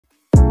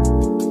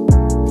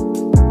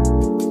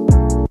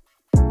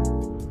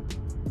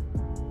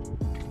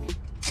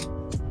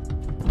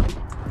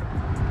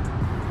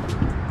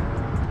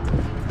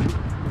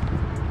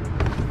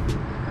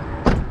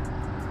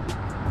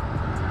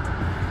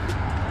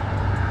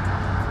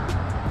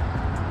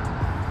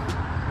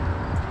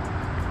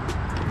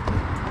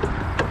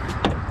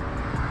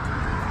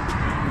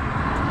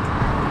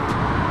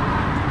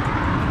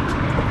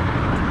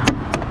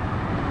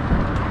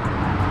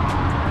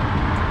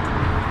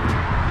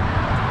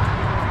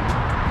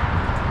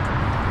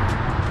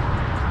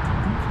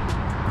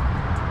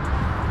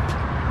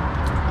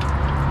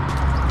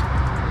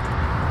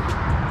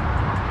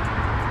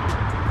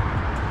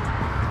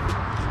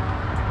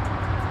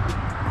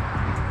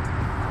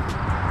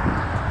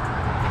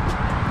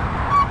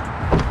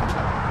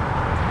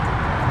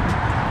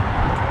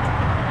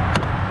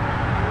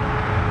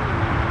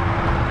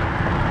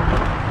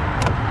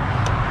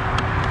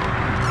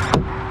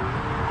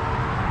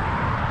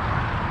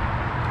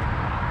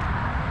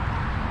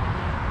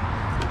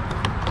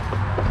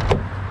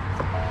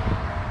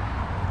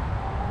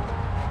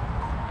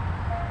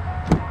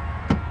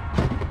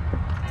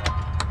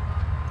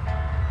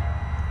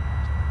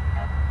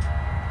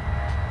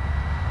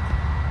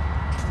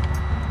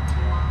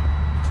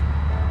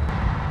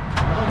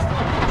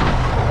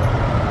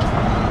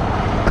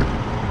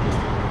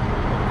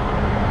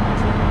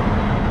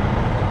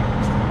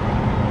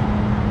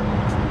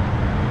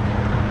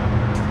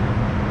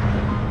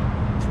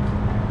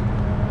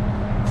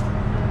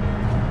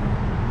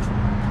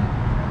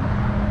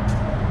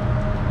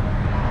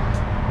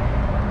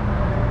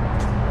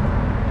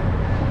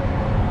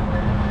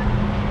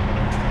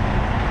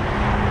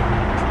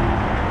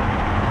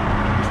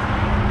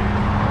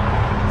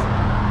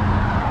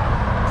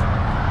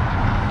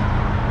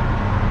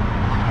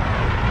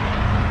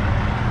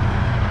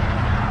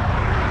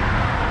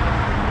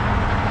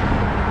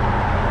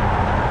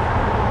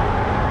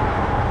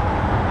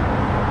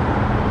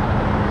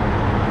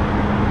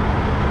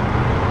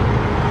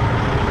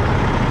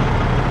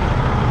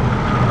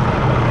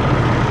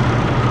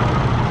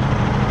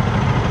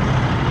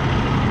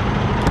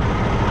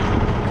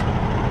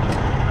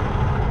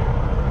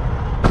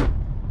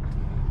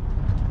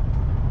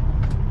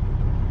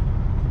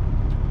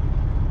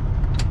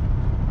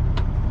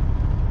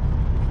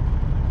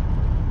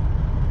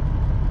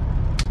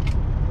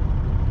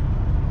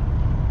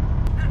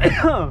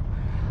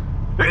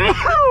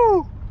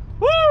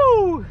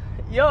Woo!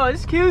 Yo,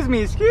 excuse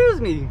me.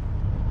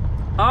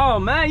 Oh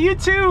man,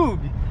 YouTube,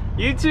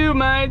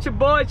 man, it's your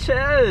boy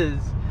Chez.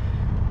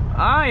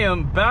 I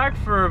am back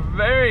for a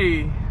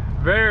very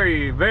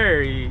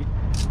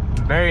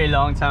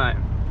long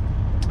time.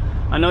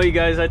 I know you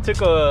guys, I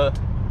took a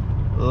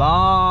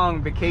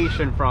long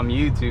vacation from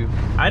YouTube.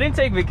 I didn't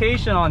take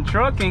vacation on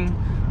trucking,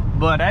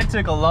 but I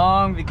took a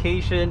long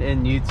vacation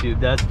in YouTube,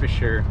 that's for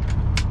sure.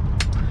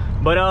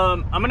 But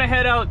I'm gonna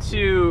head out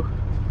to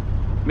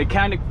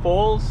Mechanic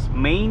Falls,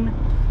 Maine.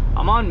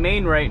 I'm on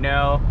Maine right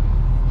now.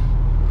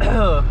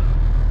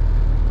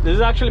 This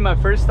is actually my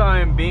first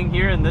time being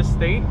here in this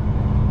state.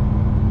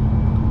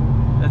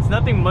 It's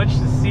nothing much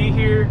to see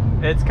here.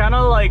 It's kind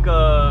of like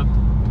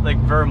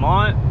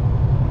Vermont,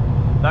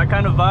 that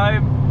kind of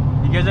vibe.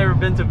 You guys ever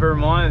been to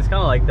Vermont? It's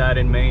kind of like that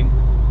in Maine.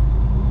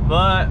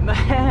 But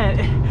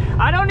man,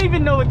 I don't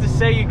even know what to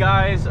say, you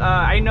guys.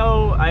 I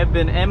know I've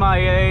been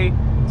MIA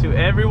to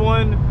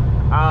everyone.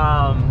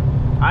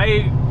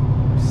 I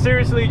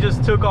seriously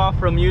just took off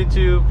from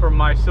YouTube, from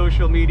my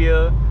social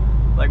media,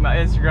 like my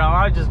Instagram.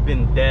 I've just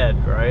been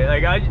dead, right?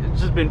 Like I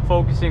just been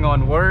focusing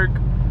on work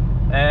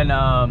and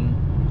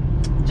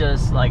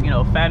just like, you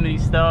know, family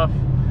stuff.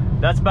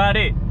 That's about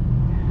it.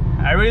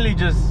 I really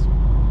just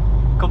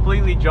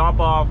completely drop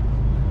off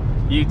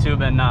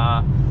YouTube and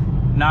not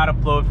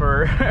upload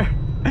for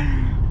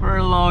for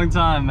a long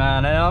time,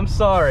 man, and I'm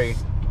sorry.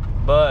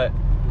 But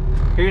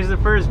here's the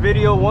first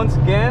video once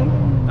again.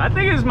 I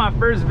think it's my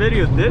first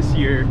video this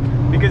year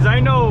because I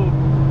know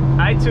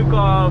I took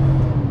off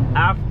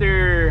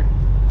after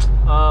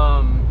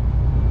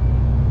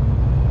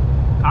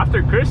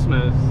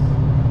Christmas,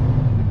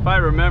 if I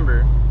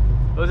remember.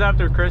 It was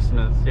after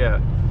Christmas, yeah.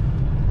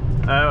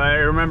 I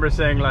remember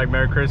saying like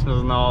Merry Christmas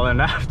and all,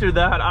 and after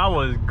that I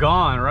was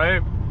gone,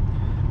 right?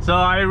 So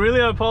I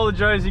really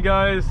apologize, you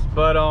guys,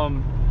 but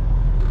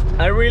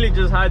I really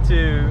just had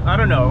to, I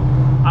don't know,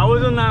 I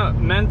was in that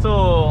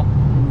mental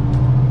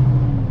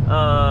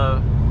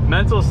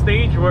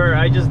stage where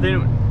I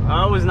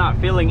was not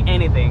feeling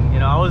anything, you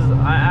know.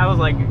 I was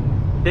like,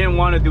 didn't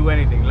want to do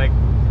anything. Like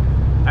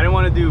I didn't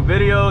want to do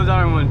videos, I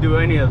didn't want to do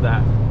any of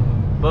that.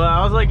 But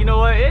I was like, you know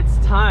what, it's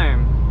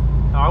time.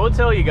 I will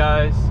tell you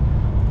guys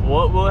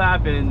what will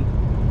happen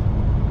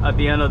at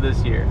the end of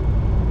this year.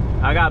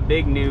 I got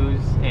big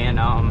news, and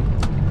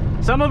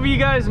some of you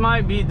guys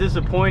might be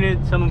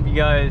disappointed, some of you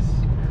guys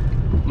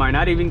might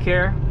not even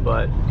care,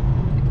 but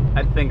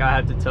I think I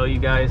have to tell you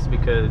guys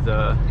because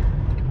I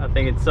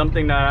think it's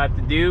something that I have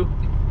to do,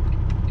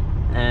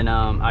 and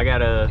I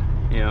gotta,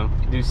 you know,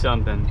 do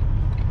something.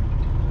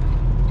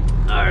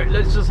 All right,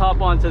 let's just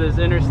hop onto this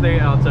interstate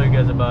and I'll tell you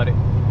guys about it.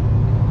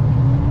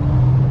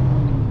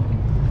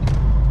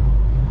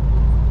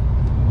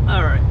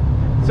 All right,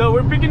 so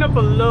we're picking up a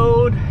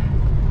load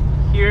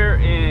here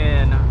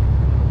in,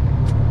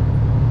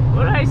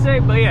 what did I say?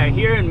 But yeah,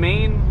 here in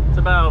Maine. It's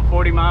about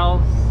 40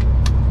 miles,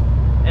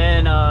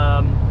 and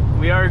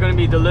we are going to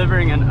be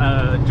delivering in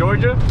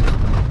Georgia.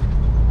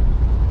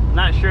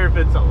 Not sure if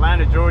it's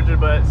Atlanta, Georgia,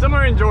 but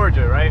somewhere in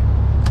Georgia, right?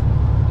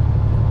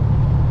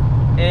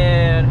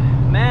 And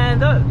man,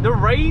 the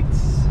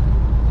rates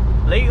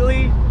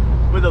lately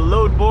with the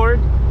load board,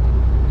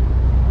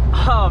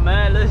 oh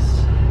man,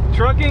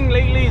 trucking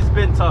lately has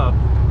been tough.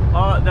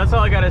 That's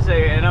all I gotta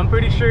say, and I'm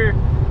pretty sure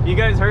you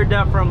guys heard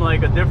that from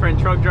like a different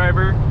truck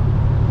driver.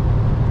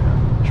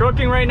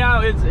 Trucking right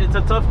now, it's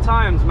a tough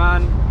times,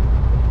 man,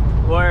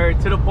 where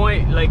to the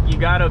point like you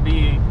gotta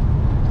be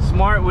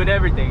smart with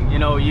everything. You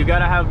know, you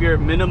gotta have your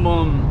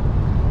minimum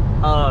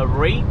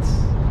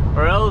rates,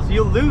 or else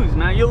you'll lose,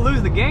 man. You'll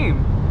lose the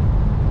game.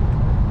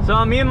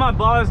 So me and my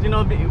boss, you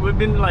know, we've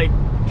been like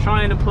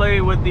trying to play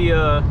with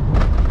the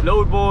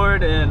load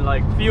board and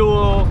like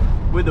fuel,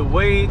 with the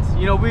weights.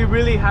 You know, we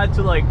really had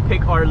to like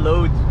pick our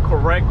loads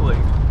correctly.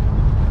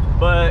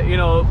 But you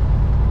know,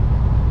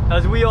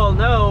 as we all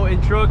know,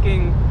 in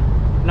trucking,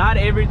 not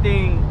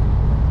everything,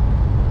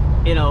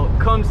 you know,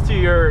 comes to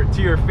your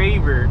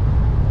favor.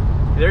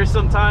 There's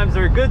sometimes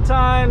there are good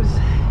times,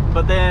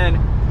 but then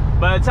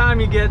by the time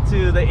you get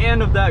to the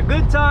end of that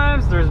good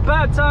times, there's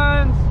bad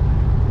times,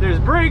 there's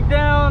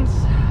breakdowns,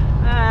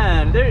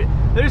 and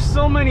there's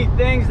so many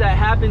things that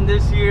happened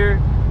this year.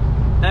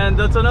 And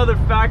that's another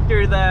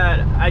factor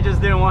that I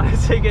just didn't want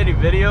to take any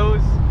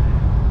videos.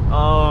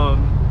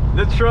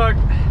 The truck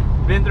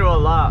been through a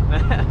lot,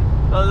 man.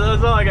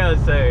 That's all I gotta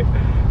say.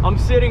 I'm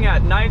sitting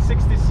at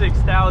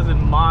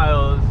 966,000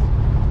 miles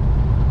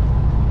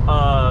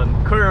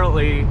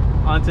currently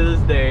onto this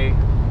day,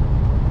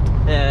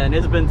 and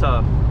it's been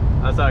tough.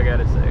 That's all I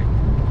gotta say.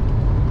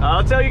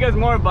 I'll tell you guys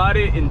more about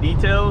it in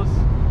details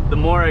the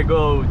more I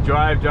go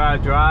drive.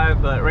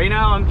 But right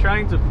now I'm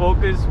trying to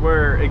focus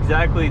where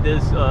exactly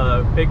this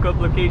pickup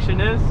location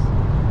is.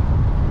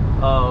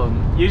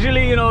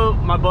 Usually, you know,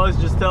 my boss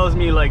just tells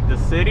me like the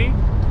city,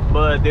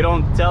 but they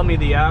don't tell me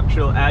the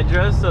actual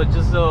address, so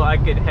just so I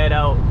could head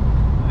out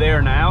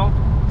there now.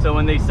 So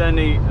when they send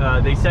me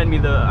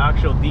the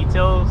actual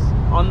details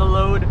on the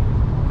load,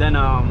 then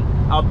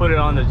I'll put it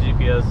on the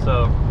GPS.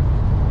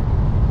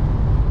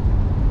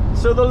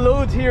 So the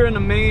loads here in the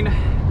Maine,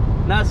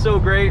 not so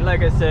great.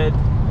 Like I said,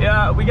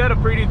 yeah, we got a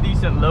pretty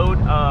decent load.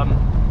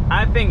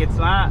 I think it's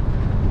not,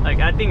 like,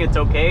 I think it's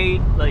okay.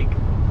 Like,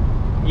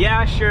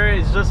 yeah, sure,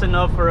 it's just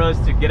enough for us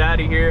to get out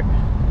of here,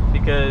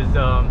 because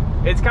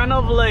it's kind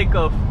of like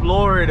a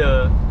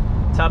Florida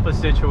type of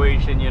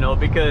situation, you know,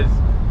 because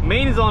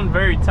Maine is on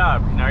very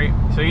top, right?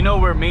 So you know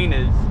where Maine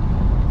is,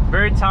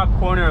 very top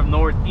corner of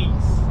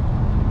Northeast.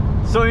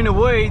 So in a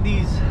way,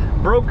 these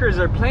brokers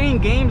are playing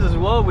games as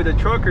well with the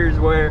truckers,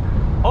 where,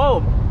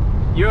 oh,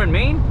 you're in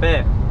Maine,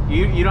 bet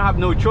you don't have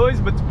no choice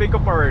but to pick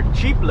up our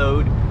cheap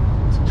load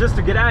just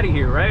to get out of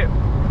here, right?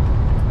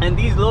 And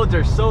these loads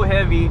are so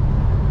heavy,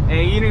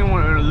 and you don't even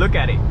want to look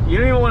at it. You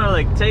don't even want to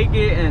like take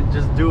it and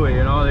just do it,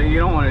 you know. You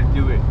don't want to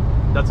do it,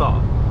 that's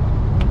all.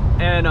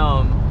 And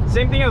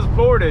same thing as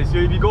Florida. So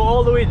if you go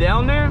all the way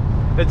down there,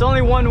 it's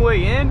only one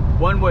way in,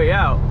 one way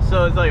out.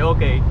 So it's like,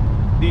 okay,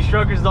 these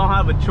truckers don't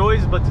have a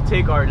choice but to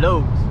take our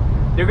loads.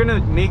 They're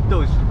gonna make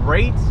those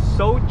rates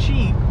so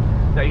cheap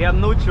that you have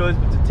no choice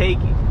but to take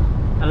it,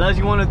 unless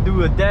you want to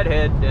do a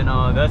deadhead, then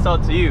that's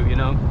up to you, you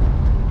know.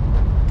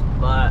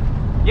 But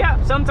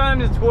yeah,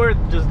 sometimes it's worth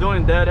just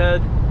doing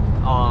deadhead.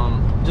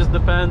 Just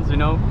depends, you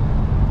know.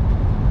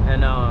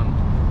 And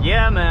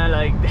yeah, man,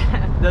 like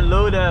the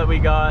load that we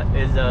got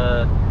is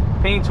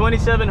paying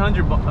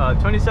 2,700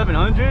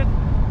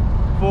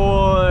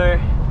 for,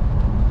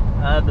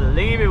 I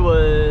believe it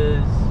was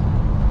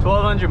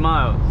 1,200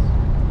 miles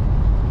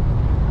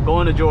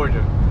going to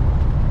Georgia.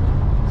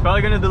 It's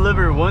probably gonna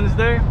deliver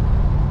Wednesday,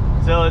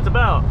 so it's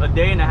about a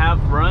day and a half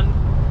run.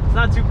 It's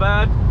not too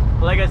bad.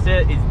 Like I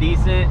said, it's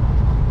decent,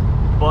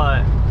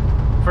 but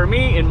for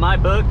me, in my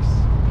books,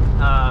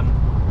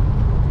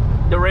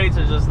 the rates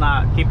are just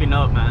not keeping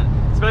up, man.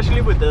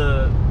 Especially with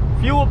the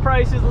fuel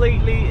prices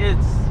lately.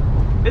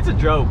 It's a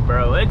joke,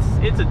 bro.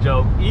 It's a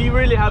joke. You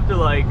really have to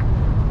like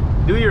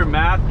do your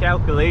math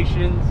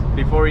calculations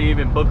before you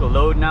even book a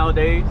load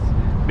nowadays.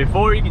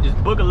 Before you can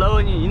just book a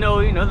load, and you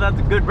know that's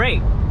a good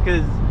rate,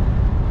 because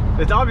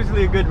it's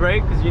obviously a good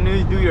rate, because you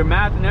do your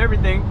math and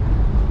everything.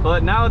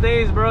 But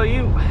nowadays, bro,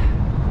 you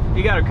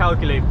gotta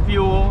calculate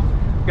fuel,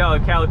 you gotta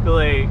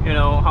calculate, you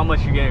know, how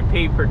much you're getting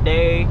paid per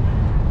day.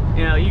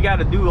 You know, you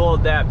gotta do all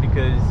that,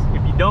 because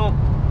if you don't,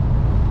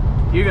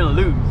 you're gonna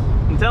lose,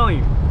 I'm telling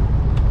you.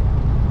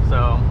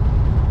 So,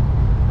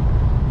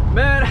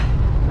 man,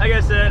 like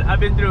I said, I've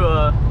been through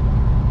a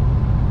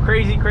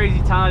crazy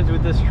times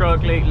with this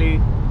truck lately,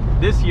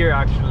 this year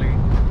actually.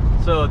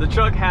 So the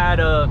truck had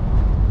a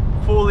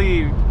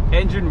fully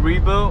engine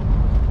rebuilt.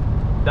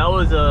 That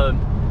was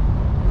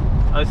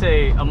I'd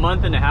say a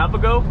month and a half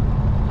ago.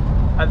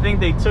 I think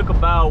they took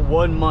about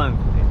 1 month,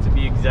 to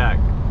be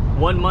exact,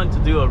 1 month to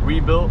do a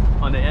rebuild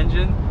on the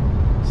engine.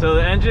 So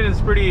the engine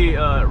is pretty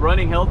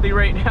running healthy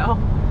right now.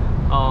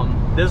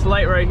 This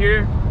light right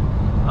here,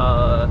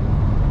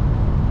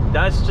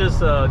 that's just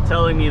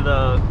telling me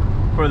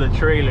for the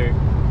trailer.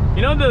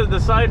 You know the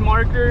side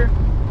marker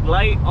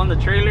light on the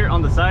trailer,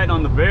 on the side,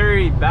 on the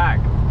very back?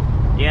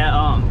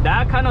 Yeah,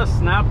 that kind of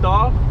snapped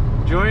off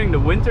during the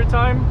winter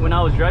time when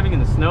I was driving in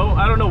the snow.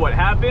 I don't know what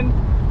happened.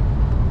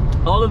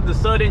 All of a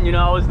sudden, you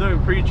know, I was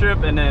doing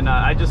pre-trip, and then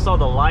I just saw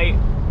the light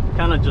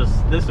kind of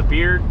just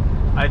disappeared.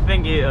 I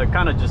think it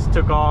kind of just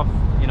took off,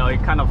 you know,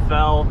 it kind of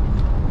fell,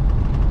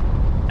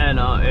 and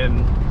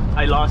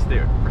I lost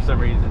it for some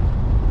reason.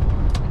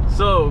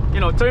 So, you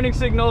know, turning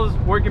signals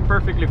working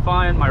perfectly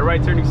fine. My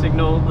right turning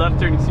signal, left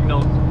turning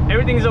signal,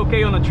 everything's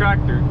okay on the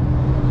tractor.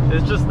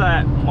 It's just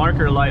that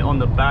marker light on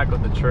the back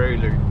of the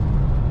trailer.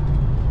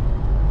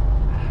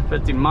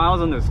 15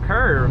 miles on this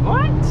curve.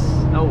 What?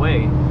 No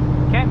way.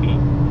 Can't be.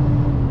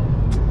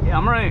 Yeah,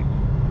 I'm right.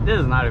 This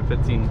is not a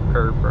 15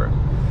 curve, bro.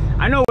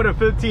 I know what a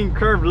 15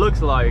 curve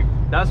looks like,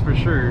 that's for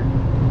sure.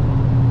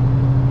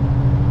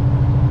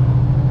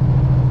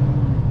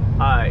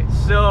 Alright,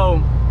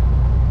 so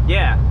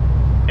yeah,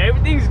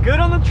 everything's good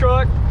on the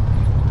truck.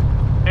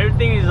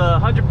 Everything is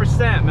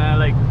 100%, man.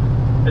 Like,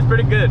 it's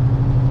pretty good.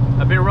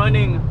 I've been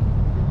running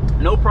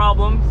no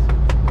problems,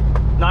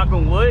 knock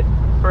on wood,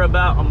 for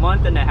about a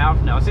month and a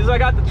half now, since I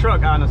got the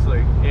truck. Honestly,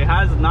 it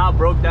has not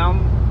broke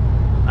down,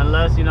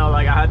 unless, you know,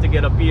 like I had to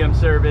get a PM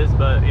service,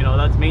 but you know,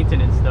 that's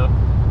maintenance stuff,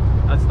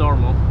 that's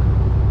normal.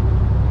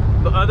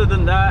 But other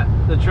than that,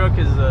 the truck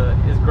is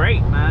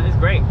great, man. It's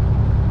great.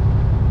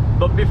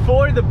 But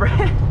before the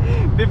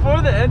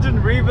before the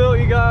engine rebuild,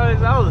 you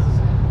guys,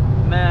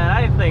 man,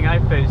 I think I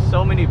faced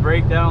so many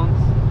breakdowns.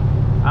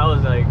 I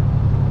was like,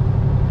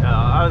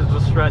 I was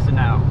just stressing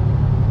out.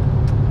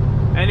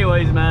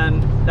 Anyways,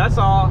 man, that's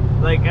all.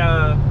 Like,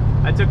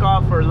 I took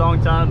off for a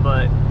long time,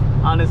 but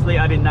honestly,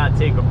 I did not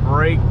take a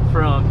break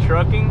from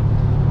trucking,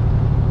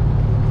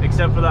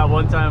 except for that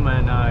one time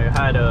when I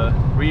had a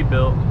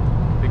rebuild,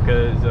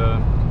 because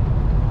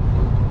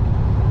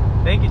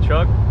thank you,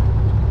 truck.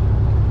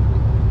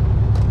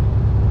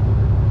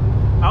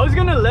 I was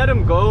gonna let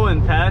him go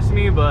and pass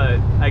me,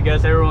 but I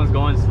guess everyone's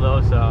going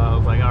slow, so I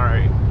was like, all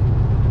right,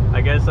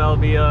 I guess I'll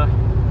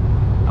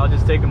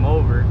just take him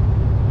over.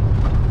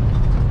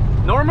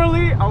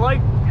 Normally I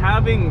like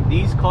having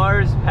these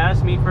cars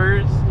pass me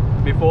first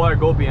before I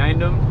go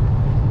behind them,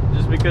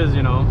 just because,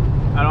 you know,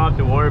 I don't have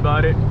to worry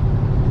about it.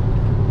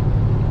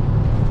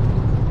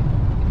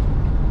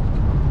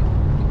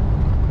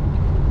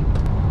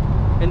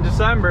 In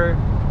December,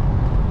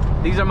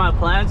 these are my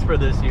plans for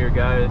this year,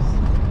 guys.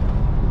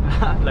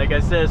 Like I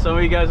said, some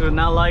of you guys would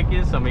not like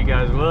it, some of you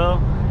guys will,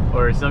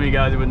 or some of you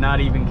guys would not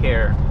even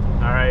care.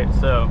 All right,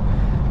 so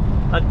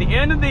at the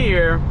end of the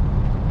year,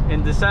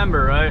 in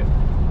December, right,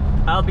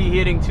 I'll be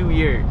hitting 2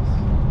 years.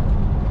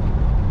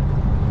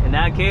 In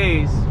that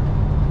case,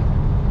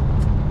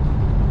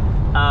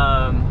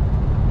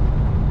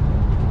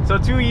 so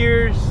 2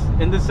 years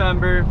in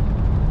December,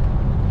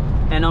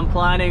 and I'm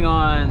planning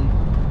on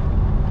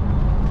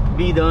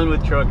be done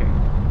with trucking.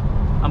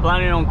 I'm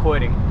planning on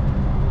quitting.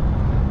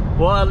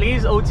 Well, at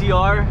least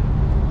OTR,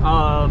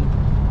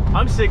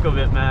 I'm sick of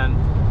it, man.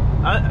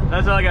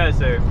 That's all I gotta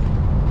say.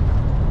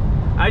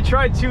 I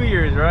tried 2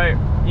 years, right?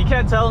 You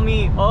can't tell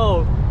me,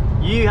 oh,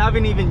 you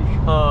haven't even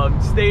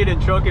stayed in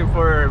trucking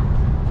for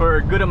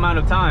a good amount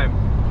of time.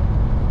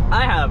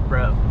 I have,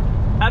 bro.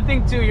 I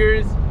think 2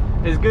 years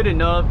is good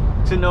enough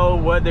to know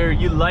whether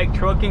you like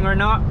trucking or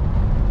not.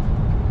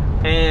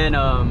 And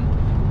I'm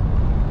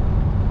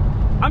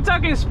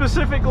talking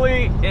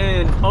specifically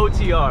in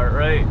OTR,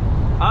 right?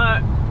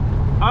 I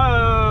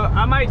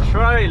might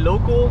try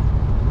local.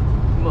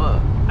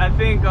 I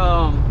think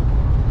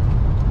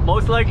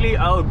most likely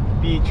I'll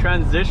be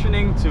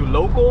transitioning to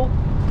local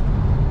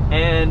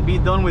and be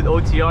done with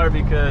OTR,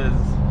 because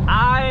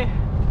I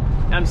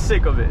am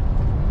sick of it.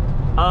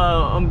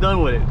 I'm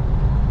done with it,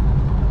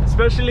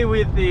 especially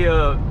with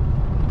the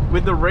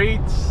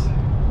rates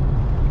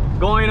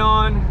going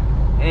on,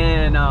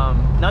 and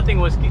nothing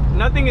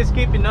is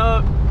keeping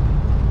up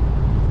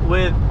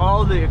with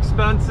all the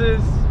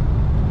expenses.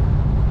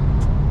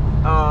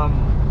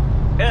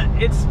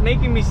 It's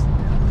making me,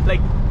 like,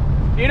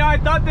 you know, I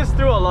thought this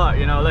through a lot,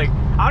 you know, like,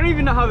 I don't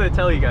even know how to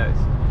tell you guys.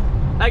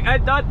 Like, I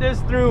thought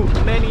this through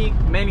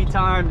many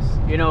times,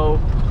 you know.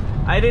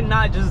 I did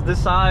not just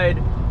decide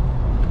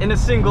in a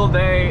single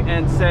day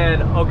and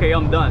said, okay,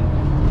 I'm done.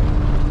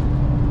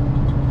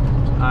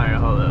 All right,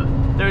 hold up.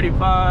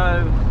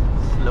 35,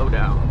 slow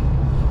down.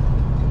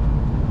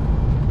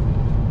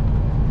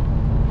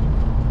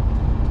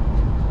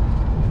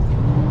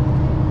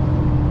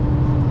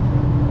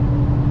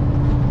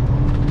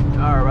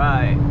 All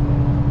right,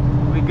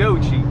 we go,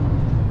 Chief.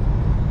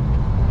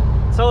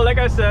 So like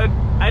I said,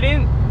 I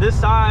didn't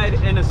decide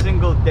in a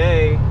single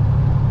day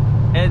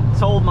and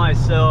told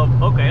myself,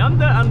 okay, I'm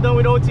done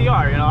with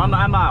OTR, you know,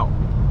 I'm out.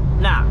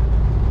 Nah.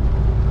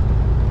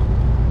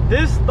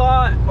 This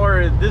thought,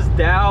 or this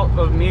doubt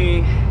of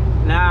me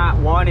not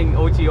wanting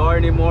OTR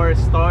anymore,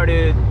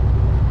 started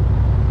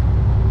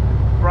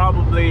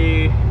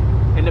probably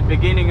in the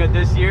beginning of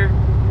this year.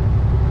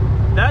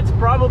 That's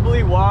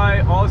probably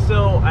why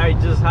also I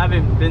just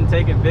haven't been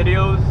taking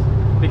videos,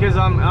 because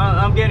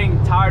I'm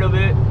getting tired of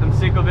it. I'm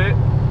sick of it.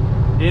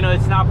 You know,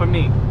 it's not for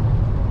me.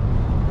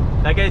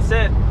 Like I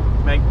said,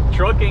 like,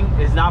 trucking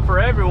is not for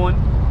everyone,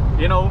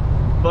 you know,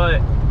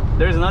 but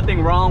there's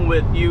nothing wrong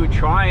with you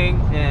trying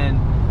and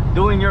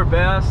doing your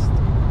best,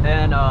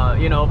 and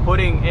you know,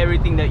 putting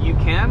everything that you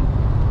can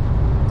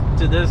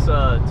to this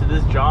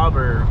job,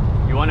 or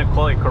you want to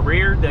call it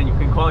career, then you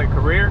can call it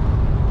career.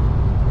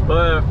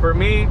 But for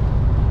me,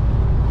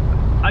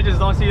 I just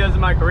don't see it as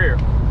my career.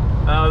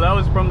 That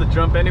was from the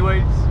jump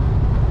anyways.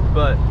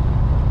 But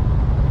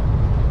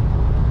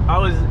I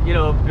was, you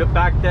know,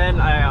 back then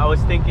I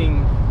was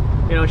thinking,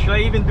 you know, should I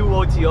even do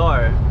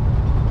OTR?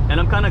 And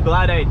I'm kind of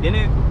glad I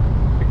didn't,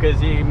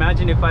 because you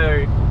imagine if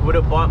I would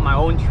have bought my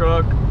own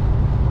truck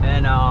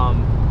and I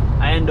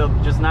end up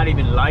just not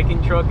even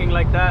liking trucking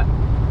like that,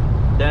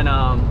 then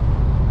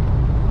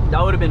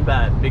that would have been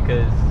bad,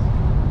 because,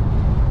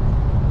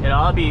 you know,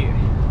 I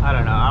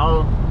don't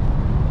know,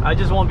 I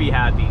just won't be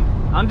happy.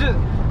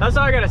 That's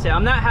all I gotta say.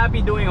 I'm not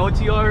happy doing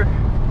OTR,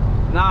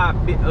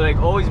 like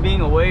always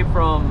being away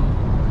from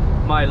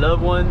my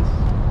loved ones,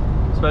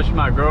 especially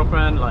my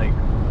girlfriend. Like,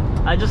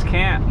 I just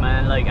can't,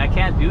 man. Like, I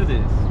can't do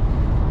this.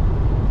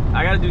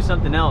 I gotta do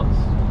something else.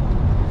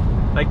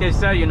 Like they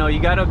said, you know, you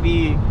gotta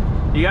do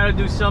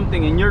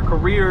something in your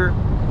career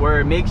where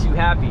it makes you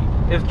happy.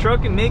 If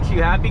trucking makes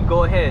you happy,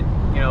 go ahead.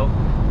 You know,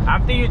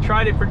 after you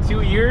tried it for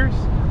 2 years,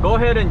 go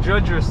ahead and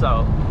judge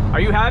yourself.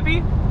 Are you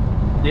happy?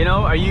 You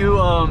know, are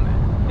you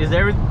is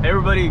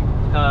everybody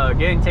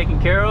getting taken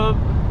care of?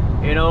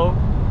 You know,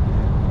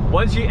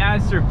 once you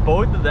answer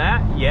both of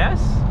that,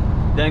 yes,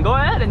 then go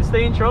ahead and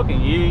stay in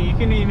trucking. You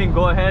can even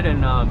go ahead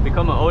and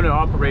become an owner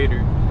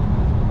operator.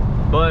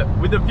 But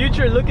with the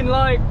future looking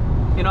like,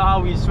 you know, how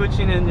we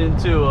switching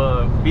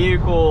into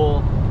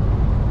vehicle,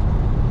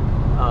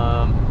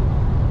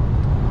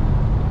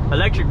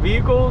 electric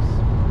vehicles,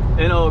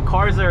 you know,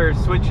 cars are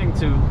switching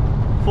to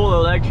full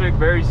electric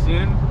very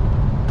soon.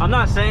 I'm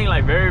not saying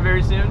like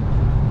very soon,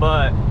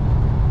 but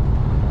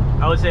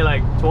I would say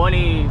like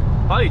probably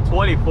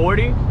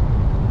 2040,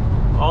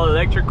 all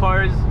electric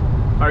cars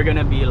are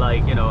gonna be,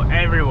 like, you know,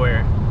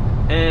 everywhere.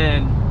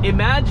 And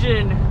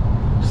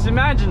just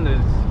imagine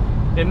this.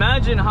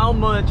 Imagine how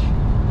much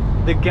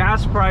the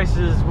gas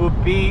prices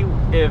would be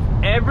if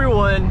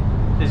everyone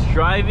is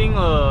driving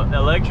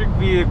electric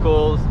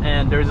vehicles,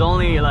 and there's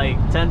only like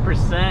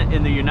 10%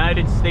 in the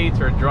United States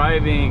are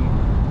driving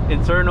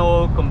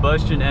internal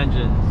combustion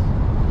engines.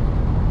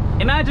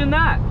 Imagine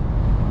that.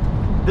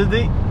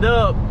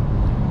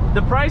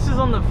 The prices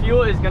on the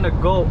fuel is gonna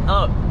go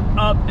up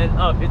and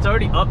up. It's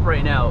already up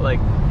right now. Like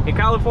in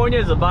California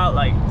is about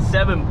like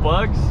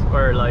 $7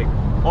 or like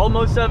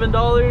almost $7.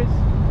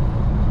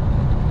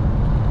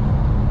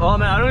 Oh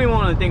man, I don't even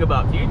want to think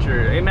about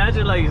future.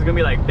 Imagine like it's gonna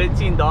be like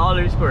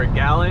 $15 for a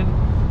gallon.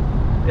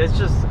 It's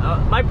just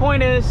my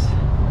point is,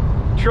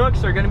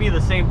 trucks are gonna be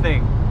the same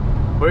thing.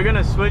 We're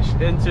gonna switch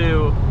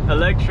into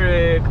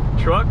electric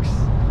trucks.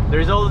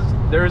 There's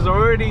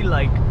already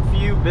like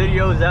few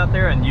videos out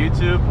there on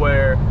YouTube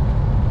where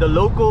the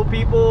local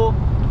people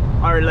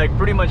are like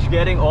pretty much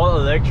getting all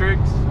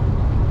electrics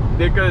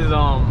because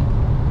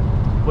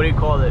what do you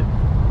call it?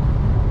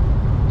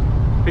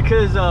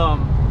 Because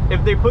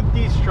if they put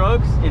these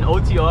trucks in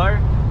OTR,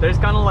 there's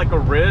kind of like a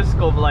risk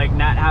of like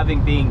not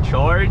having being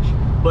charged.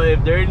 But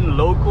if they're in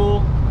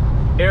local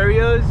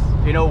areas,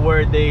 you know,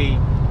 where they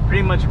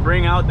pretty much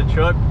bring out the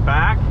truck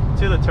back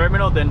to the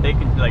terminal, then they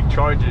can like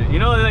charge it, you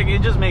know, like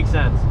it just makes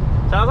sense.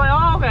 So I was like,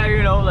 oh okay,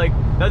 you know, like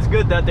that's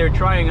good that they're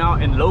trying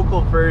out in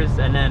local first,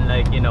 and then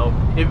like, you know,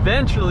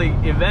 eventually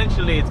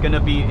it's gonna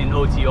be in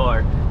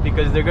OTR,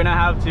 because they're gonna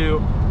have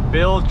to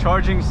build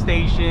charging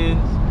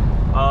stations.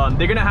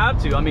 They're gonna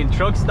have to, I mean,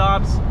 truck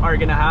stops are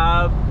gonna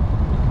have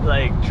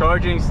like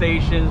charging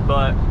stations,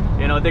 but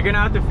you know, they're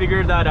gonna have to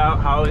figure that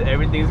out, how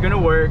everything's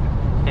gonna work.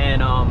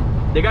 And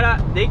they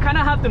kind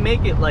of have to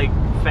make it like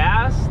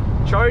fast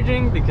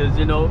charging, because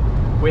you know,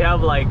 we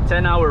have like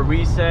 10-hour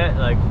reset.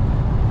 Like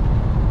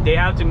they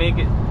have to make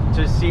it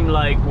to seem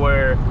like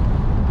where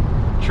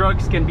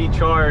trucks can be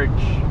charged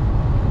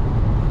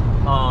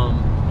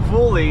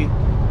fully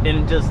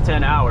in just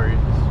 10 hours.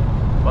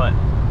 But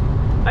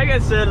like I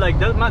said, like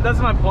that's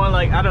my point.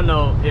 Like I don't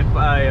know if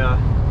I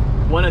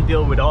want to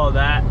deal with all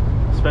that,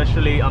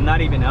 especially I'm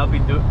not even happy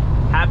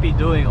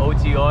doing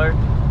OTR,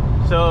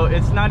 so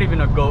it's not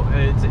even a go.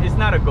 It's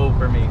not a go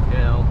for me, you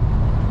know.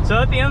 So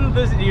at the end of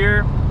this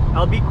year,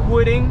 I'll be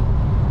quitting.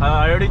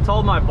 I already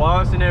told my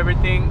boss and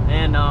everything,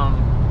 and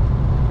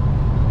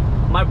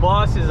my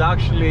boss is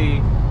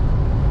actually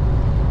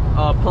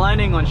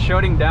planning on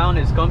shutting down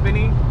his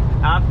company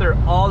after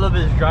all of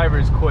his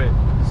drivers quit.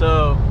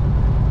 So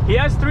he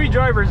has 3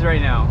 drivers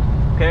right now,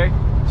 okay?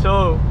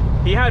 So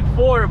he had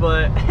 4,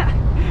 but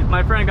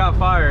my friend got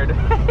fired.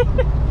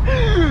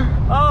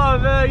 Oh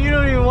man, you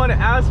don't even want to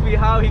ask me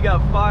how he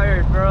got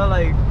fired, bro.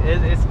 Like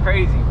it's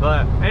crazy.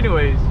 But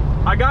anyways,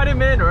 I got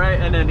him in, right?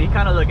 And then he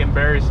kind of like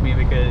embarrassed me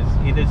because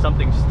he did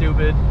something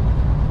stupid.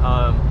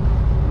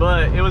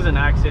 But it was an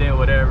accident,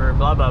 whatever,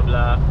 blah blah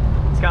blah.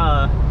 It's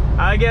kind of,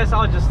 I guess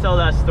I'll just tell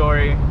that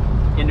story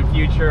in the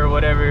future or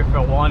whatever if I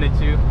wanted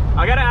to.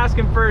 I gotta ask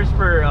him first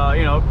for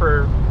you know,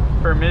 for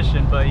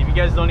permission. But if you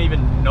guys don't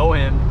even know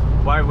him,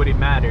 why would it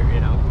matter,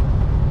 you know?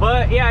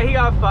 But yeah, he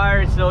got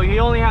fired, so he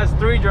only has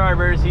 3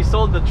 drivers. He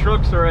sold the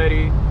trucks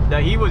already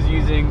that he was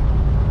using.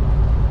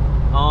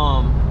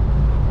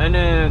 And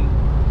then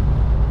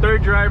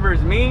 3rd driver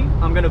is me.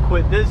 I'm gonna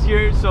quit this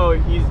year, so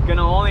he's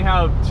gonna only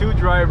have 2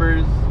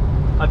 drivers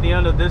at the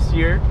end of this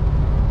year.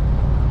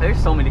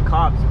 There's so many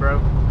cops, bro.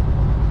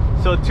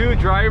 So 2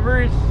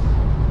 drivers,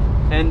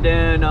 and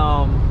then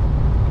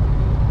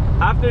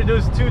after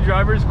those 2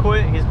 drivers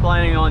quit, he's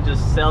planning on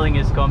just selling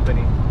his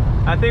company.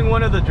 I think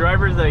one of the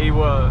drivers that he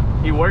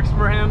works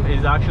for him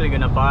is actually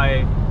gonna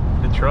buy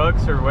the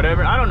trucks or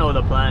whatever. I don't know what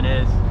the plan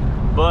is,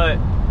 but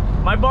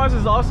my boss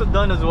is also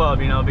done as well,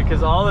 you know,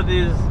 because all of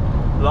these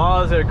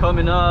laws are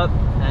coming up,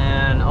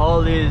 and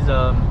all these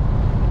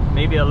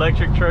maybe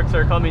electric trucks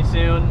are coming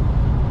soon.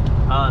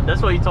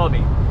 That's what he told me,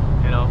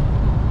 you know.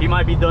 He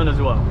might be done as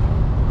well.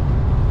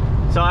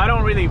 So I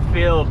don't really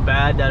feel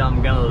bad that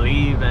I'm gonna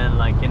leave, and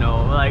like, you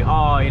know, like,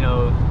 oh, you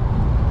know,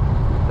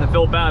 I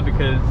feel bad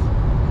because,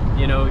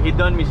 you know, he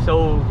done me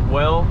so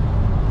well,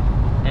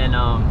 and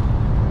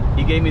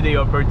he gave me the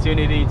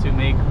opportunity to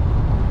make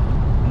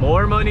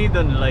more money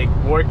than like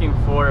working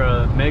for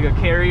a mega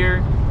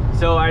carrier.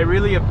 So I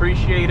really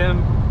appreciate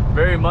him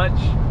very much.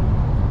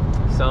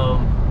 So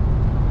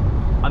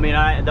I mean,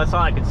 that's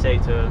all I could say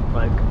to him,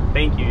 like,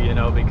 thank you, you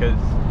know, because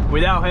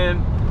without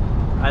him,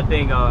 I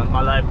think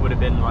my life would have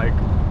been like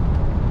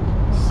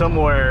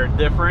somewhere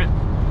different.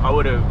 I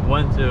would have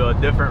went to a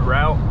different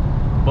route,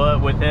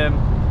 but with him,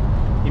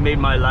 he made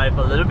my life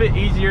a little bit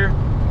easier.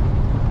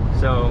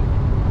 So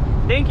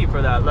thank you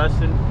for that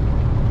lesson.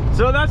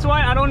 So that's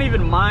why I don't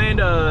even mind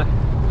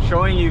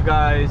showing you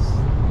guys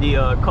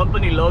the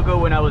company logo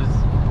when I was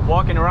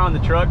walking around the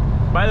truck.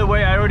 By the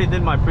way, I already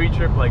did my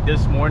pre-trip like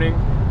this morning.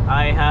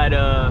 I had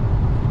a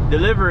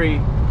delivery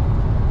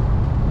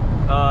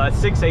at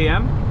 6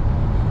 a.m.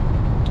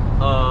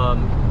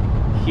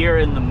 Here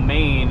in the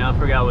Maine. I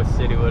forgot what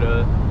city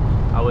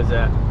I was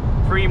at.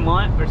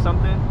 Fremont or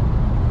something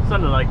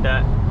like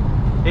that.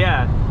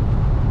 Yeah.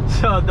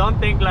 So don't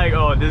think like,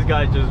 oh, this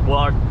guy just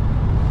walked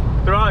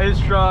throughout his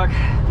truck,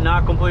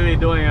 not completely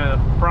doing a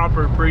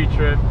proper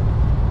pre-trip.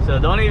 So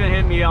don't even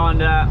hit me on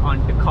that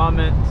on the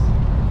comments.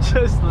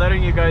 Just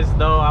letting you guys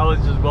know I was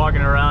just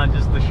walking around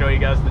just to show you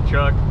guys the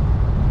truck.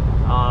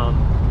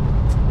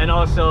 And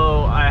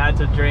also I had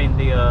to drain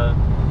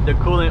the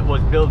coolant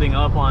was building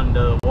up on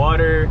the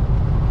water,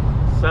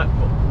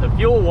 the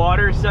fuel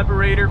water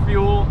separator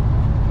fuel.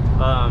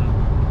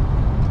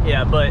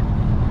 Yeah, but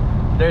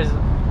there's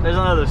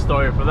another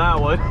story for that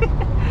one.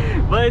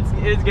 But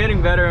it's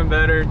getting better and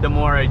better the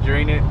more I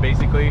drain it,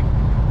 basically,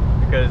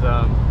 because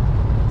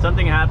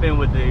something happened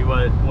with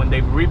when they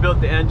rebuilt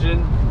the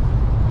engine.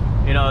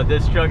 You know,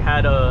 this truck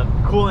had a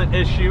coolant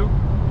issue.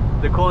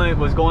 The coolant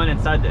was going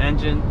inside the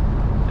engine,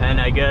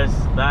 and I guess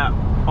that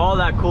all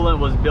that coolant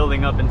was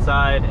building up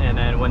inside, and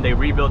then when they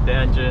rebuilt the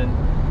engine,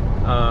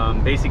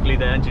 basically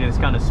the engine is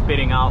kind of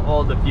spitting out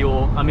all the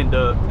fuel, I mean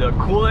the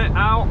coolant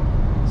out.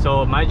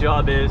 So my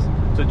job is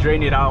to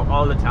drain it out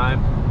all the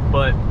time,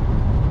 but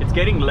it's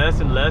getting less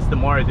and less the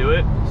more I do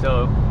it.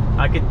 So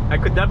I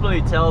could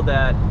definitely tell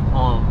that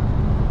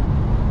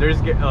there's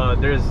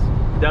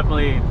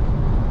definitely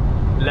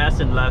less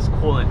and less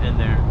coolant in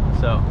there,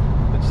 so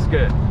which is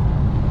good.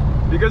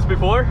 Because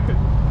before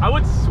I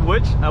would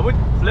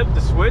flip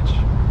the switch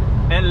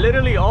and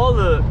literally all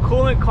the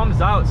coolant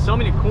comes out, so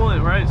many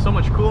coolant, right? So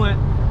much coolant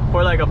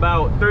for like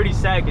about 30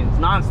 seconds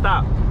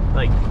non-stop.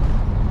 Like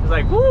it's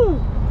like woo.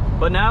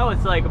 But now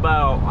it's like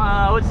about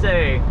I would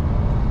say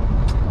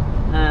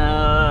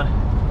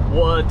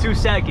 2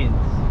 seconds,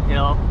 you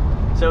know.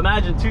 So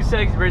imagine 2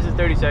 seconds versus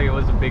 30 seconds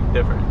was a big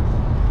difference.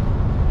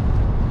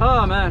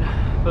 Oh man,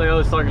 I feel like I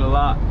was talking a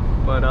lot,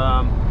 but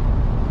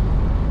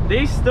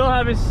they still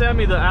haven't sent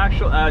me the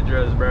actual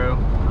address, bro.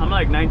 I'm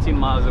like 19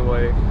 miles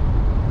away,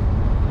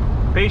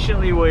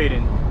 patiently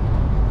waiting.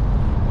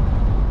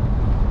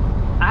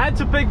 I had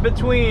to pick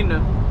between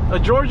a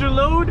Georgia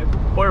load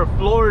or a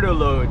Florida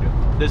load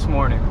this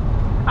morning.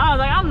 I was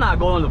like, I'm not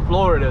going to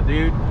Florida,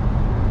 dude.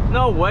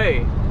 No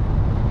way.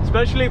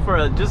 Especially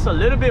for just a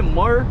little bit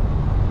more.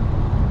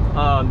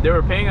 They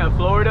were paying at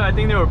Florida. I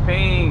think they were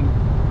paying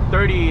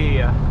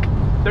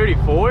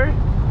 34.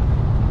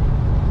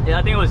 Yeah,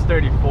 I think it was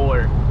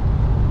 34.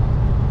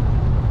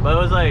 But it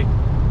was like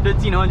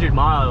 1,500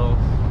 miles.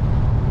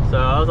 So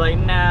I was like,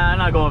 nah, I'm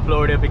not going to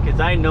Florida, because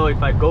I know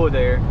if I go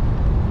there,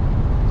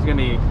 it's gonna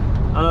be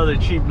another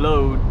cheap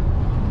load.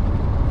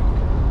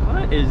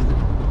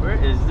 Where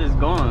is this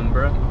going,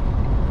 bro?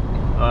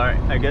 Alright,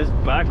 I guess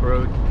back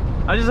road.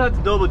 I just have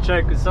to double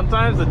check, because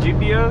sometimes the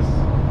GPS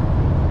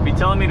be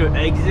telling me to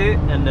exit,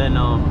 and then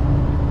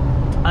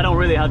I don't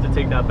really have to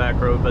take that back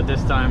road, but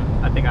this time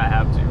I think I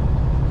have to.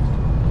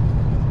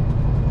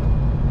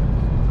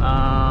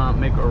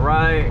 Make a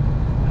right,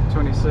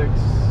 26.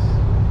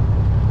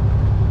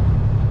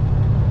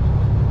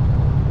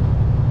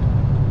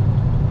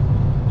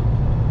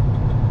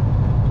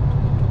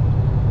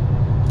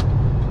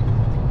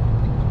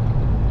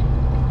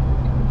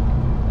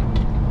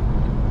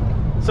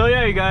 So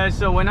yeah, you guys,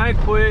 so when I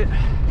quit,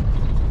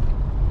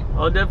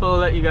 I'll definitely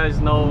let you guys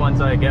know once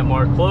I get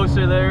more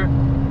closer there,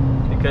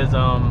 because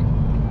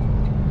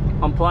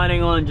I'm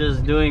planning on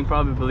just doing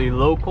probably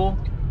local,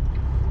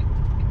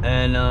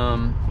 and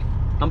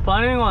I'm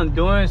planning on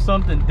doing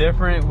something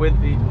different with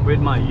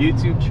my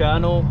YouTube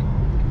channel.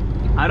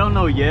 I don't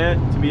know yet,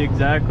 to be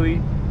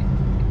exactly,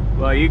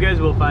 but you guys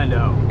will find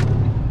out.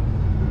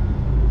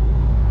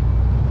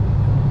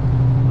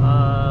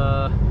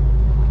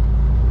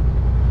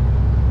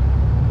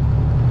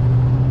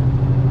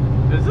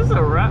 Is this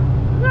a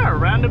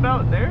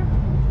roundabout there?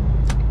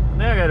 I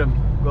think I gotta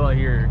go out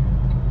here,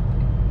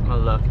 my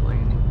left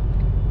lane,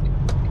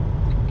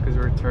 because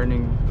we're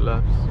turning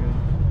left soon.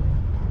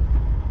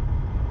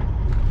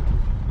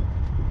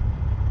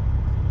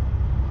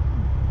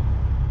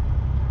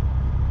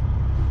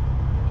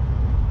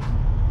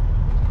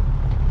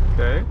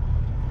 Okay.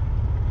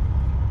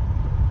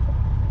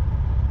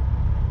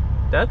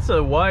 That's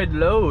a wide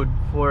load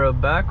for a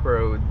back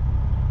road.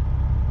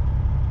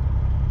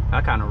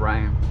 That kind of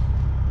rhymed.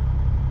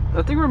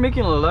 I think we're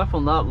making a left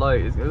on that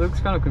light. It looks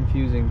kind of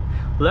confusing.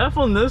 Left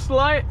on this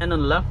light and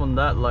then left on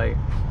that light.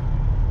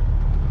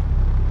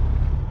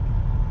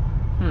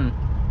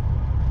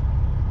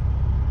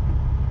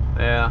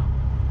 Yeah.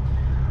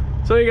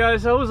 So you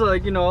guys, I was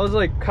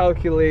like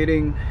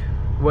calculating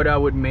what I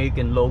would make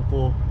in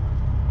local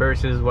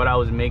versus what I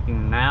was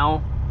making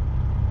now.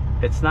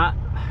 It's not,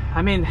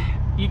 I mean,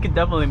 you could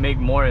definitely make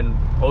more in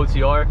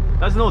OTR.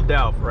 That's no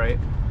doubt, right?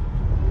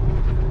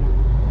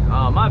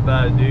 Oh, my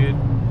bad, dude.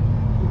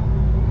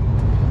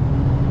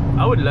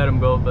 I would let him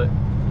go, but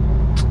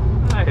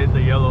I hit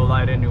the yellow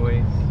light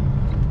anyways.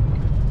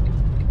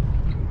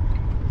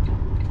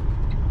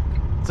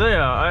 So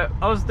yeah,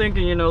 I was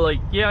thinking, you know, like,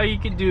 yeah, you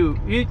could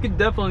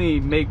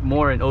definitely make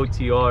more in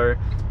OTR.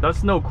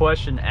 That's no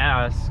question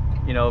asked,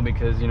 you know,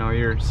 because, you know,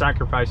 you're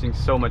sacrificing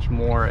so much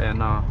more,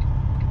 and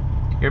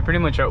you're pretty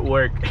much at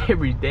work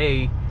every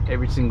day,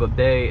 every single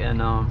day, and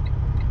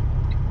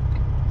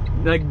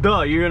like,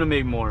 duh, you're gonna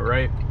make more,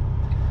 right?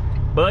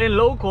 But in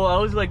local, I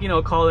was like, you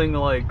know, calling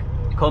like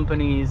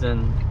companies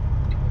and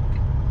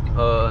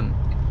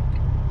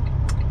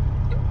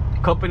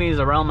companies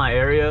around my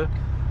area.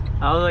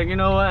 I was like, you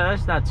know what,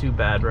 that's not too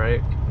bad,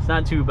 right? It's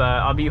not too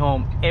bad. I'll be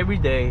home every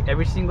day,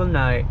 every single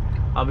night.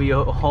 I'll be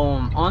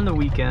home on the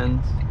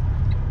weekends.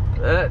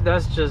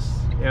 That's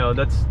just, you know,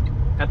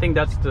 I think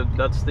that's the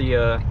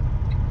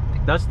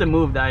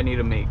move that I need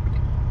to make.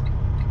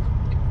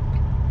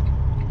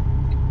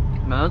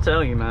 Man, I'll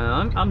tell you,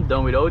 man, I'm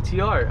done with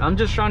OTR. I'm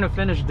just trying to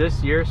finish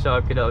this year so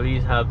I could at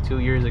least have 2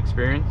 years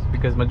experience,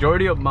 because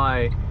majority of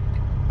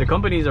the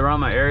companies around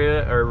my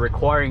area are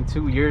requiring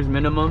 2 years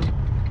minimum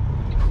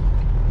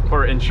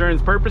for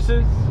insurance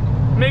purposes.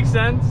 Makes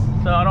sense.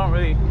 So I don't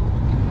really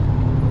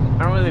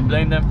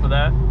blame them for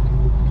that.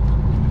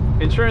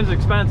 Insurance is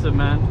expensive,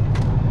 man.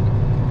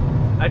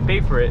 I'd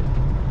pay for it.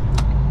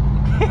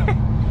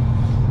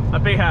 I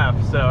pay half,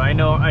 so I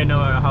know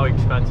how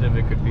expensive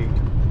it could be.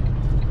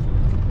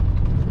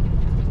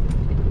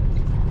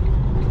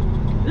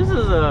 This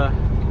is a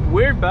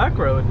weird back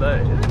road,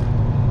 but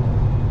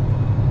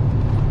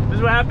this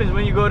is what happens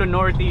when you go to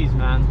Northeast,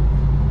 man.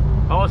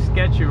 All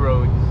sketchy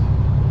roads.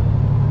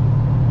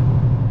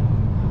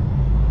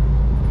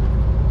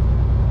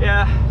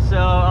 Yeah, so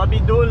I'll be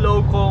doing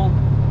local.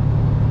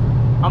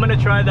 I'm gonna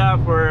try that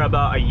for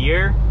about a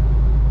year.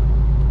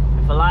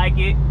 If I like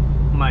it,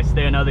 I might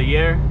stay another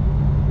year.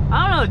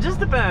 I don't know, it just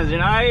depends, you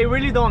know. I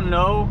really don't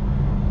know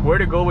where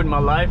to go with my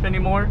life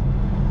anymore.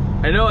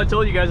 I know I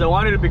told you guys I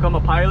wanted to become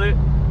a pilot,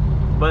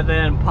 but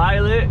then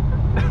pilot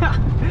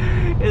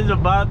is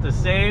about the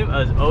same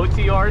as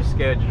OTR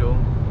schedule.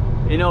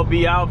 You know,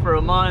 be out for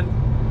a month,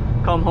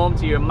 come home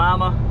to your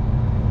mama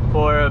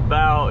for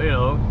about, you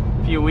know,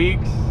 a few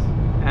weeks,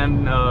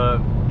 and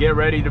get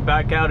ready to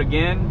back out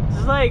again.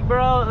 It's like,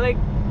 bro, like,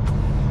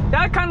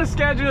 that kind of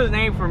schedule is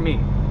aimed for me.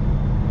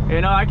 You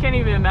know, I can't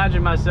even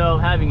imagine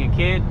myself having a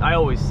kid. I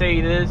always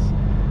say this.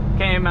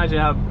 Can't imagine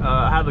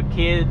have a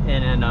kid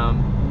and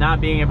then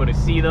not being able to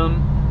see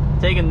them,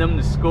 taking them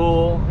to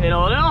school, you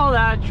know, and all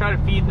that, try to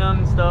feed them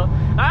and stuff.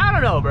 I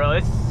don't know, bro.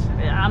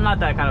 I'm not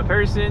that kind of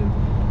person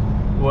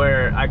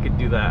where I could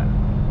do that.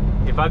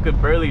 If I could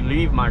barely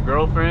leave my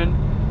girlfriend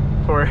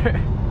for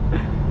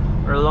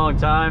for a long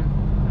time,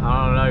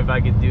 I don't know if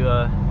I could do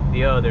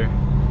the other.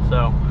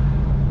 So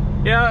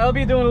yeah, I'll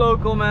be doing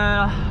local,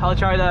 man. I'll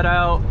try that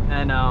out,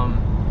 and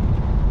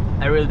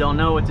I really don't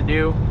know what to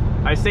do.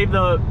 I saved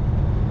up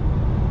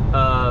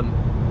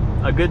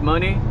a good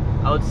money,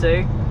 I would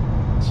say,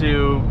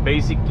 to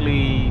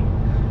basically,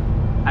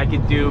 I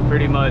could do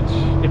pretty much,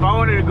 if I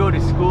wanted to go to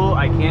school,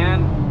 I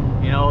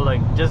can, you know, like,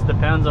 just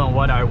depends on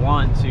what I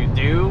want to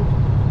do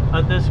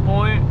at this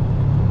point.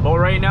 But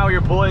right now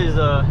your boy's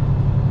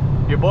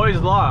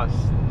lost,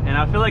 and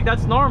I feel like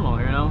that's normal,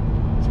 you know,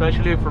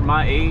 especially for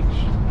my age.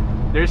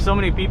 There's so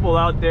many people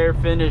out there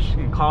finish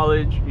in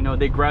college, you know,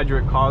 they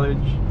graduate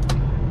college,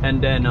 and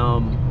then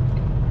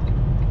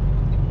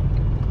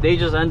they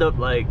just end up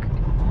like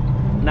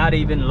not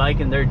even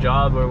liking their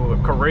job or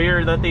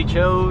career that they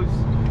chose.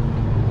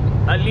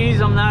 At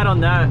least I'm not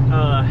on that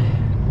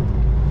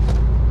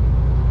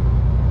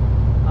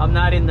I'm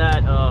not in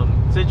that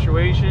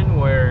situation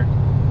where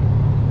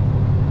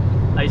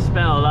I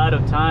spent a lot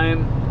of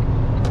time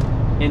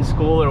in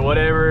school or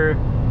whatever,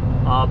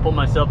 put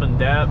myself in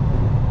debt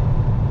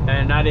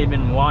and not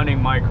even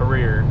wanting my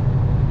career,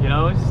 you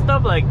know,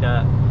 stuff like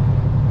that.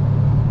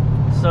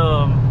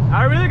 So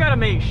I really gotta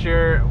make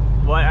sure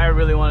what I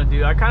really want to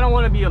do. I kind of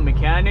want to be a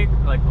mechanic,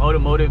 like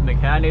automotive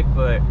mechanic,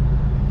 but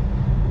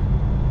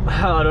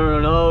I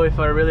don't know if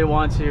I really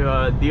want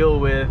to deal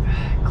with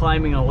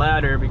climbing a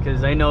ladder,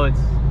 because I know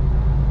it's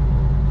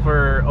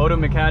for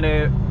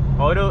automotive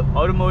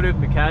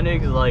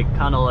mechanics, like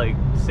kind of like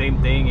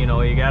same thing, you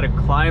know, you gotta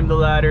climb the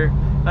ladder.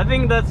 I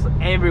think that's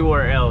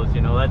everywhere else,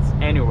 you know, that's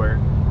anywhere.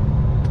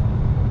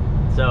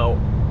 So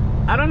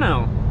I don't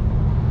know,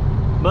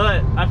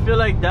 but I feel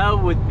like that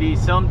would be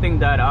something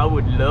that I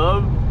would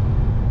love,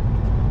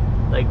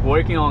 like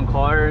working on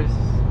cars.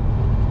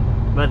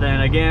 But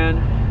then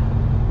again,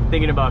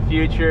 thinking about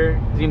future,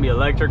 it's gonna be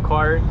electric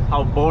cars.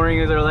 How boring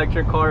is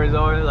electric cars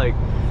are? Like,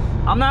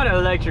 I'm not an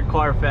electric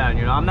car fan,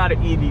 you know, I'm not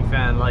an EV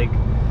fan. Like,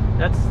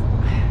 that's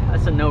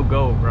a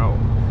no-go, bro.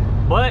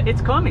 But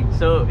it's coming,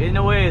 so in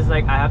a way it's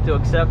like I have to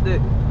accept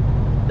it,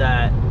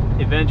 that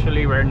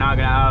eventually we're not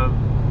gonna have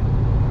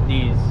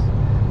these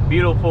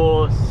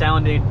beautiful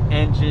sounding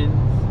engines.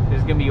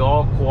 It's gonna be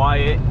all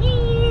quiet,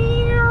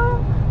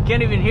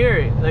 can't even hear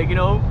it. Like, you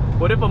know,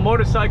 what if a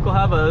motorcycle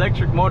have an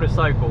electric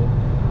motorcycle?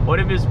 What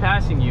if it's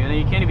passing you and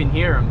you can't even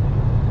hear them?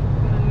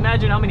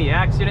 Imagine how many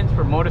accidents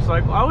for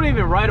motorcycle. I wouldn't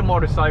even ride a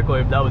motorcycle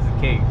if that was the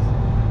case.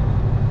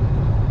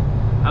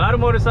 A lot of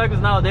motorcycles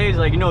nowadays,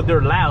 like, you know,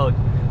 they're loud.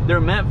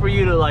 They're meant for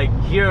you to like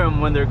hear them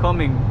when they're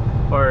coming,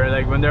 or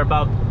like when they're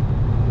about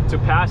to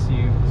pass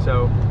you.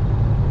 So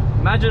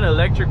imagine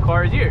electric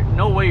cars. Here,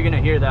 no way you're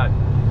gonna hear that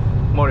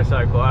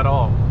motorcycle at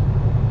all.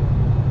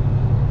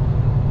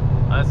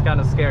 That's kind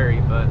of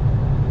scary, but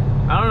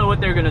I don't know what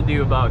they're gonna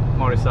do about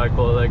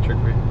motorcycle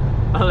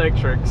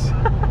electrics.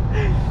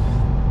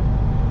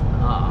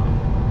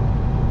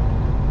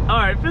 All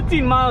right,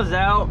 15 miles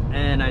out,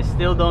 and I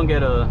still don't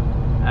get a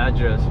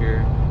address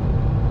here.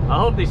 I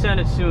hope they send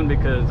it soon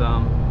because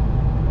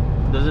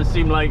doesn't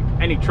seem like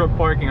any truck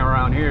parking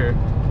around here.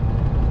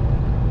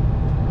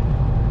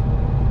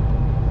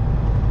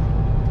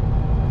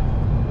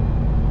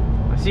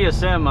 I see a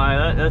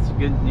semi. That's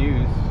good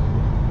news.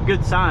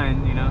 Good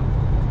sign, you know.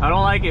 I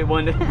don't like it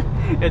when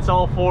it's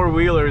all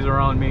four-wheelers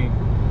around me.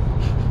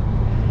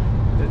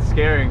 It's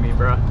scaring me,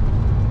 bro.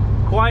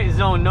 Quiet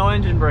zone, no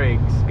engine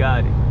brakes.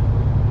 Got it.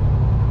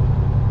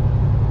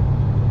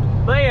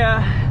 But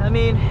yeah, I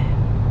mean,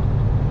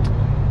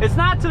 it's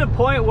not to the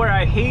point where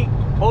I hate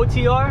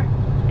OTR.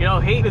 You know,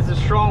 hate is a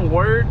strong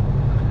word.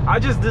 I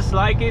just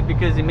dislike it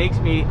because it makes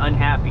me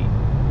unhappy.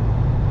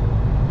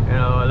 You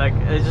know, like,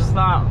 it's just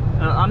not,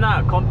 I'm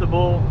not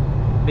comfortable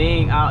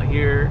being out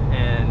here,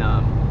 and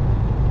I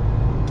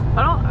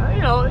don't,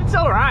 you know, it's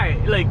all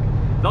right. Like,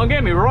 don't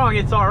get me wrong,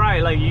 it's all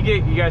right. Like, you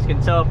guys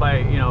can tell by,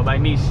 you know, by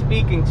me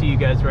speaking to you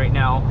guys right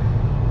now,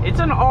 it's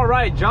an all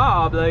right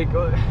job. Like,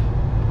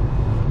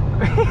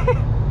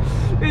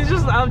 it's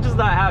just, I'm just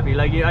not happy.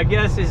 Like, I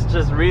guess it's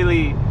just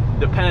really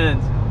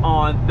depends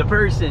on the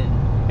person.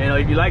 You know,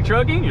 if you like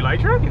trucking, you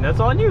like trucking. That's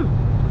on you.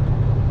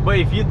 But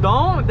if you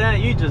don't, then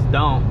you just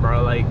don't,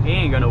 bro. Like, it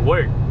ain't gonna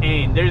work,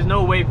 and there's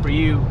no way for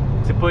you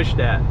to push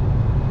that.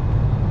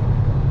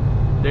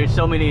 There's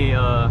so many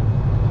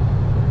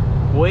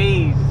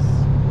ways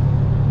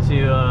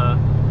to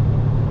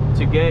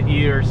get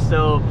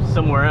yourself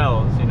somewhere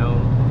else, you know.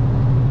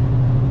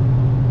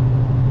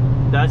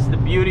 That's the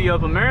beauty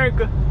of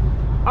America.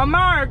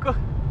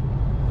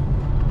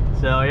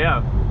 So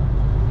yeah,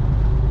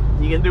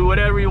 you can do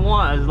whatever you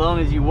want as long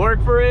as you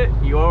work for it.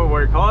 You all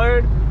work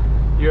hard,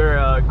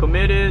 you're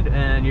committed,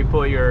 and you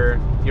put your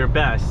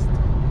best.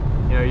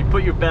 You know, you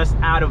put your best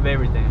out of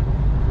everything,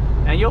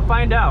 and you'll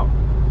find out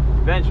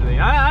eventually.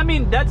 I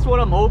mean, that's what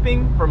I'm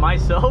hoping for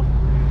myself,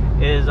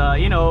 is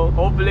you know,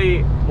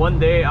 hopefully one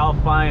day I'll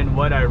find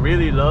what I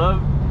really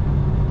love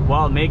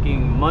while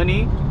making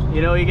money,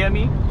 you know, you get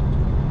me?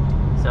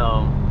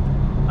 So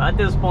at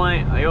this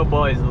point, your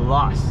boy is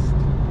lost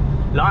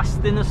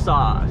in the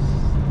sauce.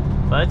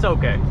 But it's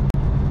okay,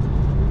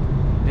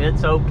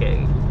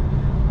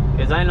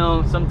 because I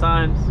know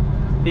sometimes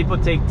people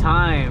take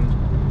time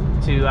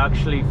to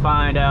actually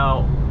find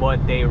out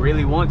what they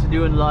really want to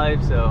do in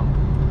life. So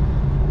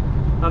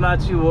I'm not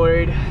too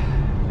worried,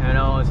 you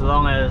know, as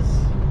long as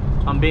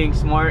I'm being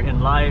smart in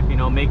life, you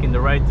know, making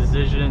the right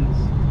decisions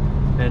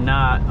and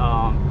not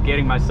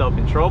getting myself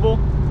in trouble,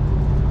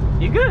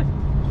 you're good.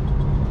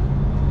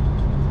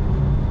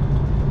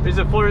 There's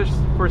a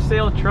for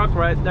sale truck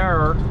right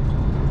there.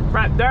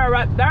 Right there.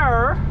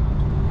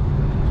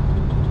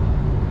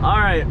 All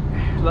right,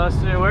 let's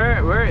see,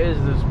 where is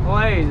this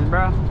place,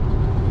 bro?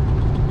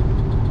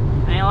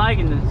 I ain't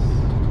liking this.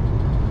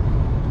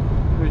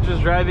 We're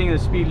just driving the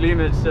speed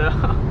limit, so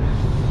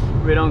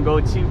we don't go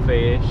too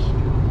fast.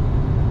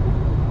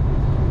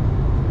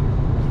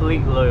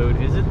 Fleet load.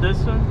 Is it this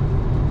one?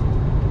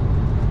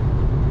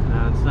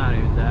 No, it's not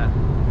even that.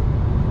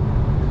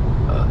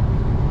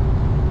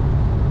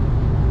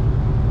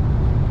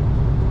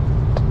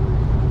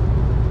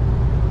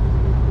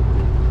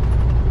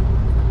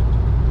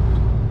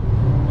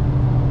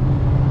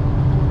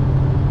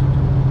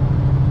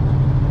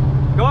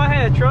 Go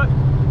ahead, truck.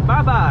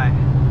 Bye-bye.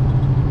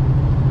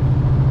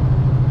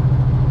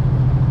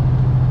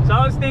 So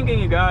I was thinking,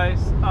 you guys,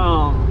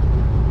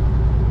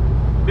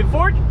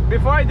 before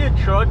I did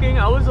trucking,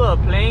 I was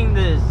playing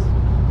this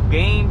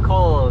game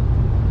called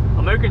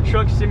American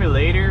Truck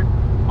Simulator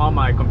on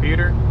my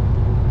computer,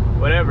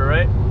 whatever,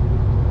 right?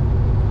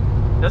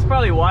 That's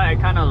probably why I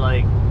kind of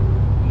like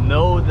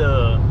know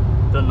the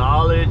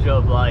knowledge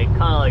of like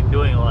kind of like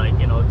doing like,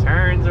 you know,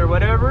 turns or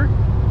whatever.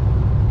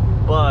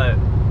 But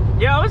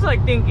yeah, I was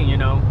like thinking, you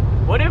know,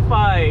 what if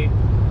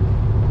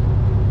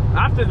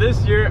after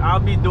this year I'll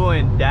be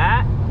doing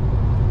that,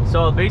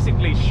 so I'll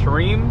basically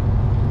stream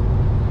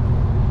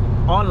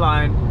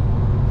online,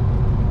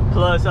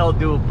 plus I'll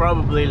do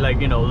probably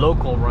like, you know,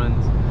 local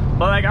runs.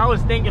 But like I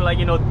was thinking, like,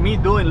 you know, me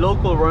doing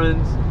local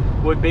runs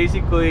would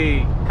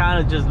basically kind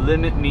of just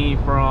limit me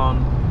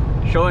from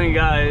showing you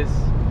guys,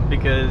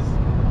 because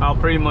I'll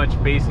pretty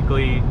much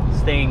basically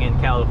staying in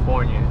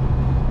California.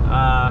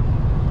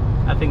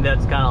 I think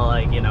that's kind of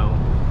like, you know,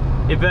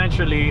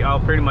 eventually I'll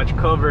pretty much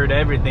covered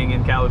everything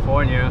in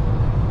California,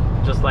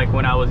 just like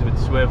when I was with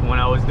Swift, when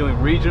I was doing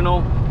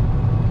regional,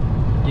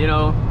 you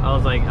know. I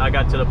was like, I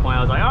got to the point,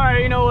 I was like, all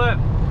right, you know what,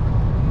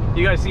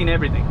 you guys seen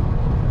everything,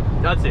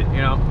 that's it,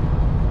 you know.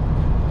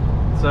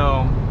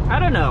 So I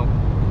don't know,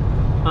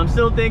 I'm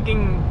still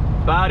thinking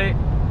about it.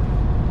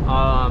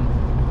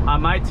 I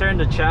might turn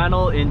the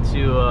channel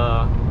into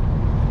a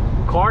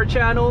car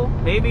channel,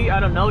 maybe, I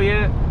don't know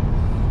yet,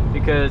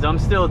 because I'm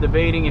still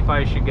debating if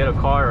I should get a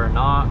car or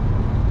not,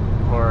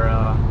 or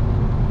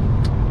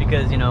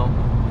because, you know,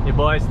 your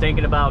boy's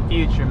thinking about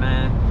future,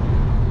 man.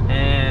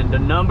 And the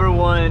number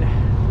one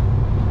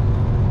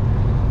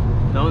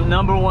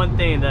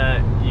thing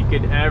that you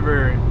could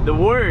ever, the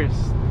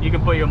worst you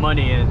can put your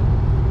money in,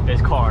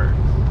 is cars,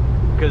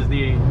 because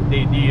they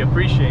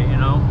depreciate, you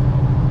know.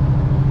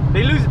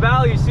 They lose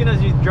value as soon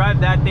as you drive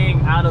that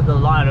thing out of the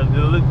lot of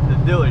the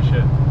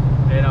dealership,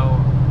 you know.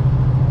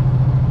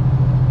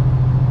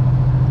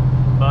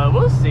 But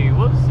we'll see,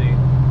 we'll see.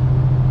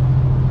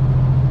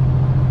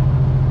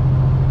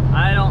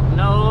 I don't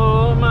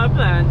know my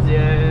plans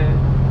yet.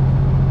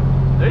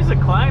 There's a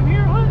climb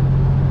here? What?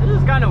 This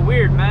is kind of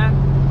weird, man.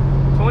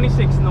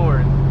 26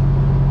 north.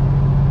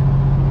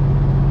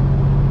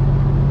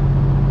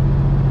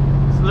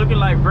 It's looking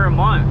like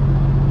Vermont.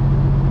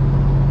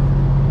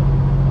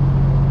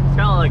 It's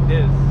kind of like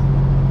this.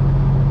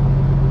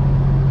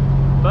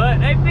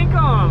 But I think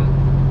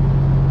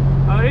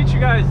I'll hit you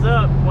guys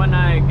up when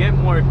I get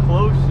more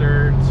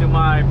closer to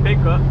my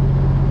pickup.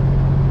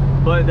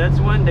 But that's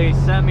when they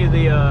sent me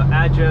the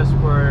address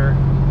for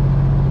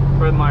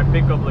my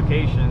pickup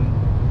location,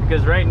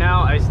 because right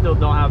now I still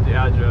don't have the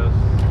address.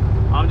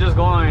 I'm just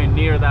going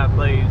near that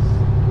place.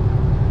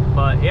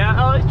 But yeah,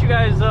 I'll let you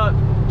guys up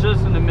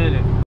just in a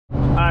minute.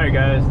 Alright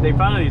guys, they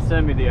finally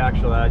sent me the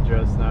actual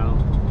address now.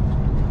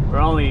 We're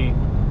only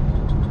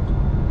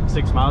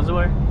 6 miles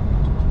away,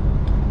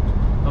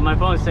 but my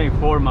phone is saying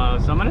 4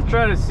 miles, so I'm gonna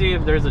try to see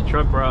if there's a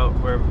truck route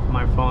where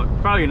my phone,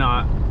 probably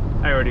not,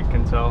 I already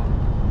can tell.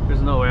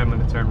 There's no way I'm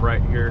gonna turn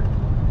right here.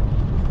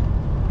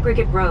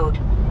 Brickett Road.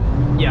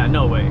 Yeah,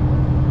 no way.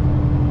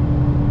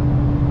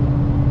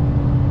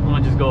 I'm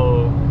gonna just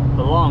go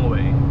the long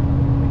way,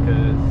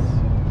 because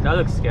that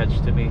looks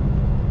sketch to me.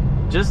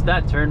 Just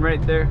that turn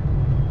right there.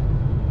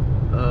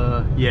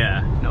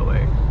 Yeah, no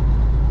way.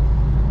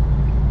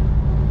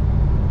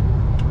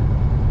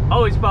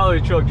 Always follow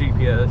your truck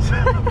GPS.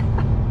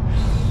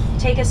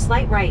 Take a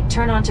slight right,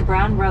 turn onto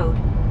Brown Road.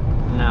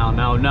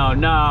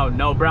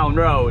 No Brown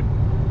Road.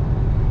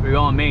 We're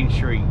on Main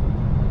Street.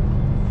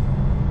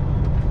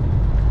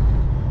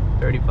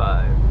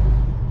 35.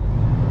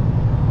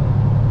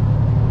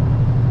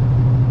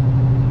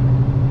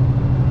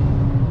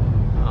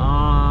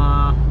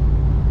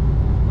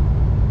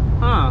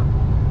 Huh.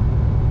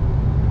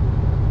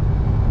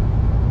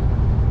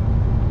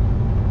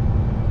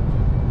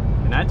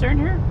 Can I turn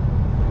here?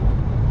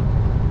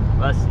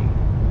 Let's see.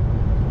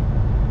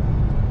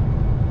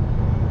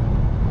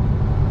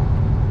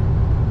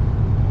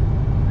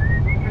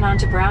 Turn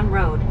onto Brown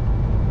Road.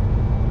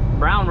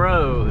 Brown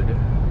Road.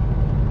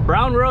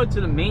 Brown Road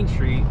to the Main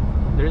Street.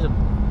 There's a...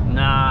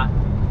 Nah.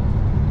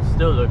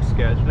 Still looks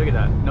sketch. Look at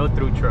that. No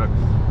through trucks.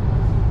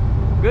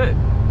 Good.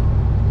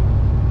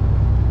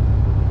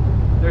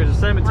 There's a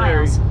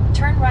cemetery. Miles.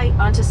 Turn right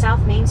onto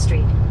South Main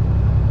Street.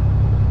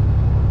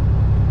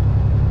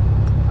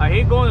 I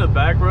hate going to the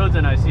back roads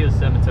and I see a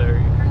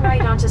cemetery. Turn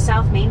right onto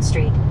South Main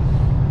Street.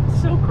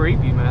 It's so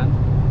creepy, man.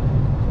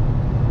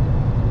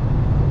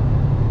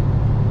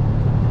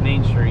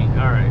 Main Street.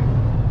 Alright.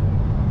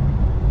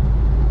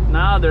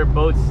 Now they're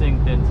both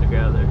synced in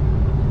together.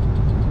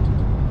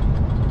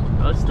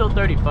 Oh, it's still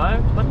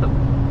 35? What the?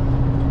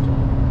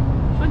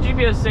 My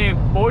GPS saying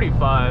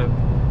 45.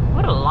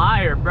 What a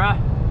liar, bruh.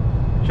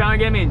 Trying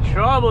to get me in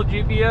trouble,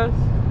 GPS.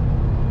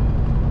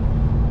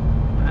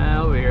 Man,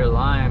 over here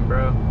lying,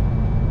 bro.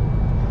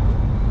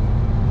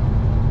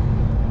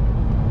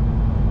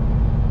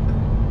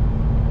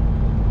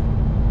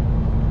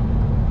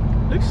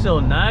 Looks so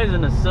nice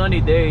on a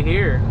sunny day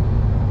here.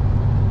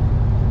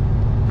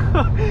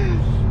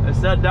 I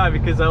said that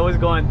because I was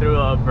going through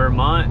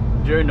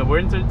Vermont during the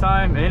winter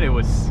time and it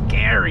was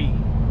scary.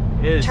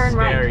 It is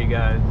scary,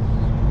 guys.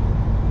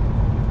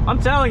 I'm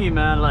telling you,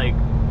 man, like,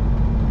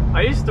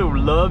 I used to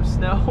love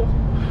snow,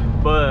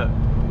 but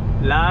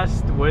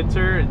last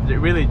winter it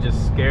really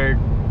just scared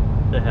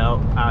the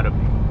hell out of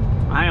me.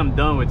 I am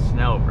done with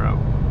snow, bro.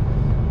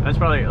 That's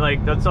probably,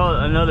 like, that's all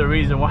another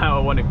reason why I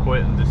want to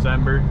quit in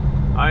December.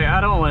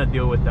 I don't want to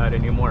deal with that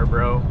anymore,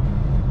 bro.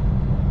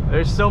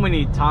 There's so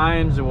many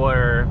times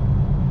where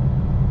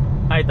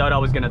I thought I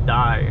was gonna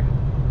die,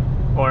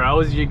 or I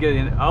was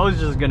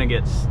just gonna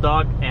get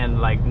stuck and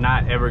like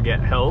not ever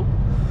get help.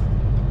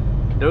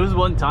 There was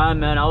one time,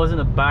 man, I was in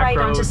the back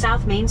road. Right onto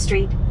South Main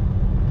Street.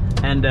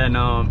 And then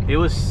it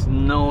was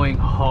snowing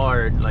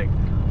hard, like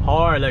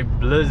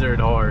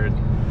blizzard hard.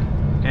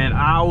 And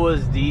I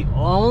was the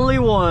only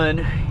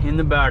one in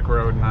the back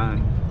road,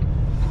 man.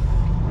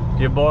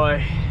 Your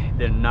boy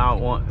did not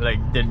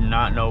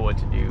know what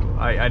to do.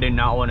 I did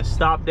not want to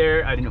stop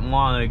there. I didn't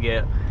want to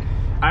get...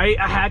 I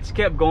had to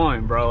keep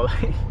going, bro.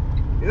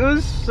 It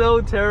was so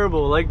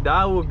terrible. Like,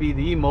 that would be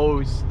the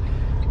most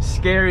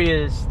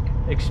scariest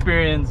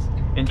experience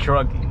in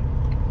trucking,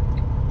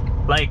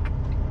 like,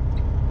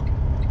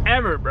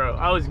 ever, bro.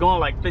 I was going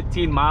like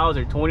 15 miles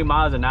or 20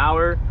 miles an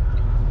hour.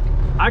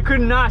 I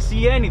could not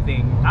see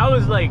anything. I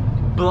was like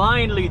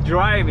blindly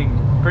driving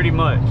pretty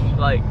much.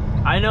 Like,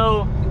 I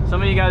know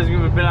some of you guys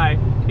would be like,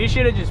 you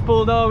should have just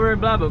pulled over,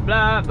 blah blah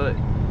blah, but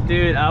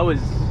dude, I was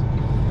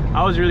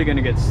really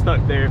gonna get stuck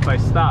there if I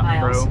stopped,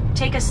 Miles. bro.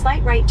 Take a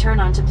slight right turn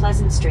onto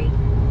Pleasant Street.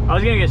 I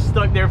was gonna get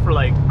stuck there for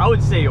like, I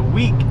would say a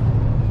week,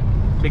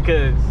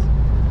 because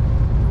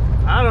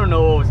I don't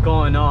know what was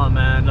going on,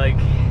 man. Like,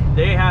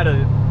 they had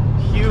a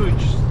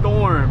huge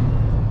storm.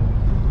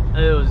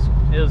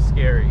 It was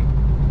scary,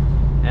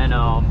 and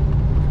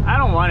I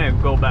don't want to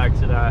go back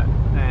to that,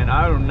 and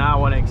I do not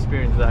want to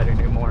experience that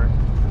anymore.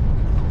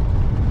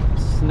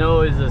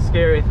 Snow is a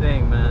scary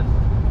thing, man,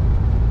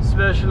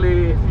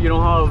 especially if you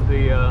don't have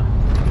the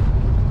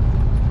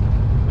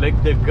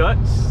like the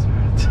guts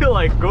to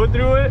like go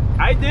through it.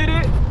 I did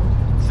it,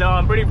 so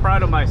I'm pretty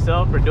proud of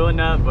myself for doing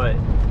that, but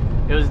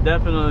it was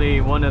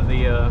definitely one of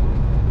the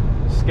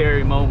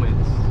scary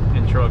moments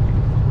in trucking.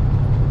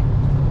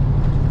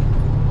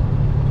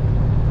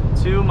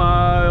 2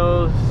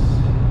 miles,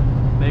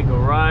 make a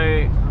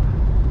right,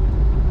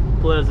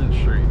 Pleasant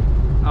Street.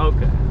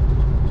 Okay,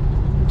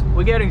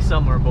 we're getting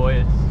somewhere,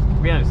 boys.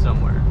 We're getting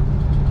somewhere.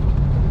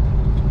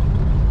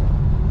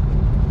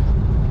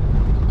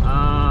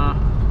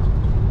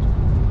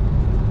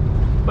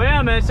 But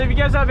yeah, man, so if you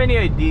guys have any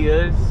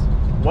ideas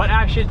what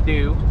I should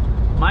do,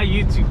 my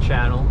YouTube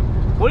channel,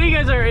 what do you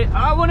guys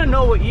I want to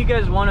know what you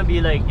guys want to be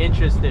like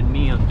interested in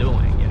me on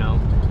doing, you know.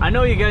 I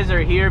know you guys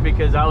are here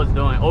because I was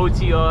doing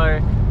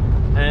OTR,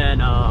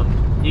 and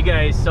you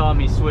guys saw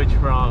me switch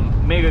from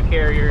mega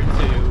carrier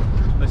to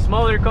a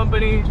smaller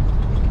company.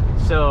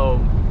 So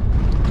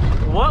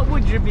what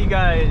would you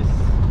guys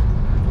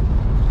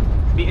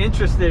be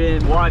interested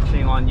in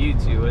watching on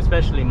YouTube,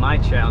 especially my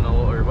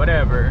channel or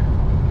whatever?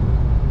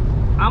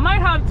 I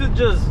might have to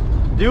just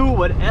do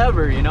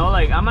whatever, you know,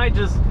 like I might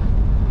just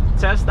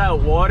test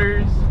out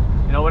waters,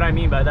 you know what I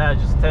mean by that,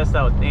 just test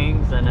out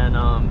things, and then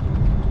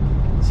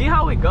see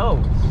how it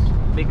goes,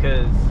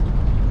 because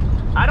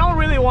I don't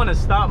really want to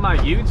stop my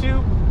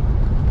YouTube,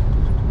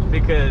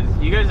 because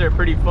you guys are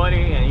pretty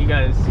funny and you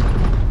guys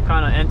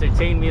kind of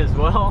entertain me as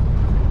well,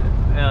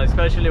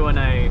 especially when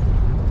I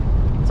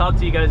talk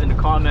to you guys in the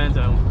comments,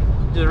 and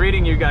just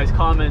reading your guys'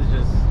 comments,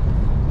 just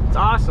it's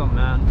awesome,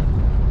 man.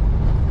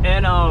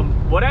 And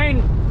what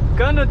I'm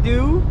gonna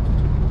do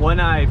when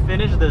I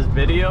finish this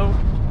video,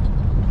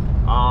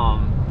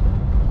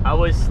 I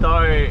will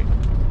start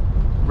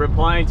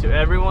replying to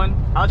everyone.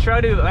 I'll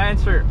try to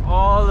answer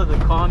all of the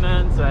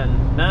comments and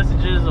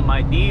messages on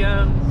my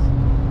DMs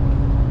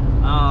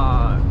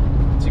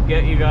to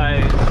get you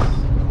guys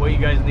what you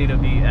guys need to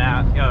be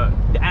at,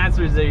 the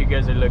answers that you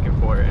guys are looking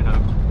for. And I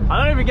don't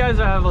know if you guys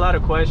have a lot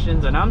of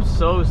questions, and I'm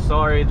so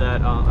sorry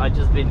that I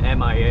just been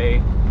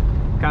MIA,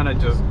 kind of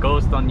just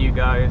ghost on you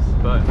guys,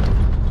 but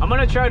I'm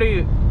gonna try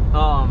to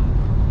what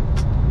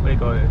do you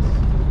call this,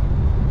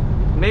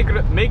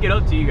 make it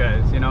up to you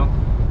guys, you know,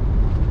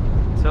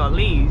 so at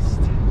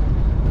least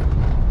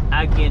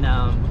I can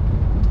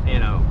you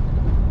know,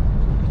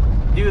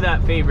 do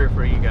that favor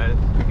for you guys,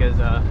 because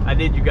I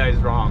did you guys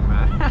wrong,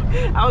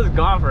 man. I was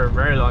gone for a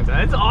very long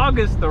time. It's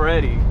August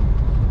already.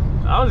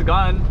 I was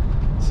gone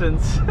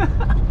since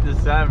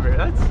December.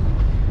 That's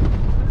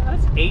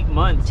 8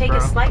 months. Take bro.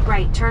 a slight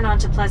right, turn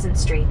onto Pleasant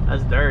Street.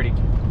 That's dirty.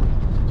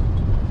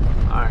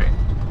 Alright.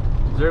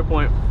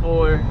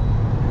 0.4.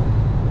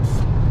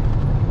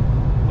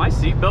 My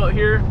seatbelt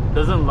here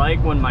doesn't like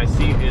when my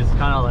seat is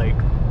kind of like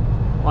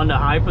on the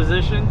high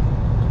position.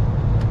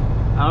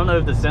 I don't know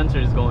if the sensor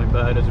is going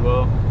bad as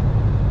well.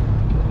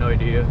 No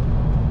idea.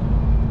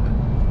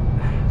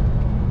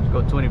 Let's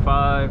go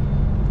 25.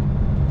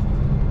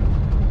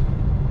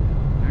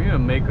 I'm gonna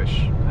make a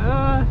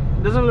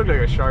doesn't look like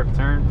a sharp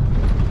turn.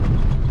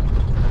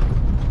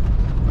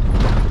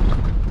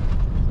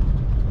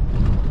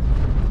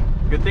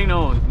 Good thing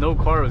no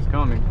car was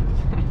coming.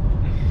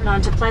 Turn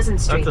onto Pleasant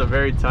Street. That's a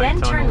very tight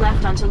Then tunnel. turn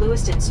left onto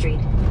Lewiston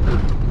Street.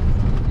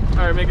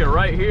 Alright, make it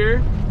right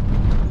here.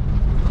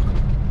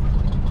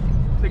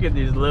 Look at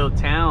this little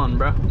town,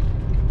 bro.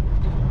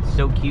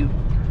 So cute.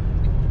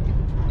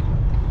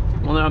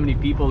 Wonder how many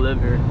people live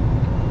here.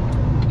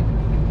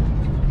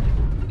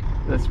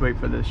 Let's wait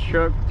for this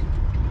truck.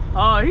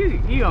 Oh,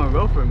 he gonna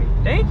go for me.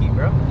 Thank you,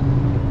 bro.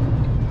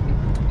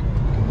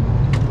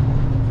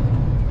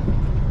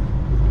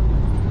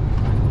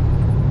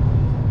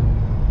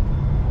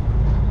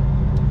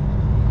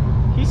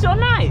 He's so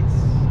nice.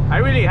 I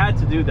really had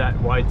to do that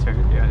wide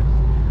turn, guys.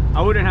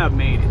 I wouldn't have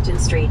made it. Lewiston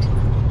Street.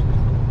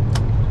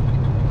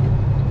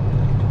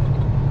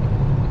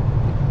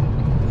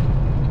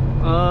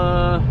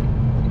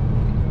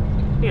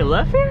 He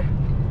left here?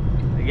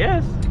 I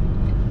guess.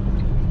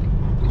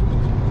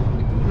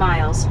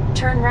 Miles,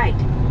 turn right.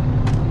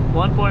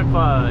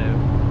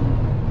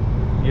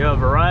 1.5. You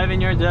have arrived in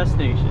your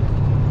destination.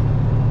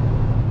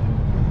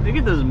 Look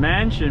at this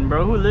mansion,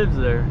 bro. Who lives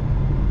there?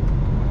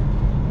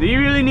 Do you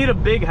really need a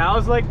big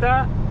house like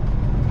that?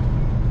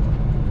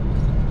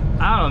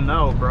 I don't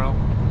know, bro.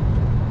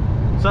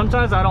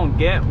 Sometimes I don't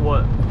get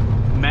what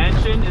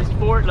mansion is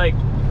for. Like,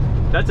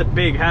 that's a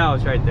big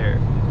house right there.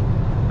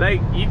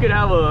 Like, you could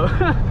have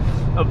a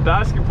a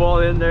basketball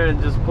in there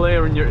and just play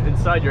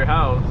inside your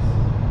house.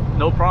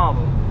 No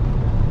problem.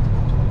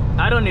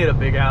 I don't need a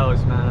big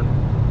house, man.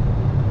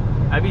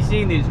 I be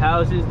seeing these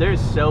houses, they're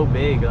so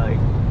big, like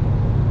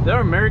they're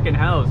American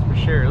house for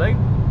sure. Like,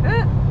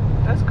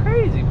 that's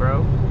crazy,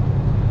 bro.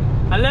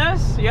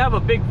 Unless you have a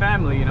big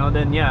family, you know,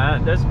 then yeah,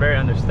 that's very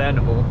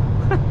understandable.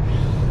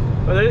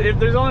 But if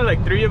there's only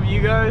like 3 of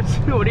you guys,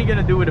 what are you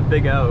gonna do with a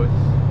big house?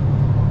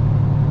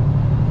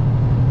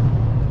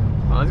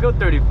 Well, let's go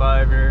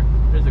 35 here.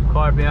 There's a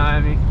car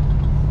behind me.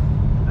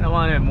 I don't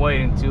want him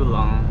waiting too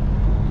long.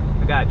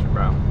 I got you,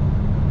 bro.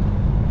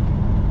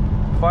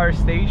 Fire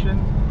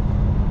station.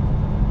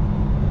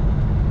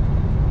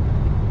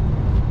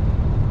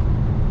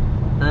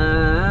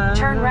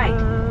 Turn right.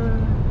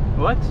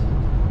 What?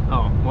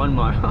 Oh, 1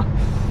 mile.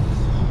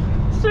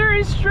 Sir,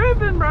 he's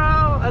tripping, bro.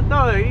 I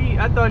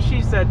thought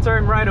she said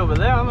turn right over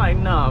there. I'm like,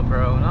 no,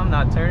 bro. I'm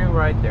not turning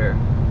right there.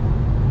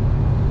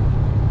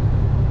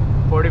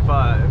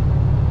 45.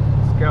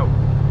 Let's go.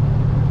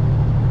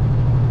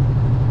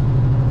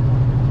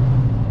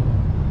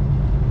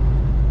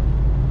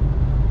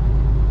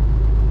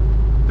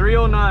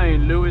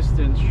 .309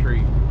 Lewiston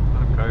Street.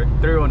 Okay,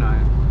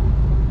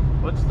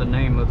 309. What's the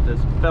name of this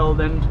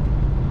building?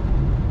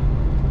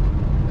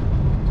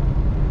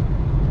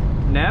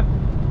 NAP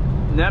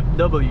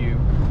W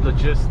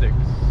Logistics.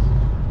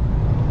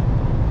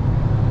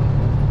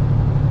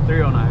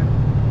 309.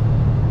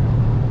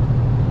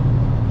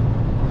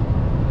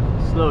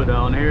 Slow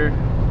down here.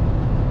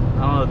 I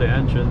don't know the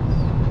entrance.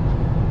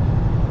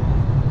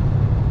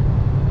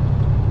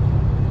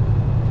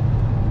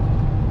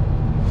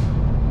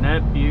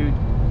 NAP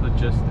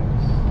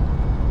Logistics.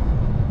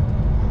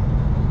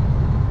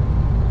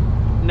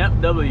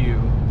 NAP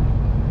W.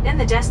 Then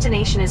the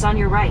destination is on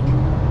your right.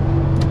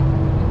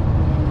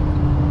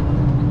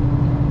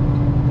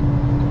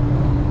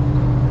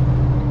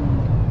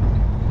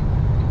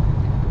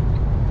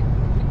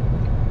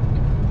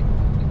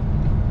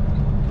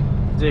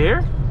 Is it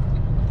here?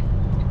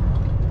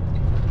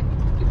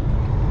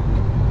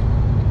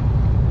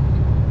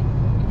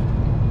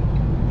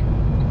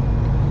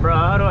 Bro,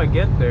 how do I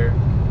get there?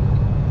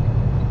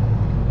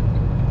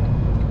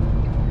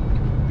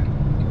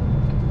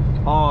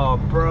 Oh,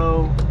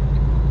 bro.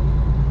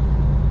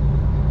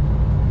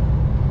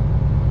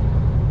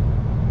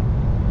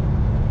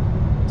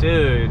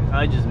 Dude,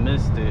 I just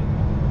missed it.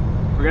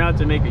 We're gonna have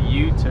to make a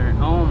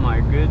U-turn. Oh my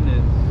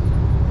goodness.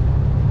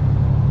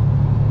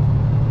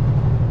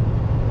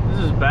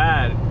 This is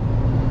bad.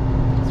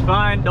 It's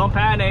fine, don't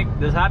panic.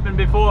 This happened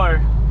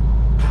before.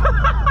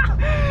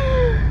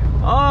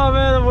 Oh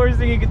man, the worst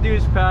thing you could do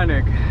is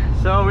panic.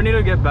 So we need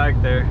to get back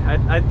there.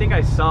 I think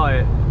I saw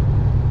it.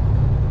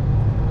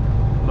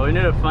 But we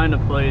need to find a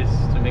place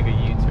to make a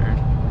U-turn.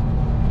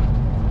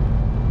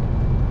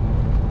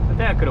 I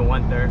think I could have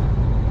went there.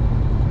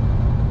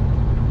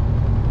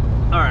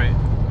 Alright.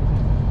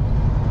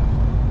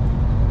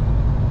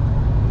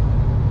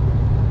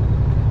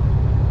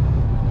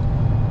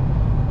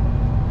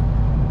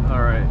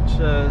 Alright,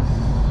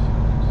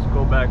 just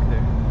go back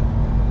there.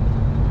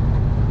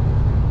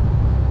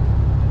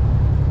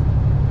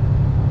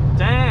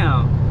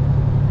 Damn!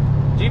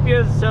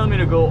 GPS is telling me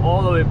to go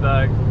all the way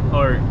back,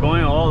 or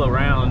going all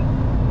around.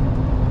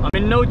 I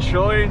mean, no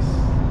choice.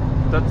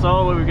 That's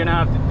all we're gonna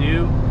have to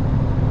do.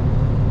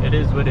 It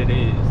is what it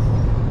is.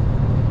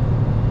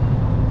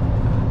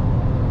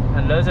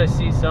 Unless I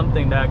see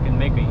something that can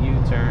make a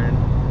U-turn.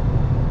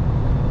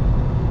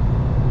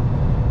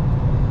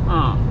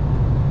 Huh.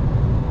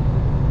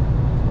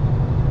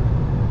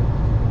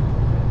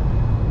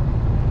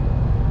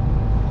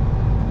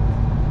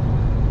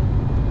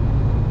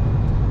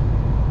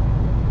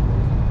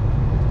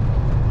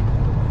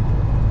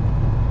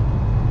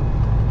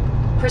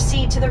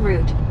 Proceed to the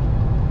route.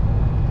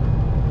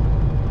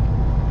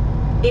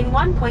 In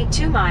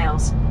 1.2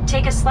 miles,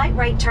 take a slight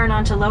right turn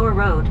onto Lower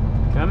Road.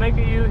 Can I make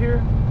a U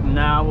here?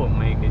 Nah, I won't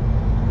make it.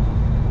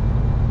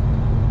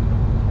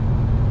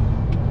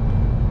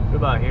 What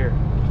about here?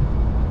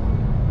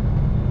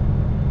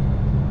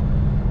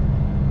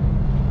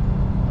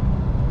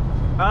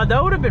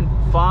 That would have been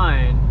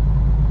fine.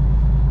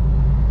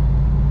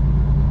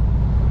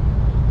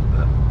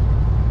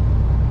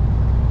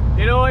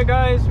 You know what,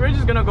 guys? We're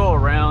just gonna go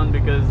around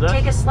because that's...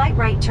 Take a slight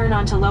right turn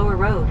onto Lower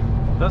Road.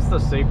 That's the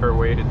safer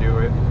way to do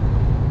it.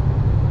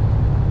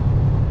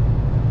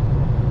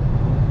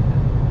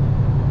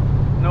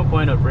 No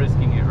point of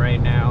risking it right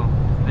now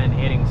and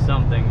hitting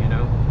something, you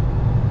know.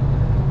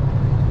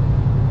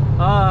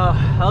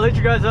 I'll let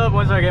you guys up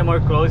once I get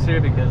more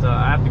closer because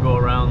I have to go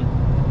around.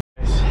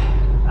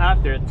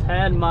 After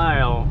 10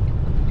 mile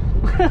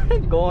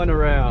going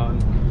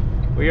around,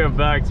 we are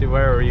back to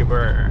where we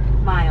were.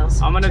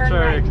 Miles. I'm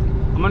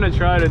gonna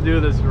try to do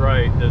this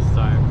right this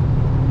time.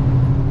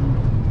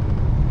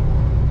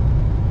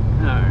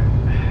 Alright.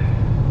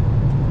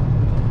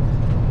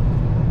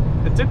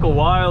 It took a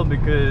while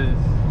because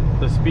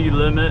the speed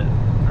limit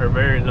are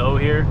very low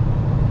here.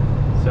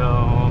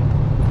 So,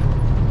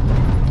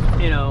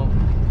 you know,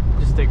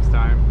 just takes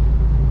time.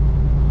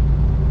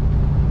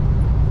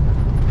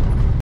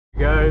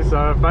 Guys,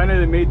 I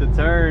finally made the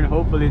turn.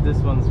 Hopefully this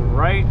one's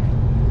right.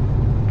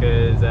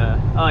 Because,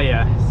 oh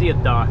yeah, see a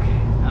dock.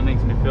 That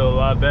makes me feel a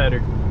lot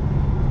better.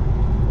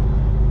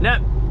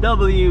 NAP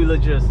W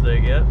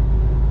Logistic, yep.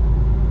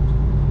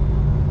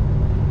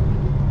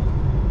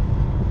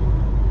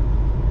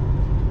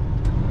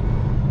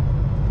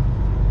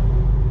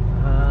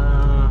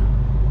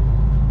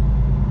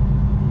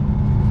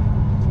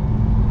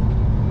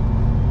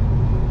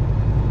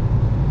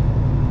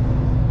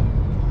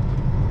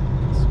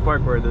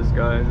 park where this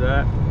guy is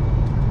at.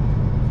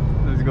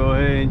 Let's go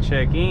ahead and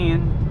check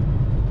in.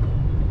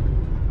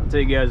 I'll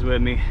take you guys with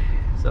me.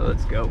 So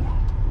let's go.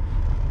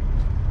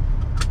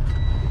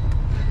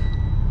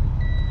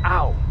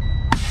 Ow!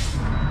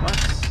 What?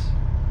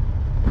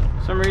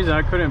 For some reason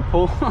I couldn't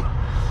pull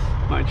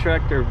my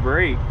tractor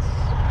brakes.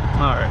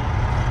 Alright.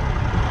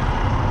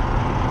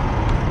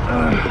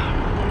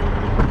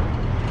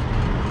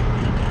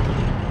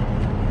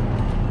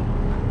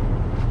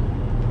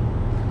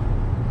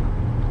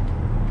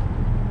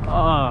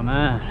 Oh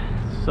man,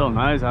 it's so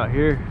nice out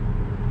here.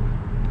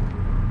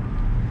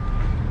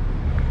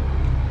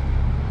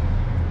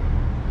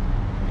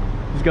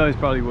 This guy's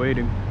probably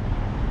waiting.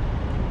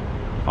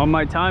 On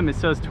my time it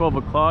says 12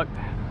 o'clock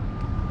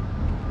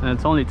and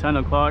it's only 10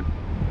 o'clock.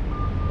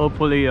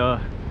 Hopefully oh,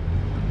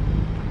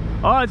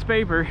 it's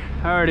paper.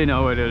 I already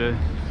know what it is.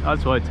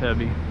 That's why it's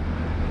heavy.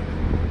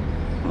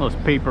 Those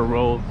paper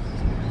rolls.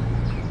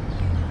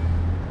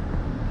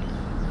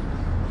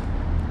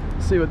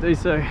 Let's see what they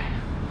say.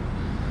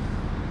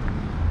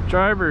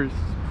 Drivers,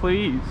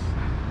 please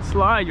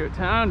slide your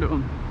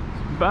tandem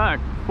back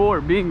before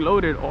being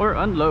loaded or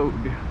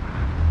unload.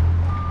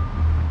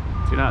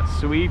 Do not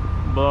sweep,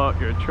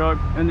 block your truck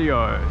in the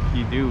yard.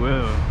 You do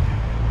well.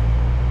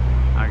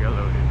 I got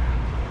loaded.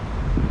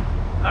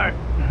 Alright.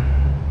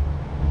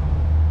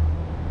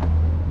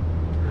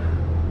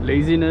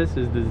 Laziness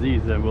is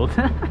disease, I will.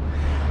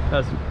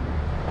 That's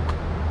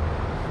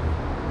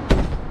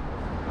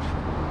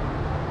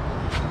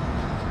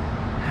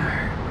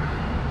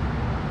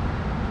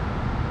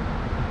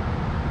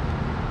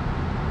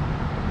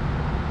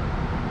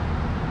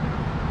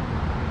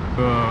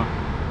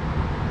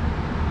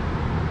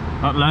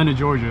Atlanta,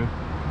 Georgia.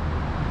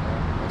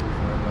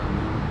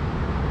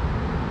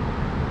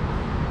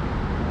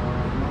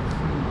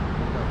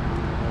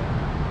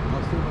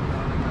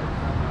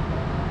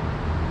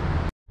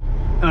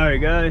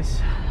 Alright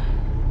guys,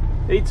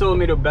 they told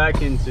me to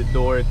back into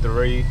door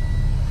 3.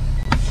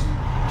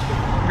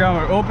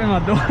 Forgot to open my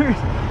doors,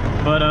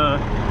 but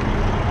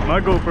my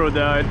GoPro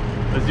died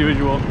as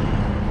usual.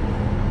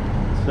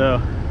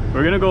 So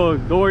we're gonna go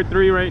door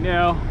 3 right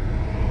now.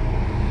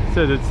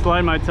 Said it's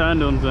slide my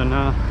tandems and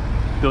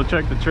they'll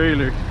check the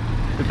trailer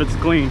if it's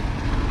clean.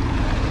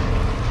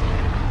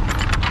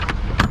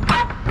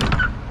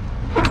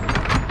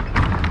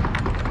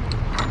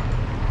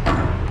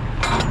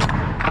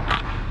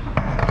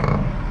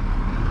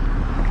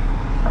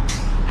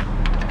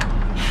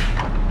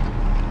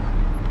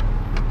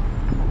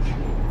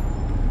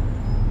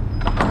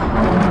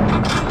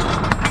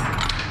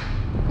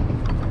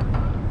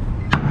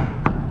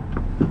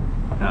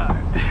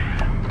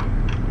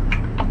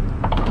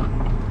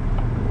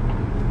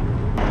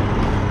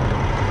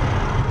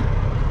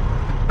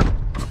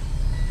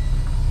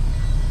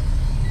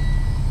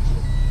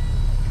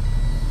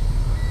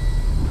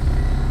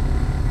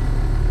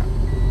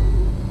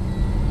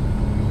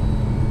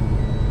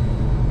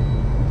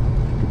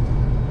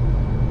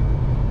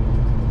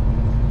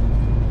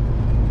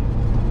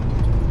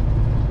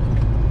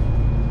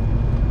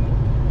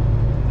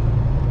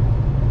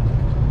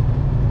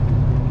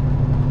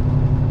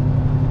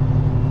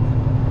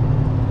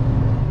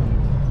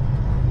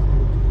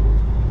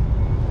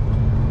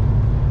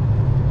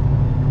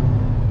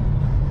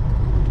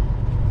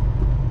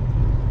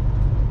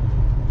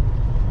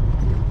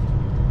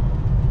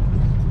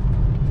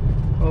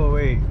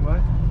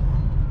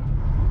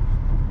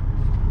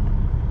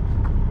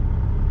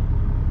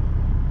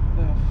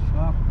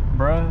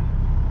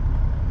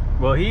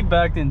 Well, he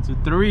backed into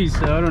 3,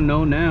 so I don't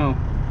know now.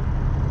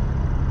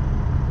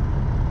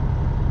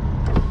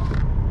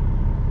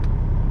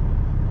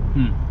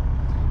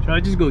 Should I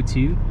just go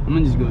 2? I'm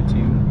gonna just go 2.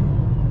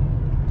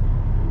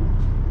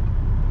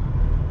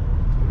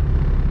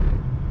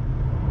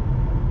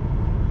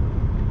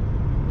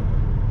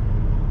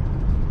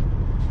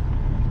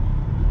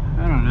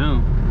 I don't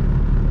know.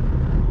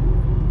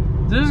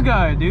 This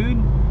guy,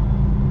 dude.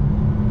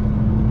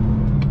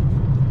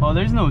 Oh,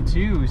 there's no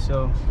 2,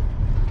 so.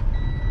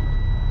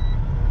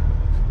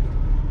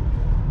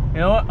 You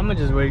know what? I'm gonna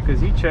just wait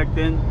because he checked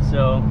in,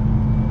 so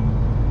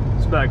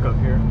let's back up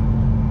here.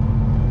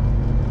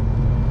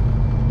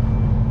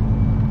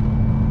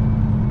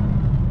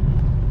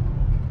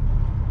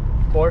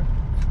 Four.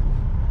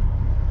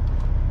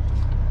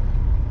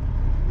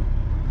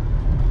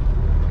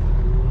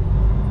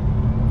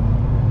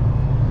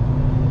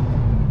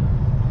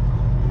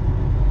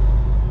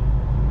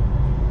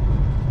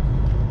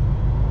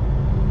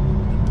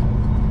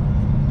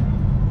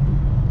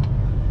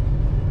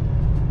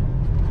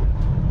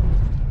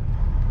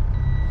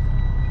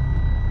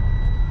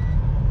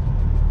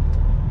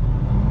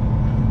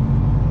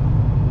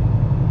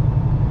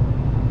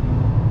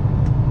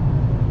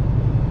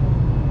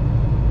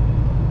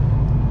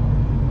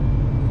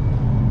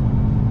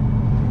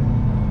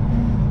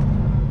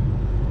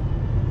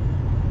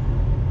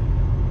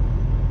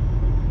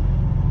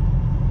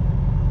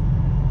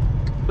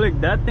 Like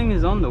that thing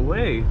is on the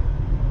way.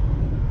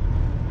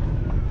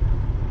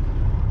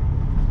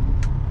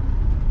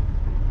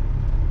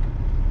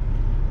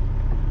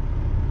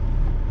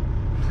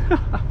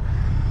 Just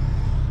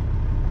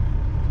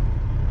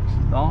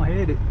don't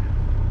hit it.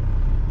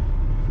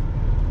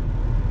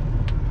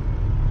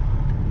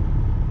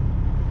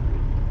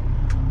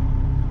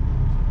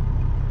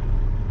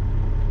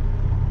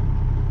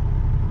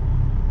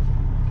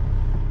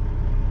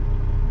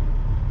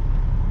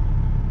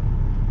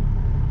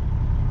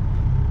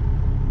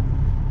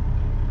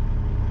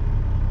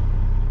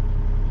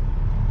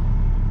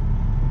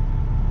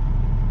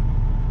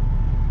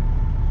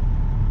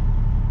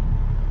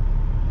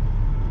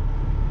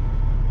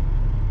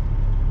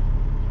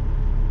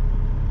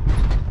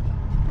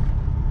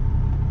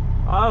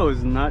 I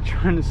was not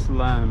trying to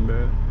slam,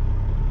 bro.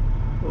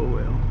 Oh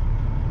well.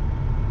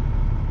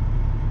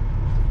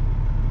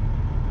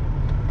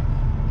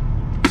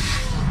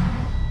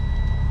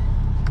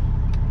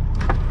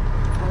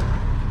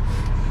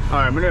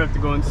 Alright, I'm gonna have to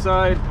go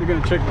inside. They're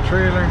gonna check the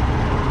trailer.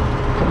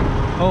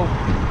 Oh,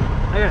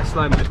 I gotta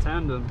slide my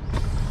tandem.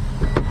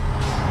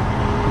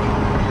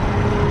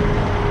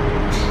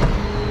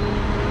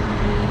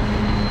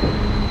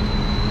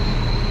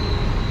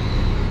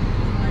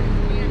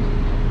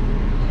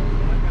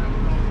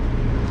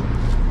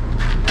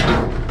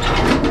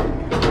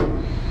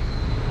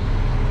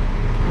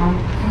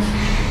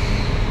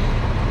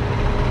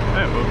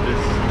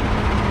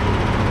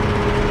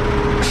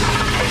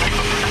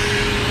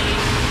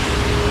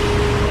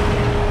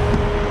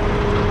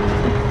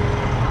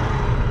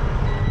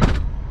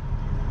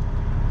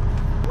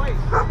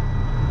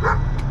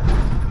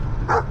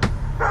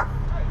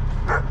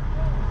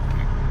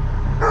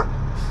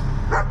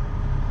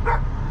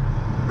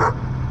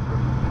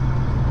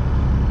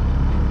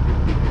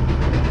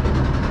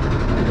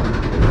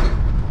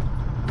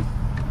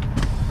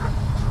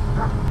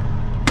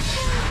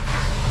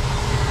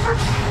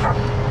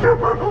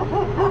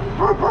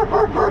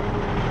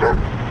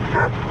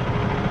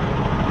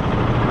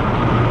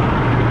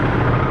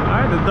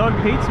 Alright, the dog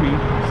hates me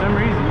for some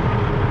reason.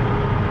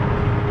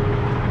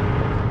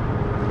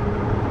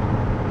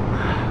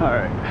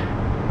 Alright.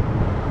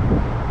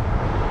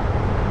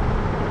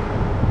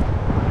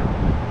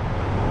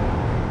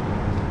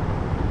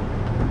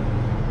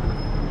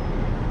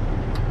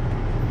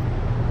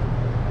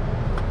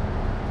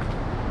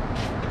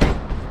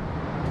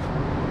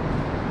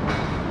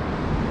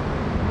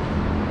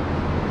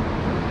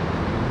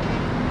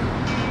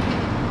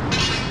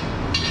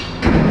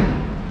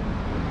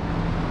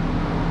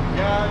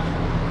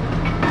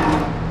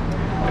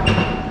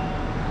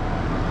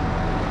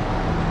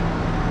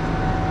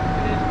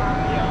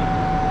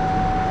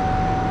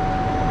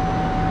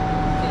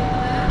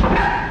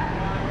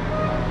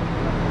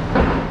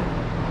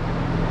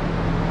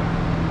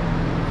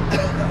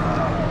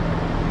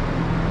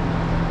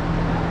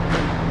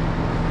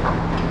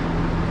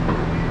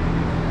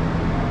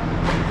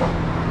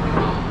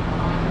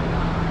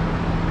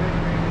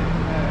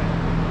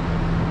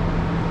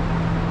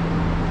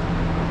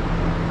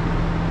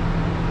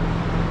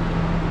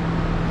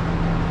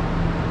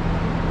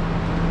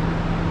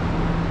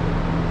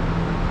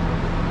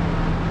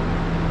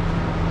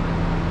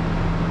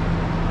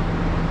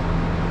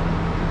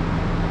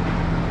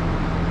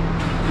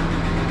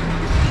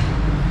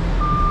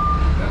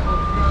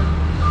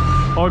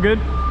 All good?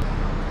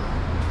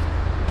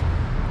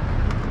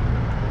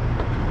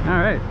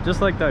 Alright,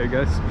 just like that, you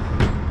guys.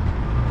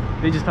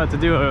 They just had to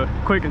do a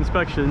quick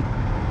inspection.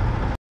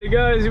 Hey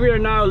guys, we are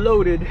now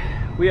loaded.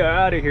 We are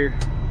out of here.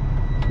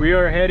 We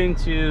are heading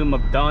to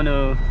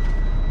McDonough,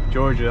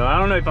 Georgia. I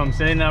don't know if I'm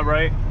saying that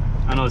right.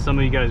 I know some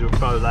of you guys will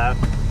probably laugh.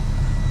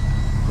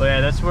 But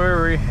yeah, that's where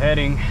we're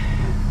heading.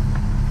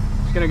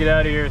 Just gonna get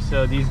out of here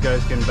so these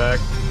guys can back.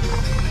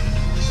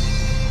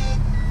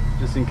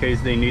 Just in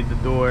case they need the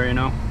door, you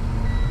know.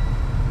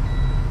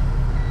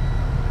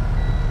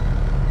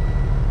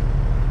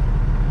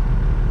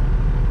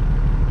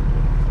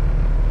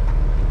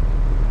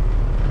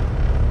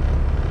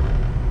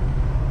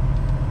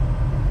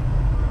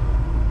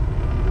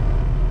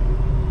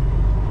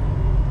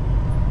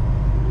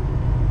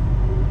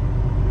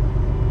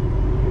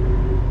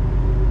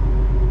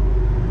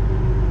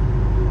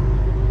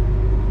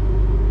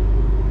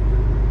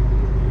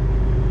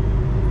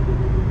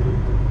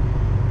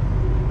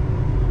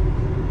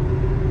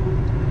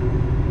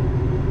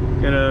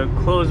 Gonna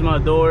close my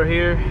door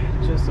here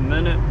just a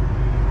minute.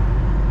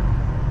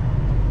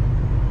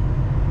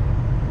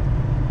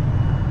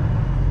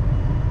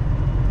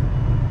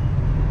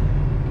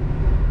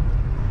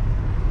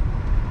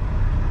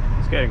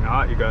 It's getting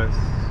hot, you guys.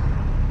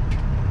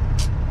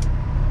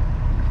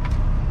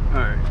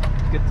 Alright,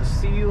 get the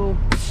seal.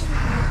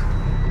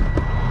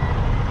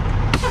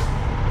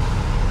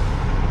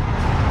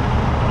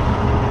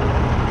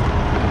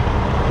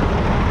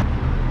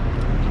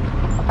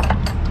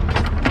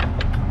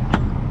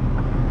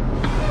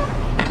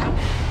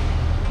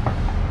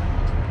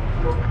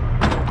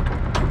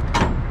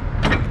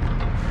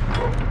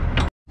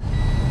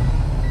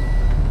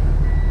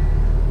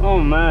 Oh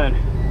man,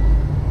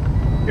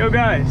 yo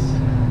guys,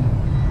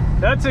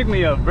 that took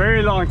me a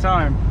very long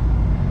time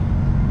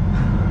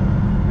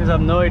because I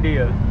have no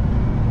idea.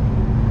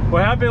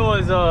 What happened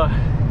was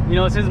you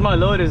know, since my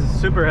load is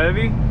super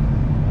heavy,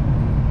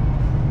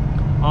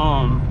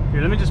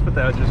 here, let me just put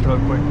the address real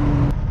quick.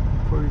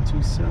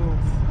 42 South.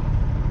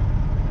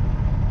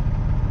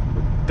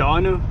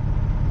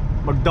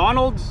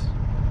 McDonald's?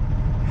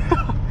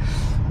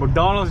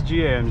 McDonald's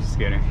GA, I'm just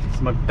kidding. It's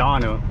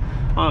McDonald.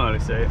 I don't know how to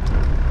say it.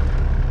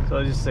 So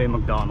I'll just say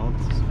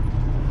McDonald's.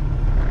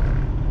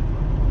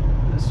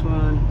 This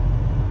one.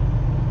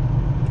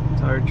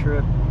 Entire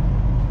trip.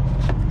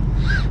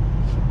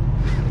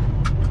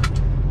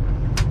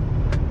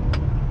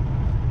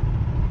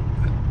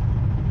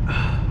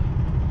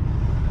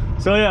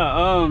 So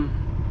yeah,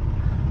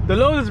 the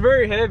load is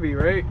very heavy,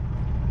 right?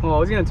 Well, I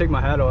was gonna take my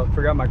hat off,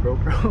 forgot my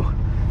GoPro.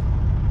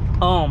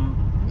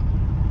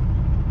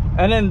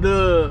 And then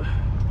the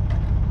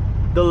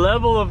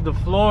level of the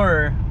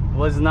floor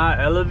was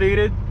not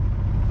elevated,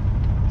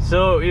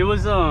 so it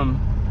was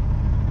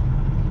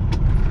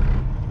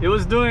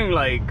doing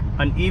like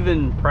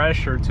uneven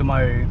pressure to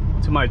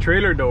my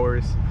trailer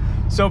doors.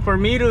 So for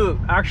me to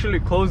actually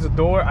close the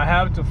door, I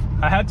had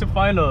to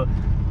find a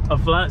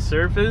flat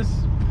surface.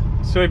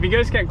 So if you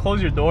guys can't close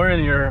your door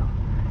and your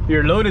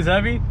load is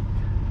heavy,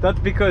 that's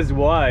because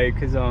why?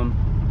 Because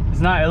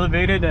it's not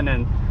elevated, and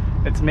then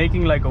it's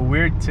making like a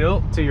weird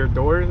tilt to your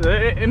door.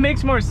 It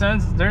makes more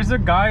sense. There's a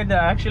guy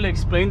that actually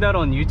explained that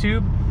on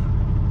YouTube.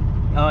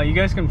 You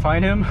guys can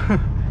find him.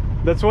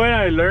 That's when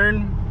I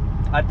learned.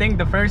 I think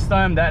the first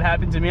time that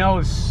happened to me, I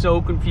was so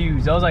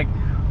confused. I was like,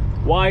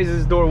 why is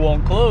this door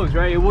won't close,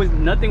 right?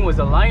 Nothing was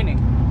aligning.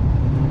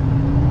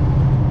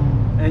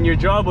 And your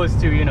job was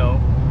to, you know,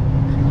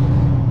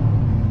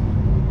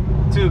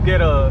 to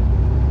get a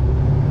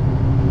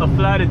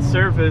flatted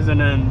surface, and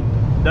then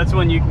that's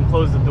when you can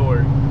close the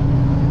door.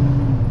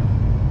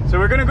 So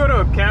we're gonna go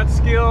to a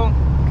Catskill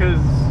because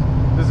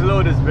this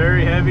load is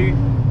very heavy,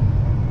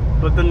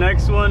 but the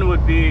next one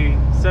would be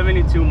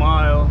 72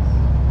 miles.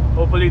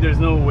 Hopefully there's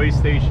no way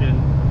station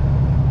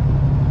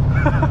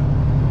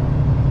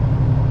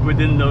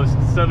within those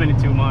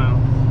 72 miles.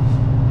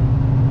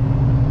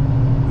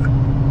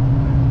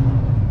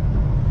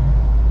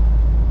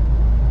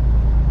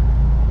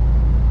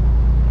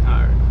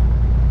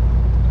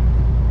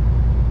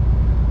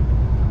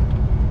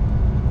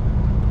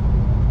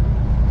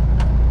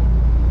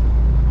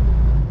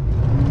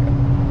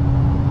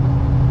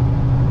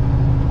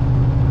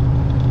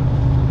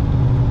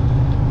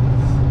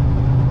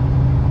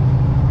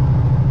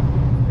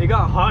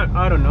 Hot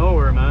out of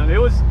nowhere, man. It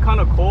was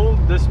kind of cold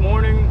this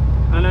morning,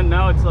 and then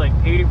now it's like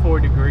 84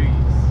 degrees.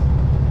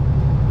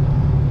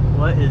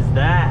 What is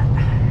that?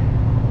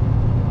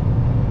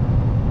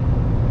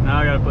 Now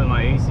I gotta put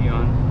my AC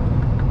on.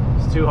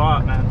 It's too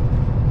hot, man.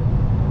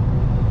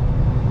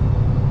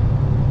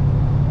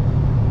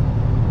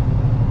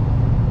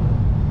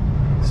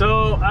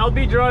 So I'll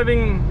be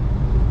driving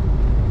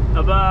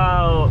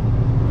about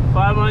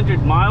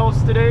 500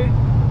 miles today,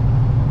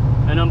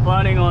 and I'm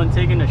planning on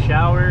taking a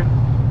shower.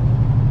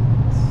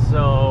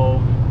 So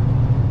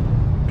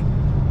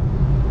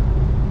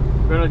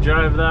we're gonna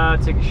drive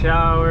that, take a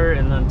shower,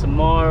 and then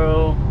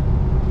tomorrow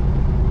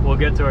we'll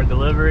get to our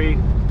delivery.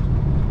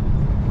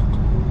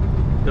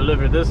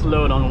 Deliver this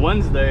load on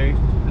Wednesday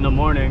in the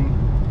morning.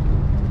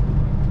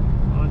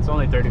 Oh, it's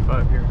only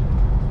 35 here.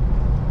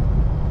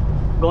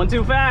 Going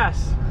too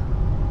fast.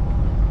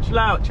 Chill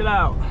out, chill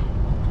out.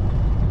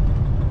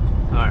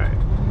 All right,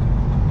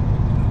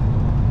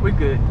 we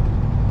good.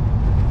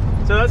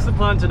 So that's the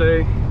plan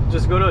today.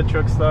 Just go to a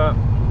truck stop,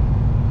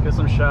 get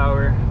some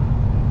shower,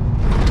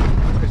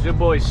 cause your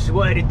boy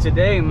sweated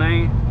today,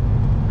 man.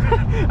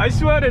 I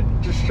sweated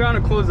just trying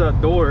to close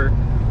that door.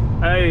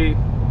 I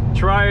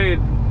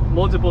tried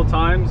multiple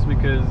times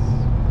because,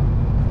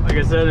 like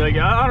I said, like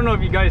I don't know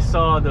if you guys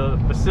saw, the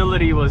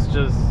facility was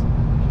just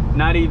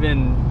not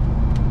even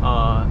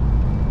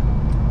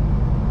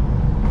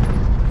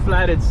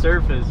flatted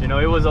surface. You know,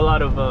 it was a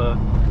lot of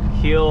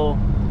heel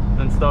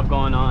and stuff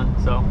going on,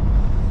 so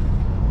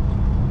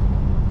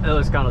it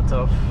was kind of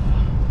tough.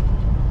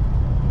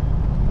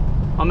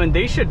 I mean,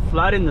 they should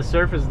flatten the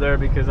surface there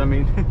because, I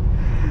mean,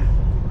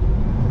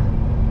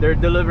 they're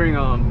delivering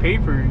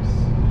papers.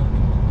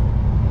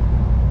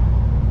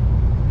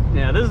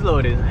 Yeah, this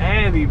load is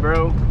heavy,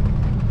 bro.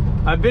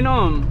 I've been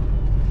hauling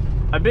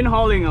I've been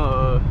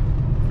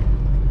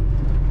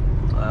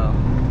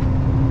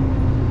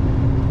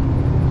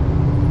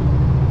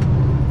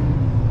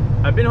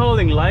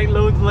hauling light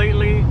loads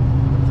lately.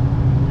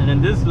 And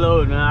in this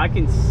load, man, I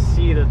can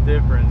see the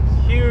difference.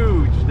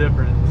 Huge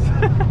difference.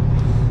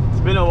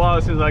 It's been a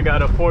while since I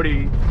got a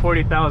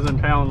 40,000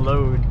 pound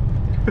load.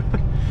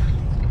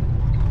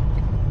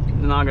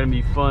 It's not gonna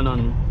be fun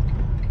on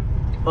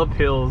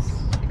uphills,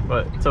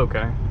 but it's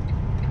okay.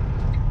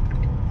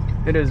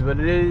 It is what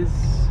it is.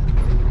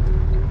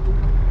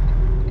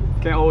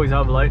 Can't always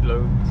have light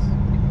loads.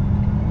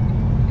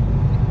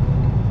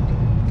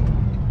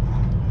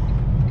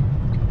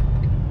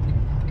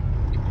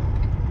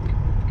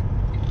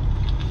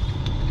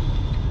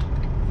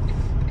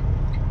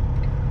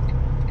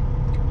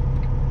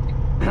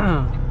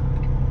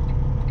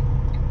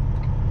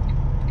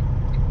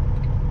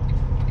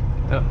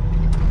 Yeah.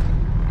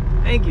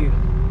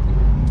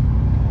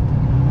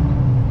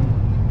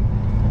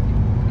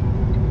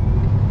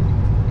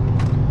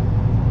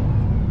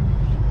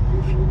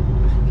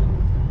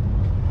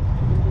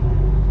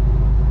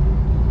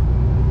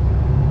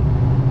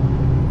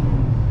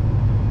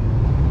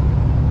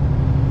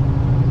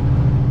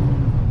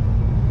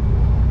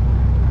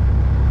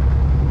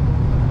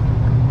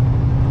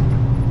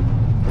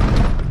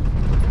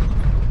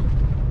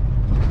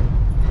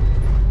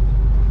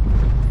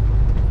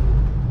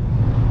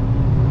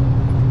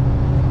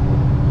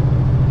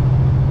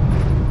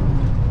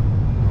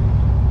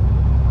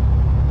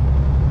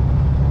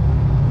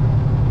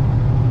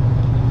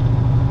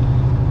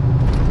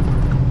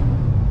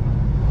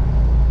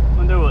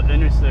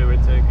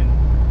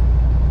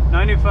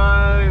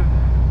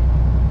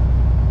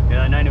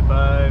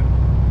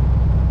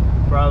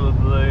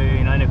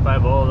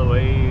 95 all the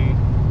way,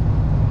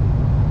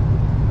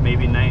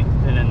 maybe 9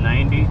 and then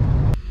 90.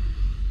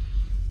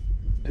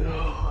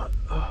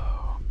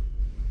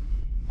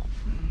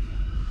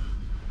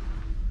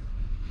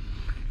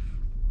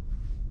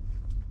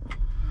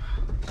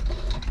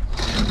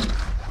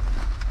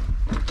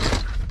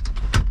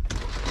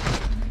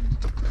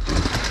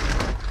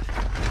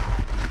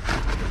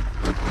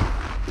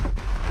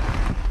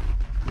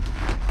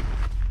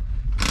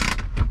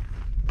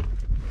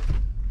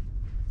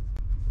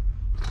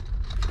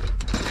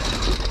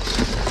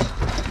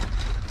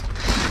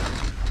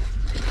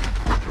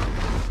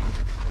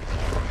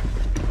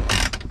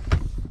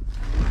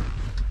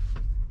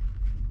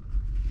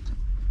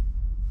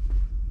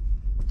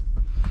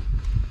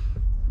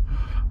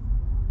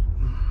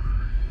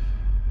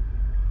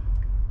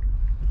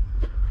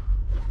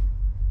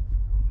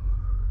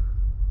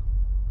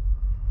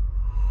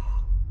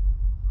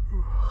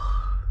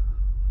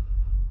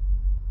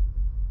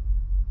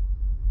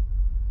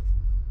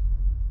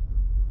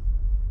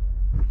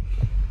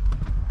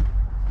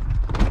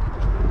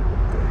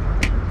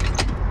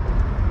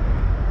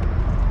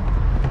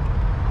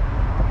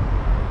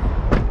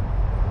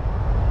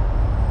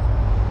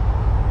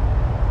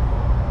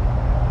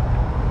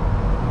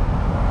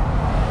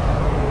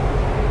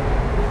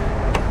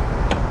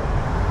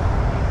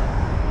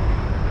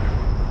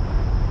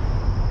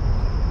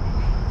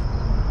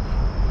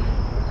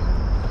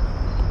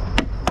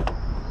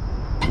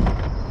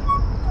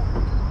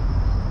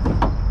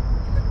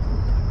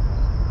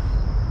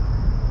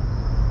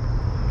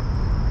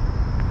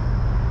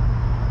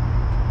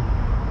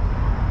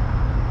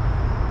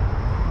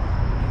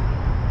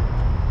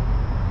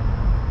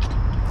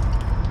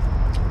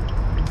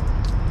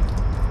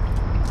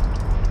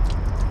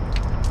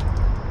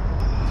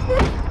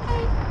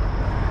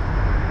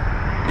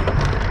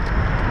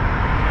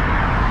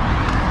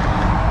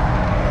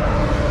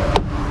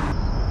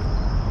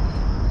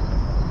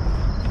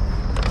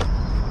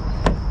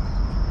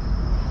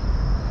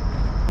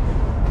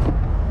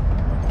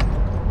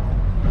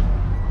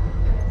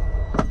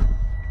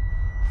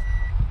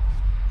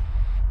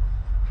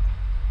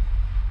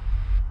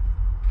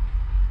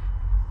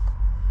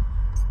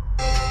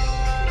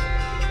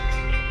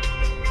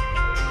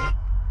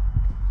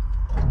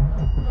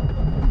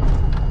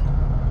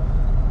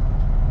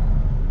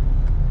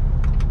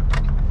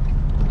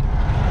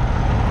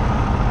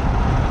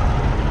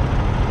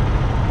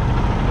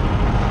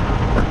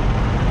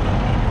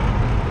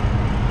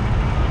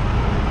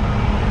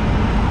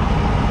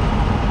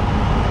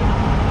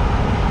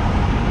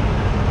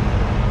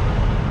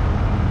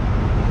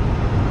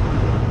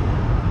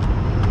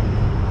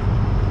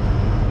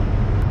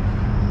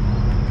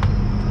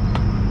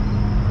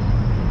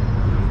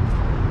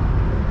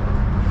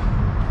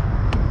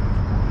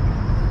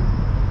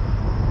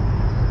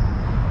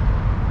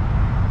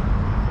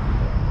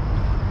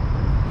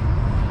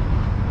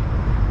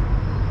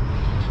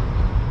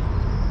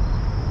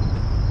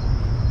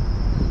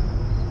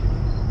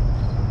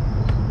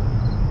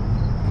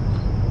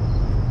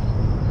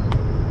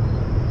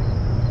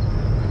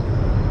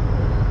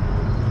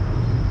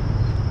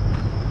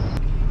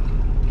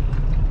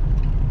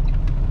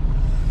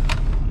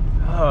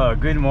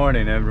 Good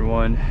morning,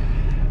 everyone.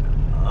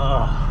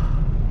 I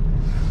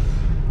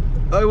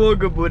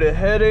woke up with a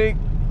headache.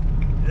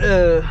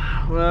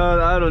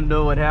 Well, I don't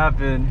know what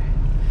happened.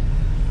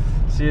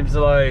 Seems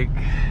like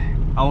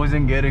I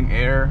wasn't getting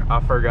air.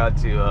 I forgot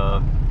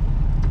to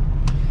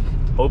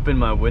open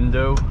my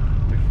window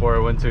before I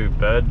went to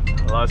bed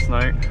last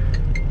night.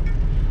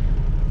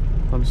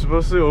 I'm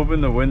supposed to open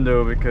the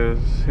window because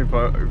if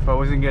I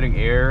wasn't getting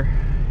air,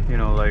 you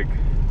know, like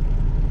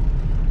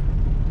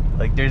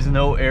there's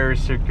no air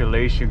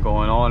circulation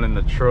going on in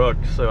the truck,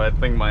 so I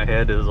think my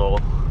head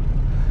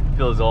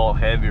feels all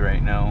heavy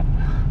right now,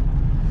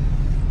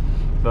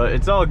 but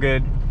it's all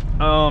good.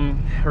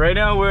 Right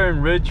now we're in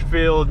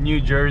Ridgefield,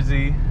 New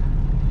Jersey,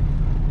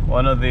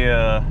 one of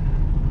the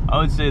I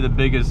would say the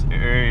biggest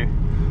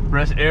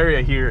rest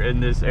area here in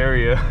this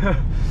area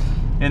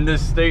in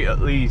this state,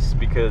 at least,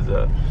 because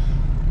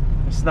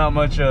it's not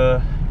much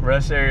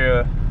rest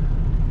area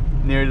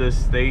near this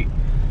state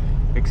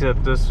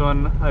except this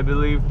one, I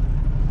believe.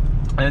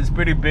 And it's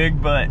pretty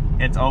big, but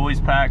it's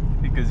always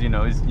packed because, you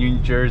know, it's New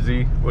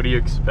Jersey. What do you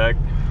expect?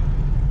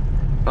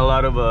 A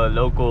lot of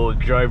local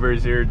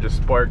drivers here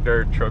just park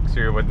their trucks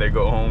here when they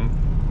go home.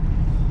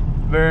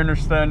 Very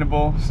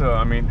understandable. So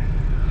I mean,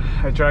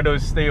 I try to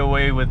stay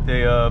away with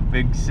the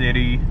big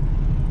city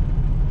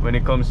when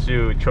it comes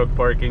to truck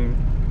parking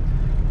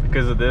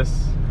because of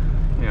this,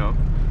 you know.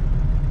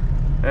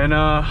 And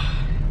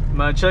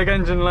my check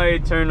engine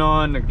light turned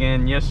on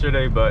again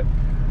yesterday, but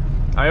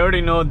I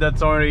already know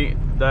that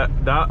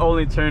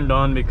only turned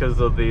on because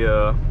of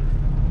the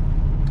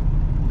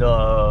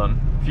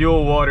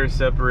fuel water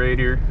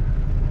separator.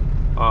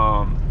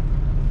 I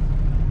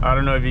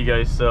don't know if you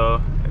guys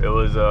saw,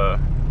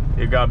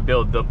 it got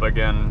built up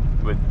again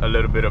with a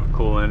little bit of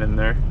coolant in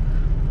there,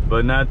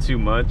 but not too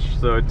much,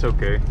 so it's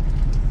okay.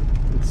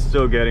 It's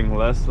still getting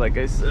less, like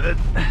I said.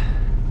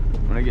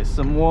 I'm gonna get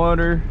some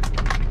water.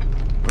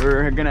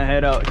 We're gonna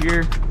head out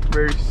here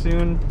very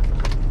soon.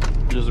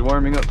 Just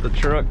warming up the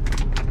truck.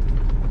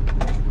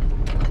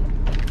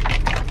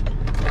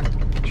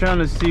 Trying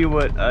to see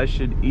what I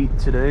should eat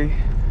today.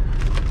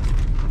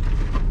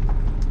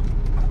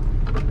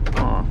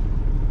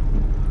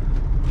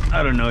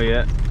 I don't know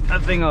yet. I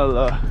think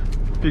I'll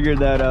figure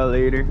that out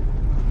later.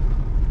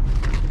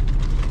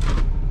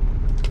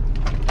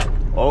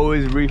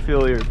 Always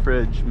refill your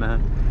fridge,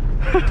 man.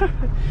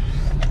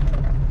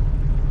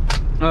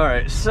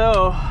 Alright,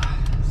 so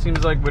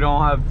seems like we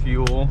don't have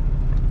fuel.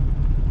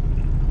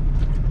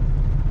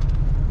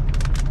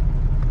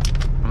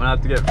 I'm gonna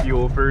have to get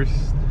fuel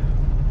first.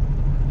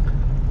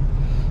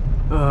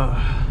 We're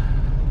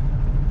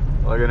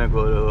gonna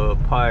go to a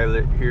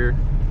Pilot here.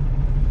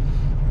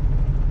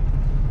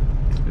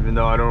 Even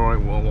though I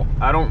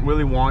don't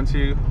really want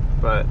to,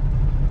 but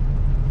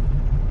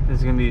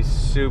it's gonna be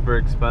super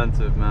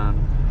expensive, man.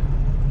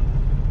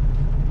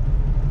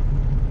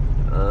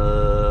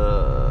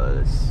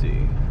 Let's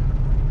see.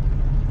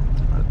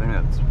 I think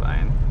that's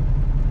fine.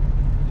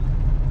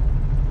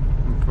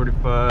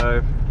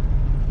 145.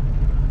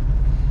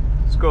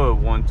 Let's go at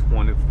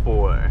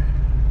 124.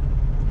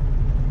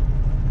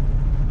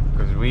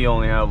 Because we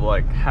only have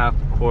like half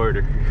a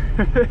quarter.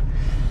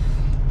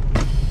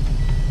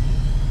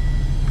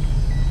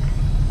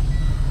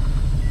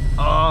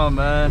 Oh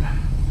man,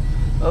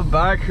 my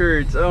back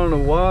hurts. I don't know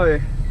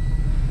why.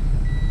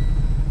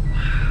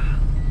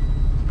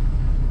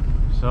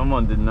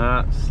 Someone did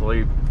not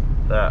sleep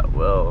that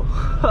well.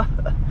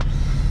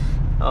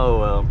 Oh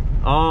well.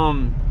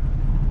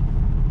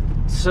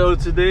 So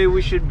today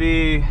we should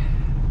be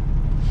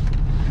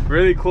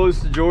really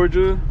close to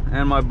Georgia,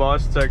 and my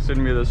boss texted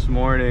me this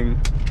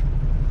morning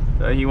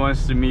that he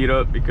wants to meet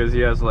up because he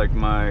has like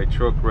my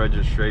truck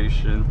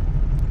registration.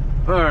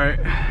 All right.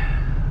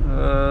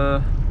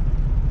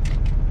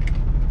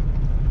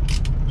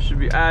 Should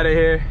be out of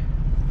here.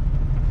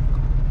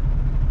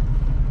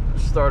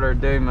 Start our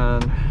day,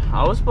 man.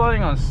 I was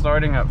planning on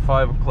starting at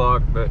 5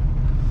 o'clock, but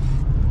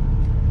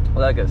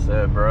like I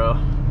said, bro,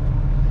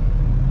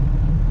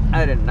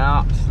 I did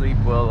not sleep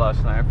well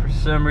last night. For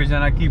some reason,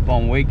 I keep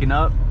on waking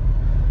up.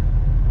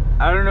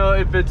 I don't know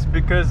if it's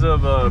because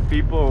of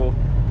people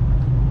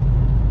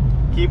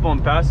keep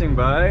on passing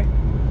by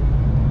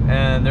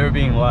and they're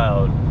being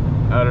loud.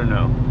 I don't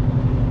know.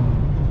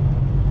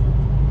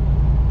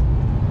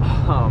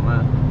 Oh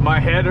man, my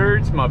head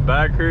hurts, my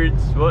back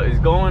hurts. What is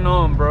going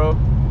on, bro?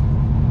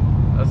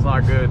 That's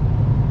not good.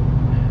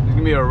 It's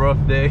gonna be a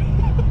rough day.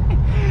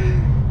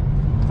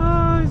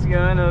 Oh, it's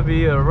gonna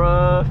be a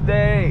rough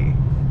day.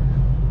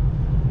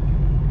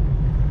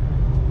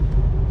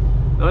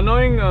 The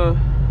annoying,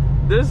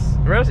 this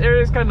rest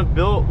area is kind of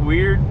built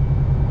weird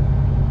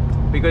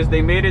because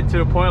they made it to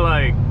the point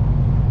like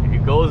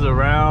it goes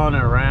around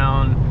and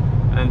around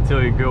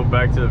until you go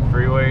back to the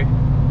freeway.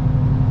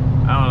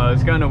 I don't know,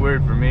 it's kind of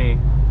weird for me.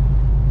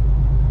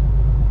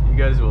 You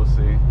guys will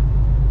see.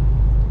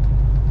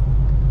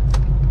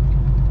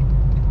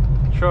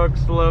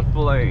 Trucks left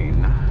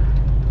lane.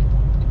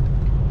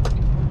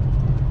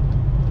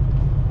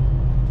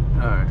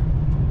 Alright.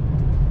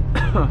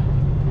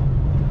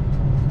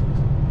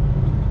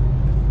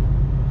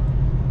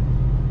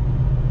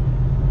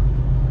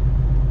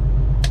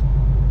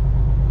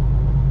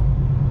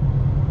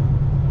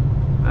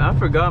 I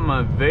forgot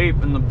my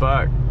vape in the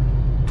back.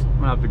 I'm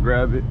gonna have to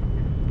grab it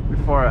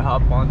before I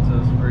hop onto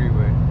this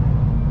freeway.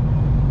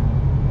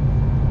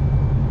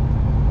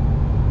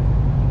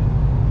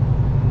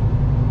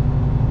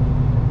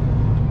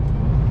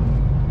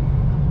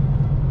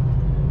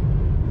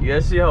 You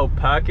guys see how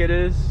packed it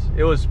is?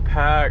 It was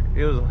packed.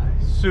 It was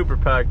super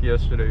packed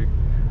yesterday.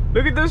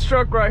 Look at this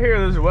truck right here,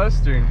 this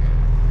Western.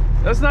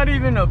 That's not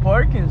even a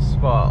parking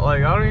spot.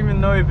 Like, I don't even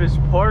know if it's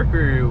parked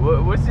or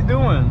what's he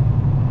doing?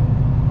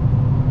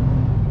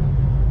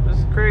 This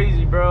is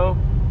crazy, bro.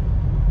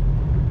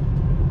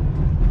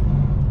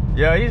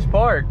 Yeah, he's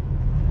parked.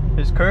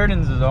 His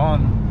curtains is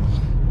on.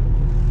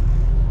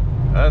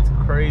 That's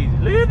crazy.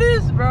 Look at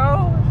this,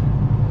 bro.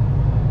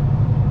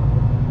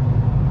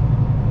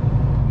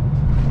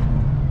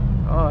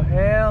 Oh,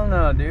 hell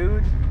no,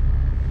 dude.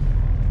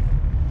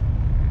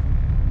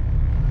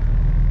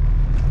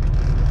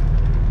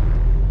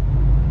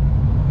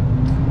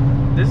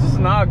 This is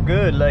not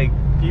good. Like,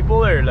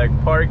 people are like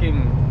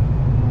parking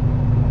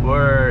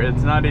where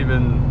it's not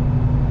even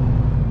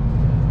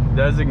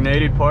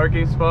designated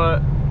parking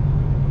spot.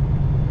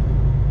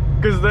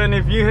 Cause then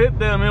if you hit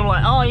them, I'm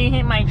like, oh, you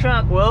hit my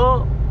truck.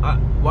 Well,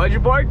 why'd you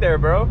park there,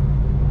 bro?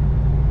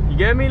 You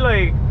get me?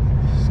 Like,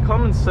 it's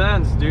common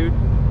sense, dude.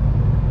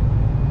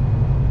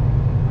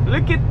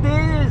 Look at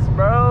this,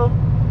 bro.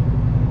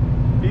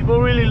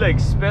 People really like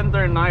spend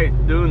their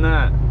night doing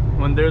that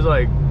when there's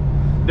like,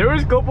 there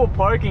was a couple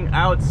parking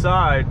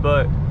outside,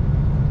 but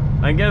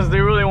I guess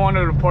they really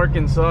wanted to park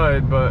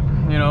inside, but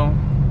you know,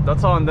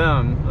 that's on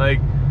them. Like,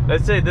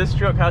 let's say this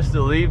truck has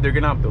to leave, they're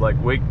gonna have to like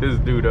wake this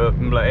dude up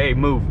and be like, hey,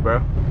 move,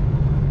 bro.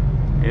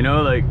 You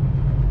know, like,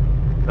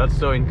 that's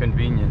so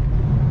inconvenient.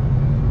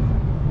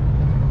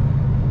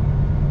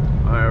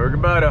 Alright, we're We're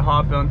about to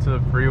hop onto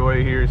the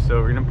freeway here, so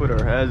we're gonna put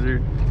our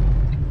hazard.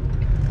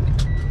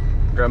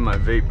 Grab my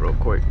vape real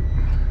quick.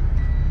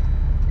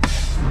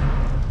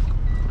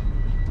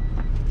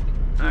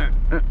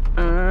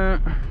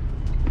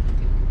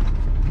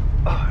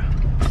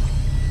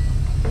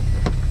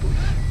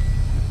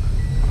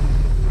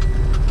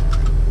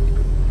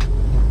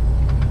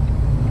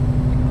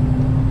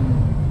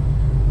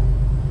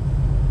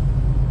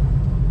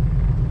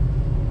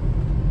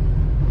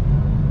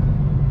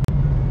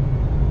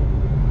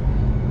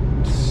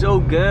 So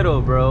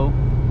ghetto, bro.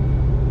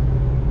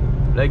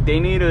 Like, they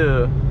need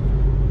a,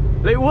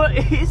 like, what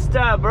is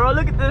that, bro?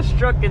 Look at this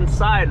truck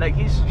inside. Like,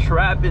 he's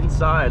trapped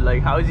inside.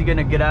 Like, how is he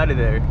gonna get out of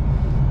there?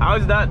 How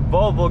is that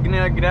Volvo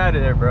gonna get out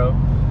of there, bro?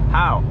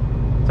 How?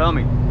 Tell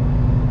me.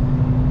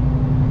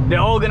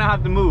 They're all gonna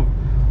have to move.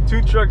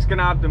 2 trucks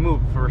gonna have to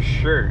move for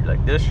sure.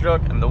 Like, this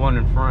truck and the one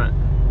in front.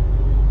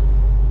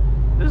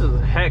 This is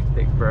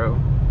hectic, bro.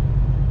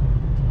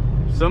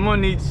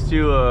 Someone needs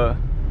to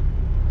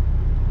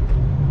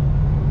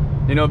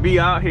you know, be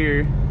out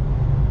here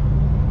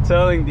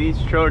telling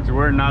these trucks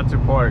where not to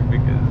park,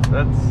 because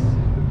that's,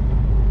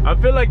 I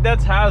feel like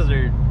that's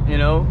hazard, you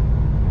know.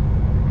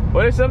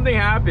 What if something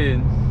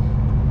happens?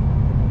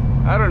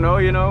 I don't know,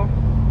 you know,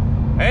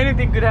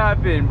 anything could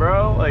happen,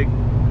 bro. Like,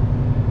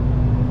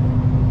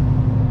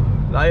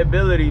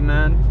 liability,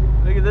 man.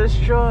 Look at this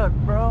truck,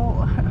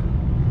 bro.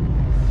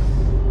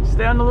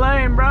 Stay on the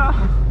lane, bro.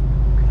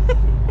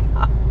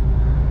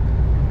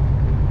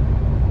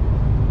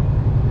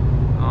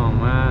 Oh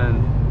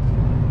man,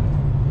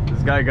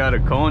 this guy got a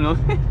cone on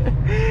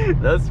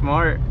it. That's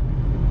smart.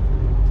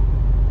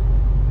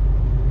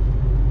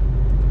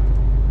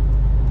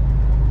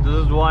 This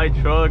is why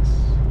trucks,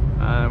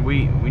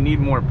 we need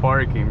more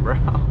parking, bro.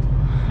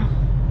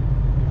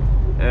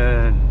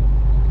 And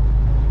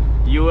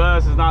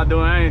US is not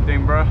doing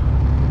anything, bro.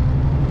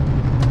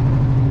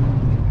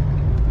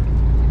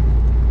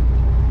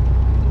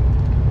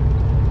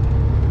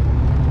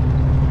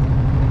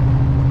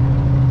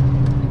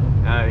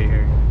 Out of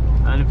here.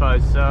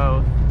 95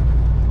 south.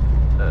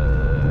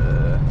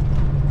 Okay.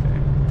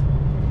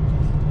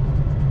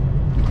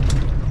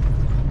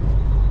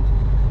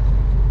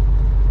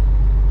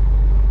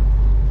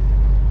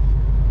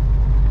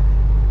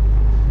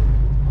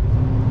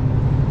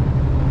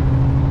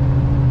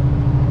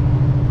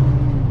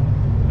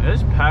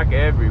 There's pack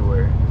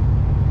everywhere.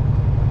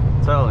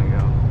 I'm telling you.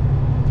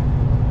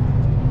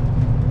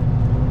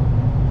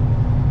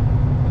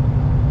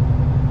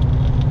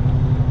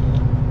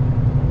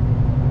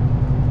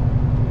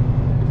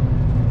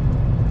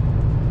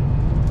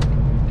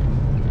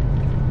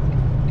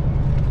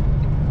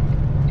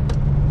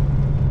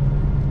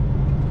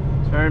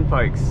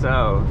 Turnpike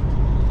south.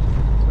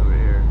 It's over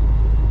here.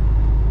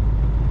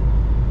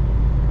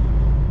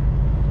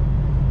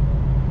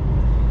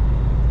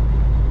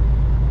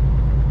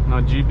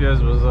 My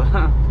GPS was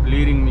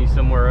leading me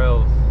somewhere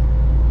else.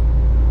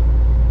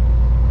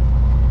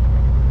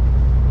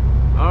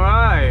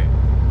 Alright.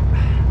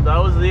 That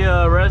was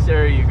the rest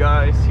area, you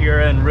guys,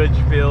 here in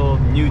Ridgefield,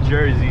 New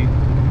Jersey.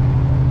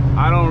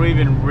 I don't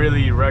even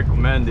really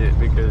recommend it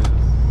because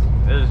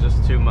it's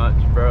just too much,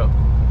 bro.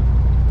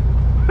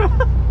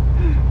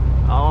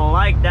 I don't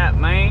like that,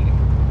 man.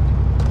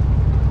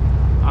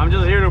 I'm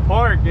just here to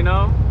park, you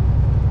know,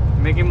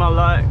 making my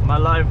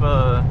life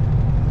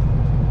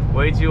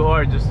way too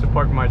hard just to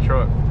park my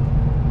truck.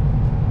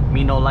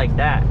 Me no like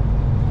that.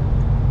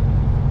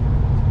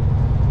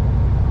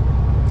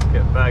 Let's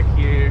get back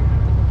here.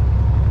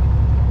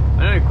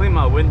 I need to clean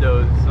my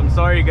windows. I'm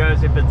sorry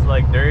guys if it's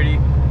like dirty.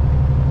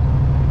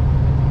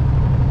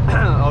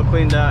 I'll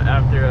clean that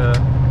after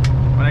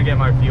when I get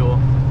my fuel.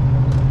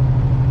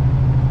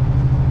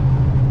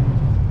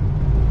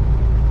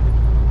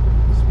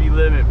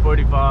 Limit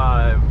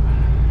 45.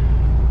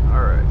 All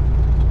right.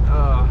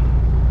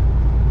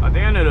 I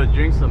think I need to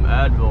drink some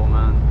Advil,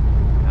 man.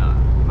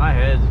 My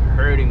head's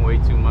hurting way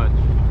too much.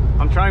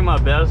 I'm trying my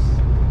best.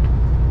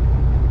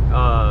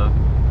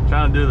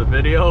 Trying to do the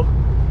video.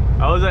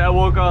 I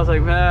woke up. I was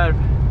like, man,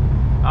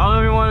 I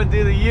don't even want to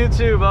do the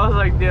YouTube. I was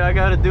like, yeah, I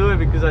gotta do it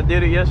because I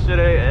did it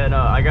yesterday, and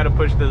I gotta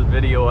push this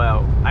video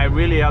out. I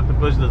really have to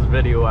push this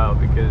video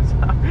out because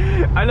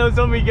I know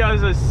some of you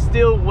guys are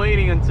still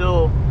waiting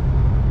until.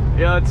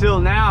 Yeah, until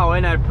now,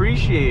 and I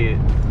appreciate it.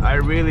 I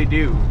really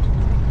do.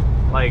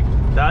 Like,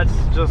 that's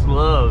just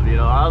love, you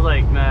know. I was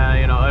like,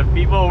 man, you know, if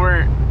people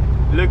weren't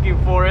looking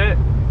for it,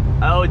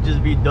 I would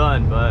just be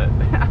done. But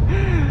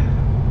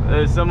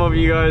some of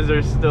you guys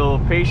are still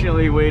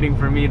patiently waiting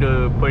for me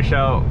to push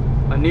out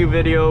a new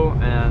video,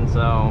 and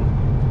so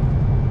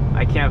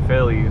I can't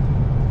fail you.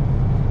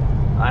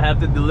 I have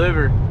to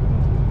deliver.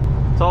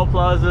 Toll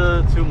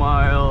Plaza, 2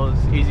 miles,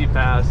 easy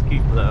pass,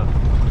 keep left.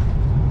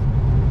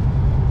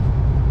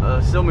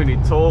 So many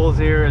tolls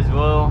here as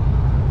well.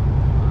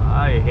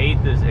 I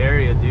hate this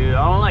area, dude.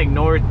 I don't like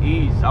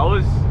northeast.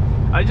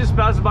 I just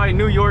passed by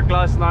New York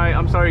last night.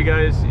 I'm sorry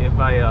guys if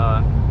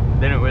I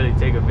didn't really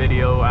take a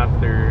video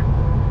after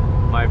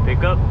my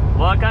pickup.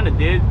 Well, I kind of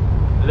did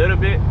a little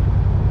bit,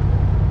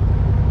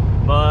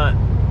 but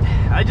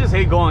I just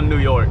hate going to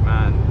New York,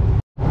 man.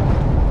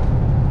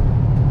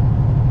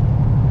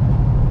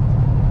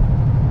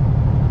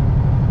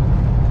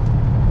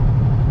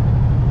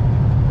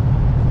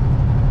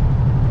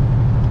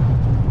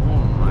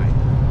 Oh my.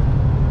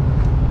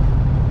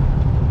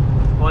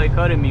 Why you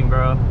cutting me,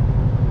 bro?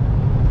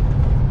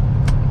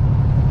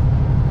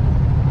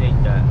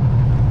 Hate that.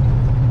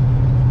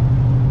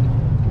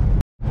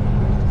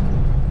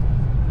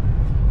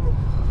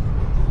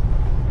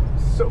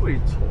 So many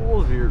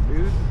tolls here,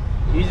 dude.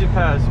 Easy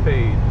pass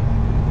paid.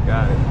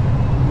 Got it.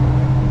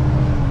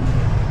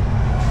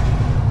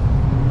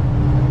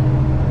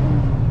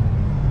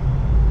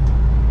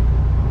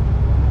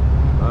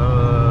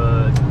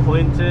 It's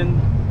Clinton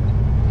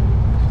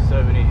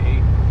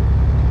 78.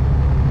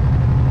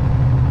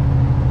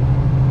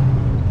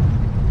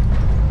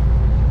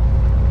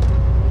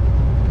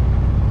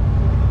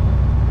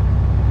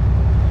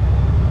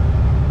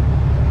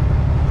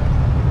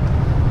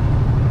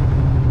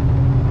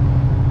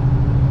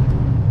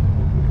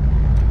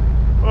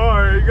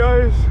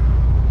 Guys,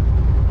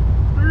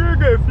 we're gonna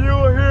get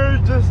fuel here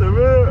in just a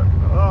minute.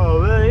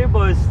 Oh man, your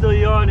boy's still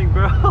yawning,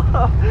 bro.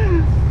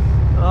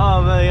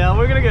 Oh man, yeah,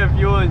 we're gonna get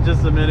fuel in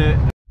just a minute.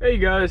 Hey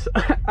guys,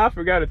 I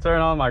forgot to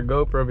turn on my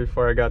GoPro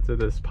before I got to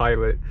this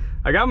pilot.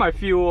 I got my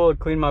fuel,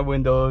 cleaned my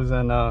windows,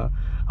 and I'm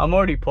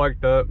already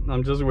parked up.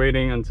 I'm just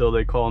waiting until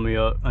they call me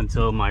up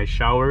until my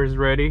shower is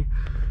ready.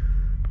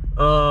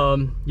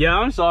 Yeah,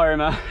 I'm sorry,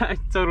 man. I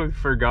totally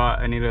forgot.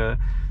 I need to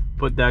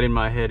put that in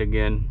my head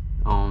again.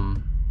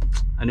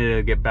 I need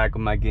to get back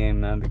on my game,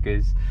 man,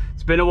 because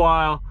it's been a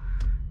while,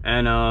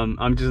 and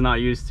I'm just not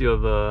used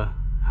to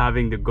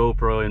having the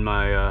GoPro in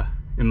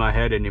my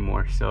head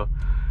anymore. So,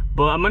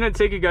 but I'm gonna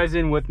take you guys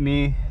in with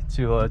me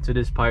to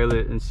this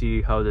pilot and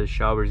see how the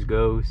showers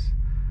goes.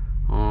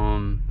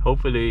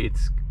 Hopefully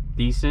it's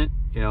decent.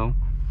 You know,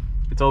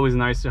 it's always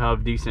nice to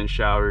have decent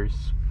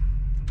showers,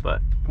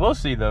 but we'll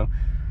see though.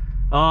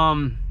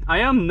 I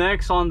am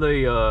next on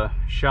the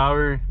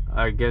shower.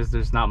 I guess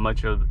there's not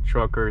much of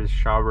truckers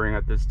showering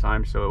at this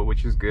time, so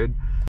which is good.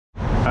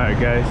 All right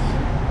guys,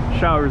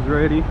 shower's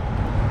ready,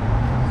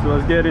 so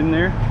let's get in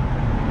there.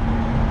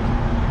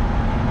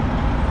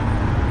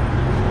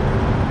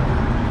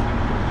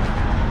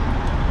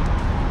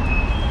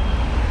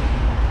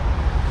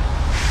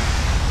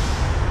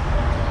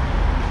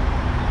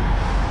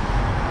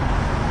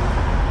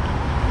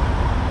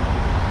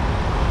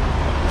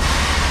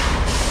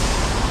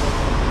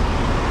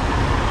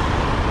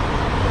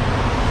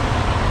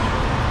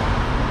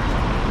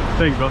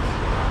 Thanks, boss.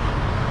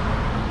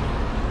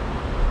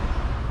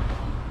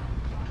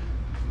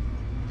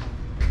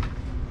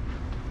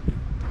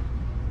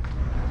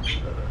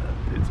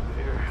 It's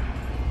there.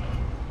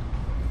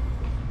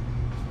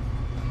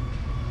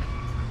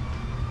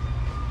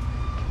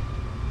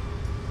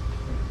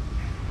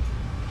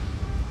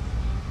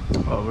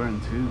 Oh, we're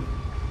in 2.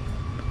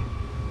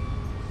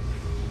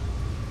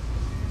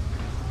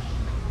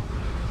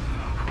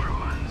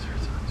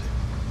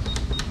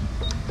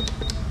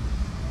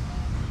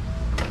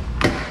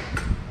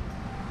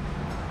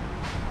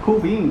 Cool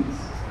beans.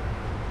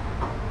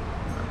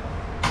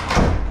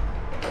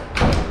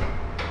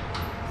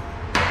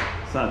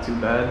 It's not too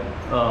bad.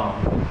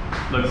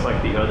 Looks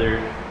like the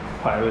other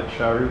pilot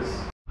showers.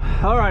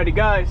 Alrighty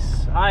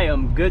guys, I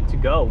am good to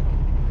go.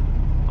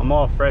 I'm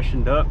all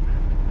freshened up,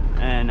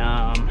 and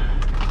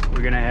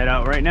we're gonna head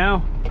out right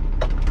now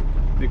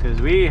because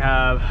we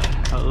have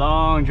a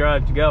long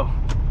drive to go.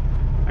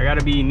 I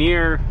gotta be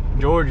near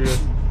Georgia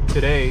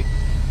today,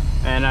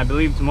 and I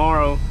believe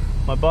tomorrow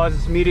my boss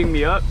is meeting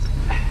me up.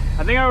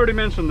 I think I already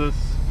mentioned this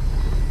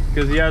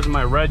because he has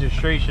my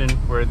registration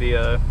for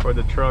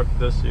the truck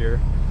this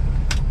year.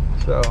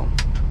 So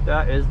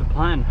that is the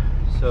plan.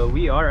 So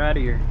we are out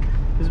of here.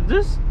 Is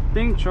this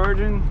thing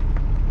charging?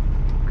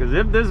 Because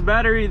if this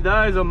battery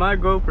dies on my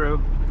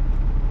GoPro,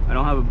 I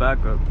don't have a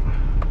backup.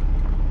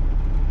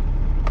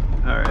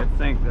 All right, I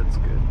think that's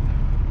good.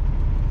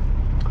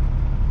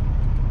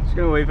 Just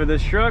gonna wait for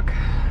this truck.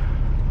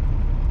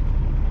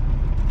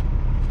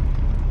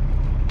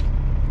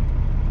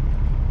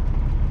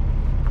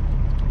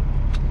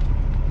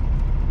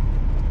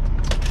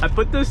 I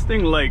put this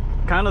thing like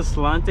kind of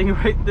slanting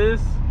right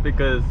this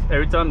because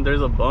every time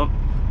there's a bump,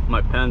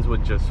 my pens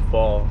would just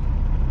fall.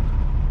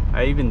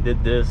 I even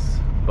did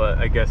this, but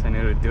I guess I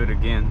need to do it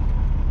again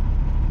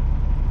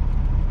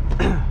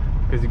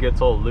because it gets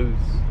all loose.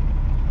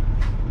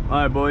 All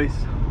right, boys.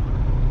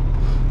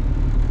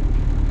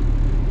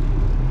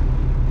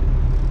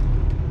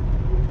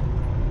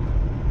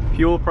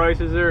 Fuel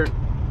prices are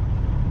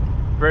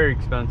very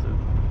expensive.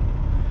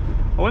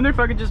 I wonder if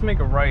I could just make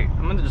a right.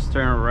 I'm gonna just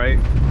turn right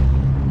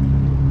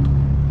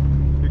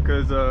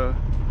because the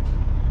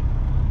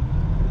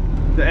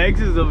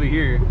exit is over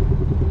here.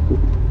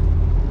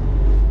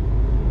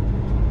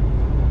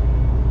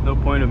 No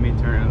point of me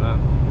turning up.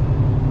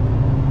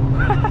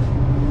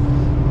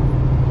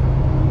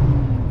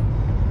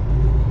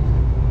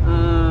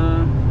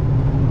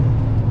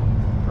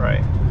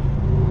 Right.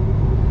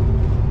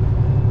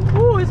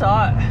 Ooh, it's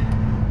hot.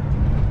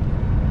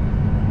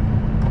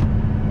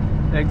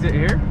 exit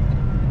here.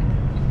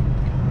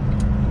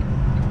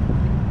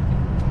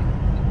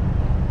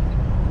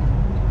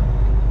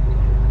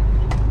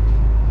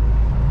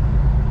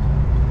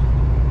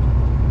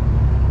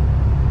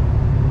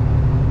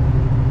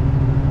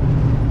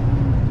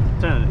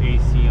 Turn the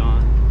AC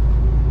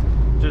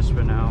on, just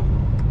for now.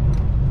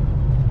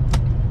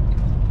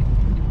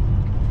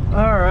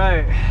 All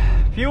right,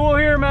 fuel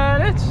here,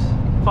 man. It's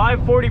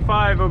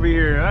 5:45 over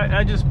here.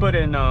 I just put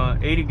in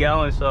 80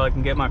 gallons so I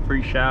can get my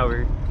free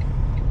shower.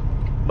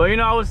 But you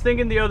know, I was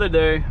thinking the other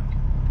day,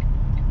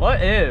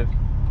 what if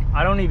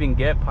I don't even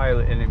get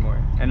Pilot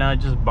anymore and I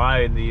just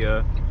buy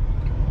the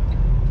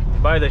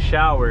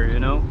shower, you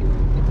know?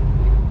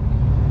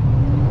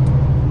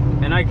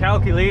 And I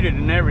calculated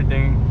and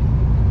everything.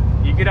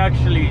 You could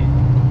actually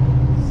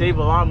save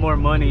a lot more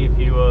money if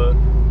you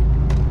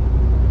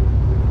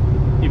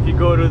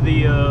go to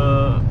the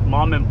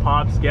mom and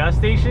pop's gas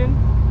station,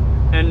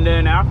 and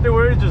then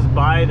afterwards just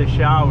buy the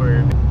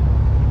shower.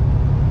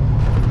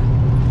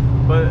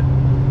 But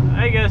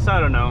I guess, I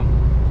don't know,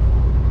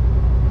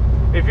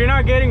 if you're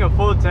not getting a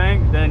full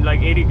tank, then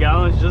like 80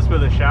 gallons just for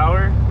the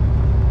shower,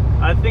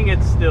 I think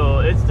it's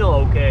still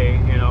okay,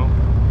 you know.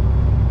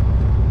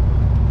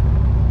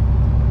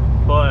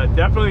 But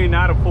definitely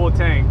not a full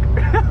tank.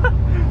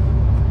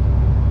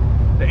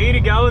 The 80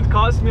 gallons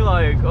cost me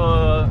like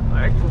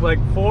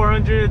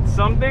 400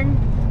 something.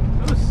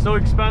 It was so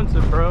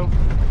expensive, bro.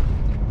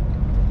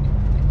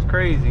 It's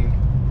crazy.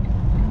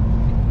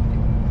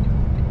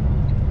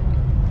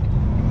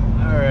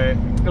 All right,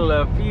 go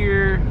left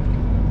here.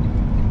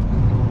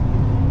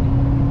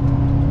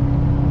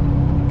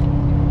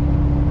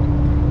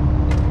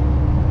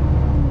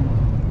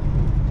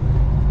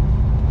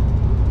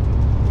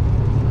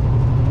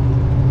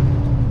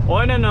 Oh,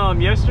 and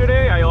then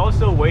yesterday I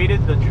also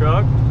weighted the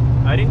truck.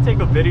 I didn't take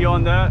a video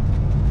on that,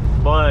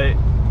 but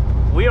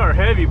we are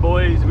heavy,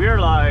 boys. We are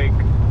like,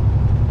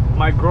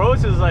 my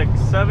gross is like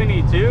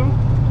 72.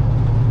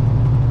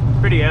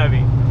 Pretty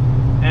heavy.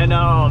 And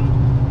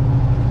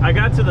I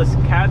got to the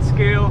cat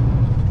scale.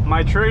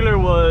 My trailer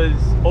was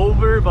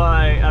over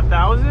by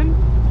 1,000,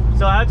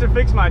 so I had to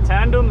fix my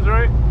tandems,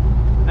 right?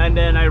 And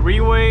then I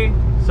reweigh,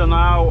 so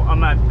now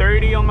I'm at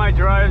 30 on my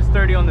drives,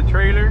 30 on the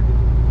trailer,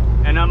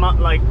 and I'm at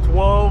like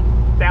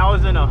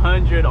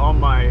 12,100 on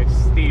my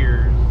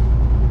steers.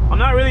 I'm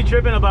not really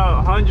tripping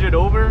about 100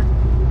 over,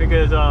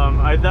 because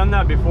I've done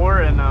that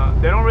before, and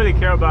they don't really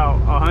care about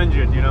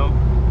 100, you know.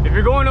 If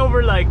you're going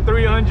over like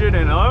 300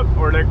 and up,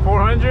 or like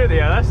 400,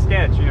 yeah, that's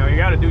sketch, you know. You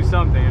got to do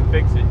something and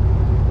fix it.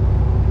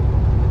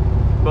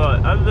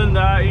 But other than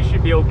that, you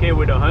should be okay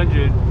with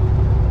 100.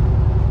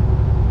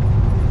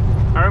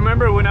 I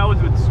remember when I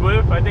was with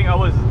Swift, I think I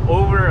was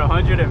over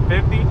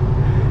 150,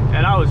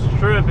 and I was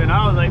tripping.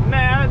 I was like,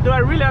 man, do I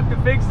really have to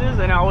fix this?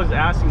 And I was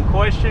asking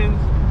questions.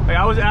 Like,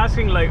 I was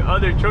asking like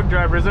other truck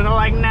drivers, and they're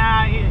like,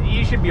 nah,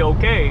 you should be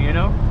okay, you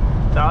know.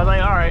 So I was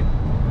like, all right,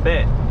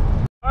 bet.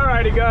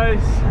 Alrighty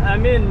guys,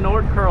 I'm in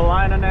North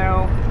Carolina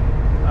now.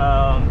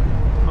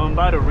 I'm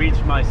about to reach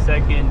my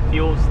second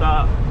fuel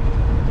stop,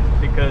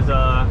 because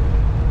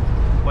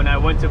when I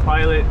went to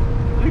Pilot,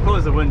 let me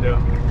close the window.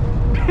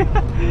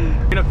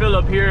 I'm gonna fill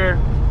up here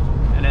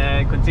and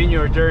then continue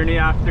our journey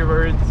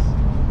afterwards.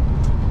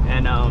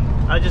 And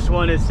I just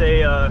want to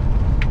say oh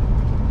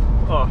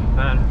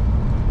man,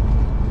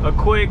 a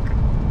quick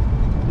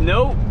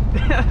note.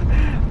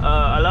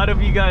 A lot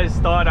of you guys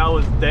thought I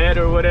was dead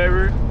or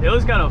whatever. It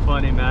was kind of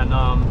funny, man.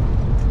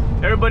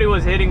 Everybody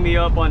was hitting me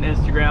up on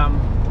Instagram,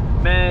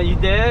 man, you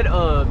dead,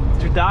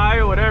 to die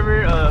or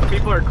whatever.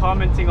 People are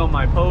commenting on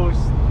my post.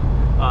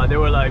 They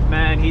were like,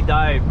 man, he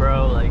died,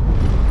 bro, like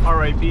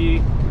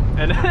RIP.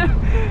 And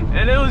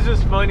and it was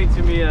just funny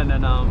to me. And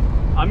then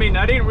I mean,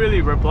 I didn't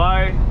really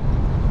reply,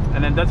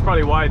 and then that's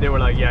probably why they were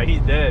like, yeah,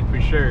 he's dead for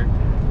sure.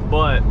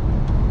 But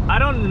I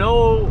don't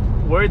know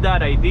where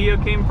that idea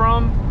came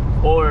from,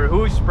 or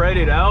who spread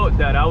it out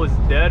that I was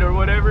dead or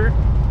whatever.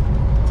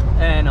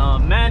 And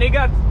man, it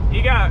got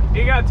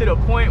to the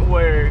point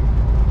where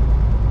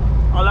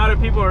a lot of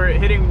people are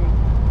hitting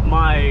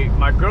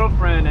my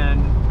girlfriend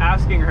and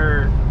asking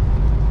her,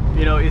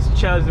 you know, is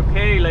Chaz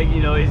okay? Like,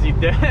 you know, is he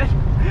dead?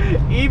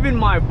 Even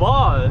my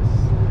boss.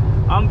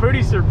 I'm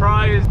pretty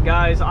surprised,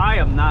 guys. I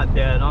am not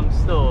dead. I'm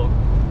still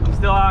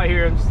out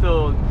here. I'm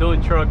still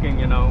doing trucking,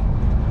 you know.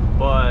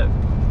 But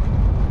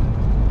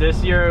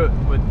this year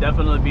would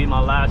definitely be my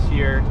last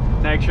year.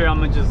 Next year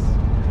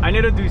I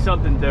need to do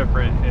something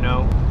different, you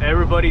know.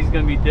 Everybody's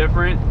gonna be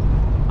different.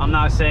 I'm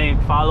not saying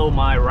follow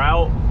my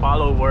route,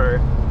 follow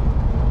where,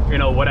 you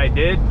know, what I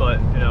did, but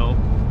you know,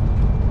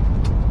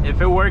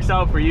 if it works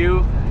out for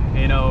you,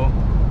 you know,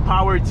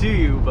 power to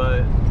you.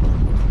 But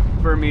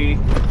for me,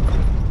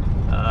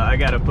 I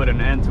gotta put an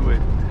end to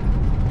it.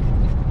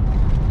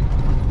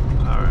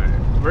 All right,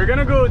 we're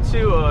gonna go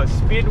to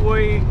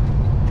Speedway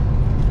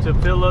to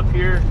fill up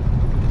here.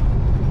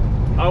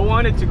 I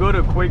wanted to go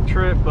to Quick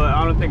Trip, but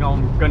I don't think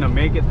I'm gonna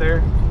make it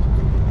there.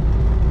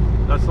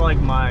 That's like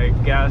my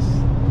gas.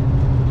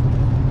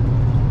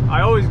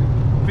 I always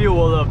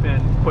fuel up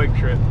in Quick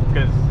Trip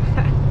because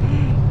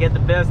get the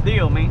best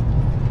deal, man.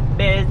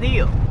 Best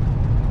deal.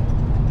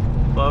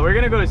 But we're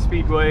gonna go to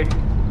Speedway.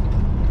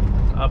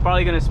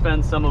 Probably gonna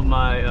spend some of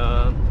my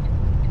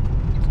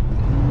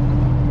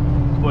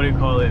what do you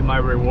call it, my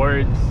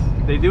rewards.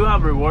 They do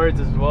have rewards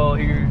as well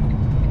here.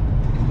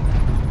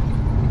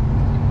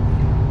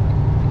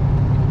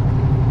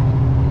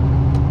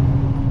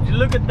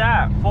 Look at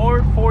that,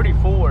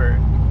 $4.44.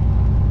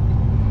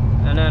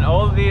 And then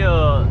all the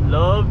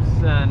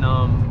Loves and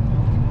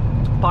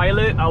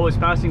Pilot I was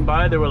passing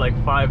by, they were like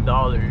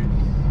 $5.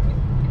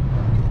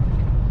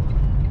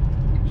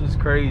 Just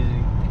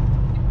crazy.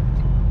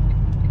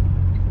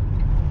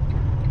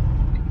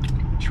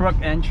 Truck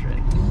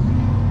entrance.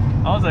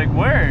 I was like,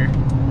 where?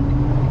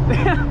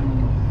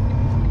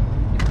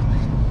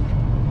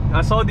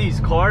 I saw these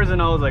cars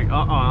and I was like,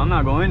 I'm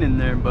not going in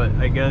there. But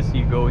I guess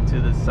you go to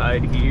the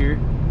side here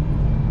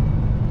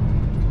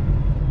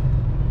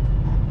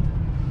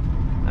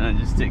and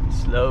just take it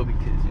slow,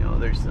 because you know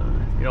there's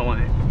some, you don't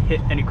want to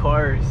hit any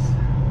cars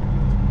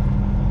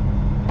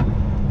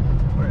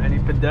or any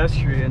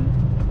pedestrian.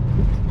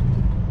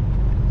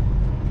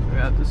 We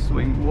have to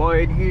swing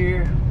wide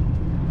here.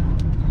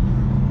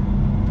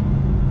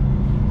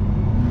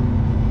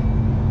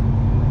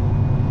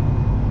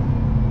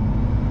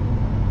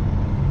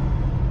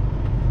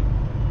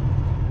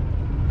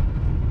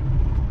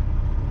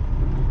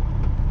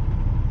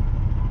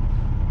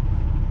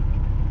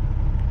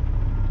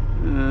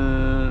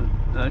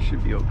 That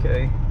should be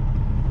okay.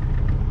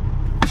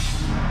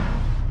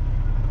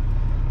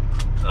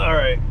 All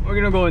right, we're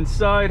gonna go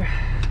inside.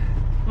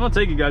 I'm gonna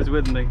take you guys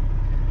with me.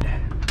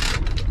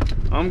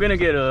 I'm gonna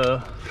get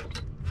a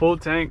full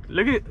tank.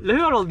 Look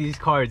at all these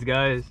cards,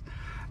 guys.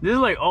 This is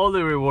like all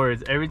the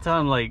rewards every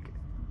time like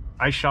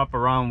I shop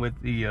around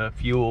with the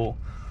fuel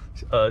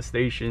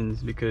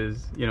stations,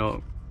 because you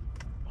know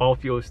all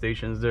fuel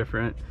stations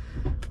different.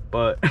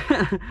 But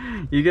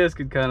you guys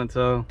could kind of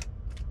tell,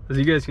 as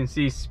you guys can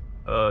see,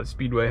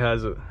 Speedway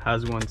has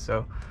one,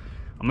 so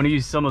I'm gonna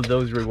use some of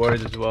those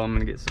rewards as well. I'm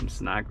gonna get some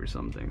snack or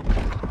something.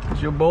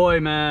 It's your boy,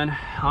 man.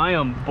 I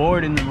am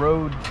bored in the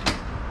road.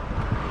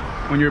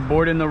 When you're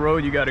bored in the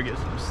road, you gotta get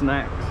some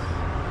snacks.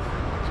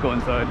 Let's go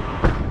inside.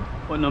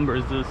 What number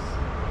is this?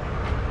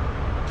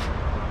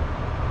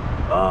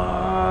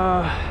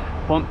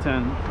 Pump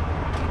 10.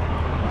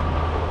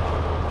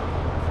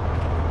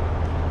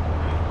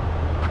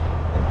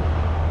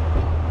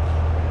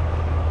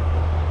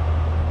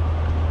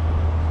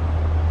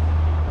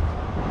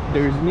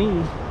 There's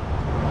me.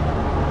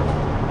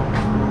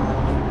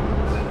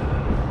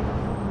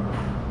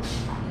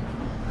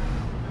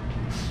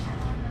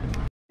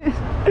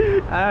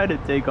 I had to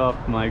take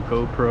off my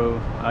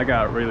GoPro. I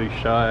got really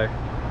shy.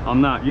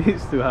 I'm not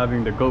used to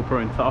having the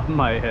GoPro on top of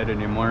my head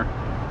anymore.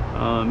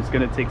 It's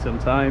gonna take some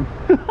time.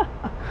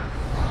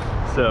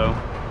 So,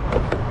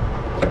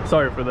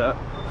 sorry for that.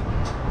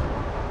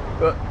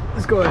 But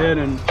let's go ahead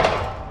and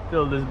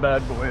fill this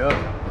bad boy up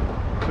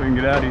so we can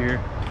get out of here.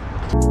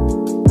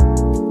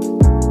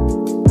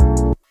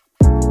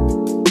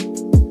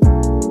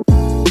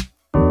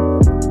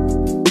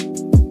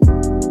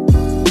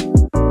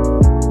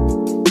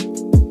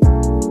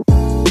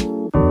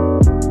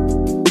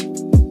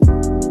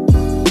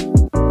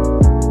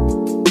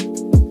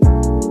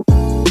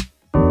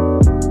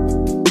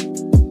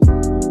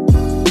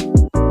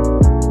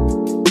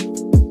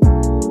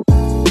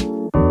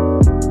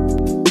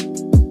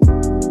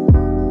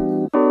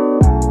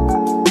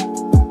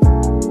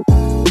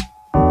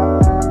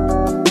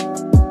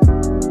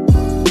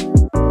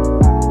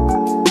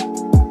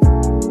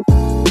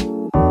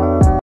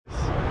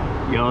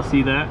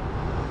 See that?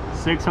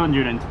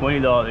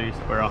 $620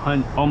 for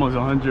almost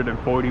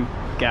 140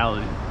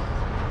 gallons.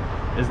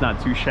 It's not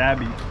too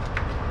shabby.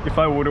 If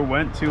I would have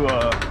went to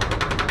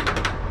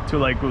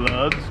like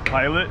Love's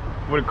Pilot,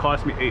 would have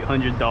cost me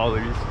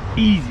 $800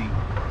 easy.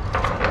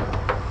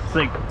 It's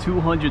like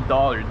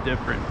 $200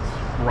 difference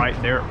right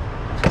there.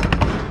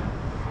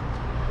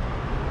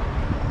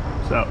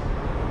 So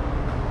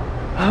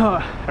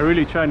I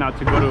really try not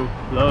to go to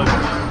Love's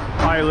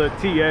Pilot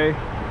TA,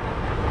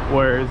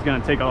 where it's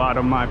gonna take a lot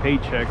of my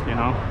paycheck, you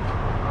know.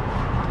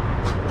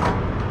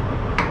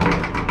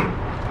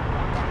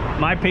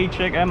 My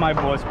paycheck and my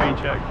boss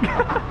paycheck.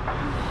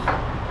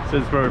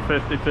 Since we're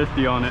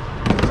 50-50 on it.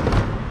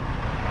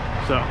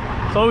 So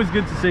it's always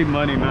good to save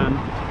money, man.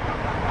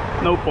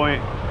 No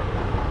point.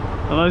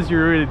 Unless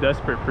you're really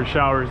desperate for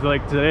showers.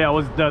 Like today I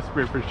was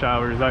desperate for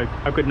showers. I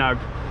could not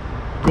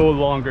go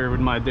longer with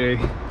my day.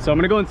 So I'm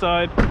gonna go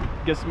inside,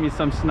 get me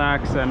some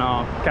snacks, and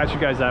I'll catch you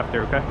guys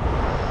after, okay?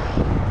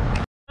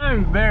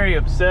 I'm very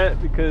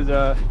upset because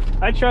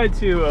I tried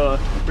to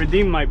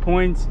redeem my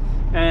points,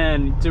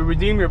 and to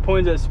redeem your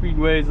points at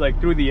Speedways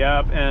like through the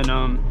app, and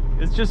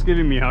it's just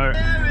giving me hard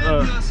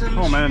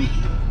oh man,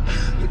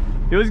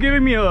 it was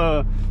giving me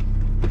a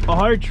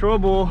hard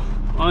trouble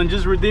on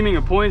just redeeming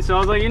a point. So I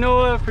was like, you know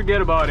what,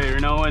 forget about it, you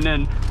know. And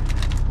then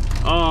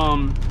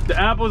the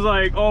app was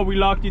like, oh, we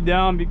locked you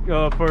down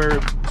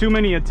for too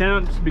many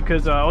attempts,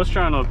 because I was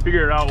trying to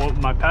figure out what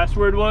my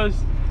password was,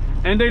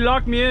 and they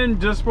locked me in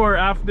just for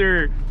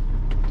after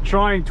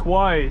trying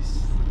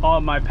twice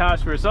on my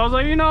password. So I was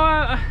like, you know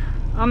what,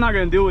 I'm not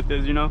gonna deal with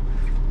this, you know.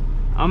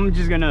 I'm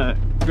just gonna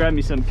grab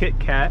me some Kit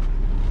Kat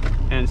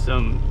and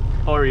some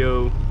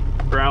Oreo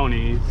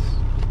brownies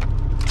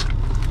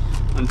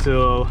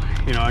until,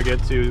 you know, I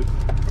get to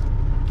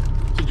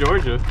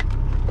Georgia.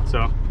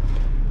 So,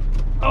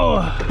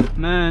 oh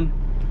man,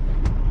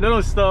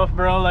 little stuff,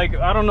 bro. Like,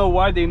 I don't know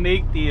why they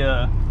make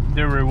the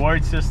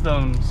reward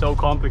system so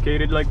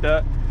complicated like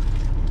that.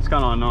 It's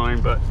kind of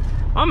annoying, but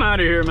I'm out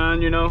of here,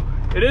 man. You know,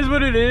 it is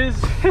what it is.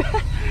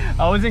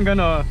 I wasn't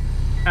gonna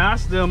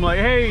ask them like,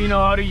 hey, you know,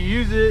 how do you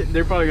use it?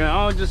 They're probably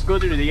gonna, oh, just go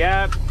through the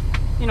app.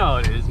 You know how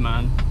it is,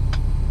 man.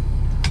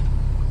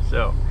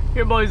 So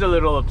your boy's a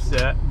little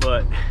upset,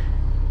 but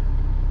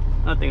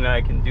nothing that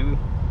I can do.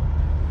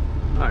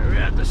 All right, we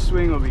have to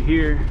swing over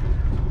here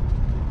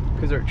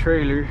because our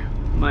trailer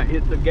might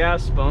hit the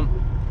gas pump.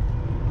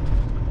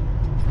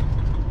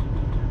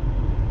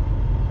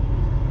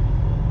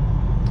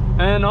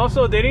 And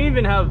also, they didn't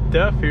even have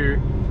DEF here,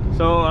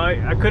 so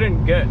I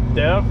couldn't get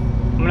DEF.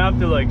 I'm gonna have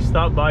to like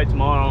stop by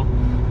tomorrow.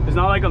 It's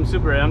not like I'm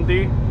super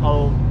empty.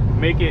 I'll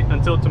make it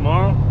until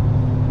tomorrow,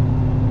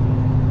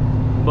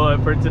 but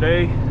for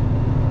today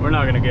we're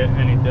not gonna get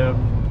any DEF.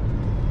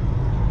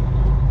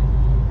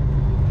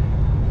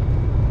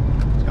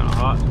 It's kind of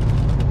hot.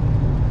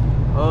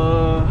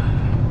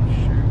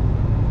 Shoot.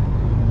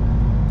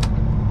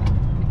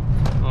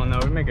 Oh no,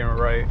 we're making it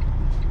right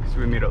because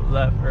we made a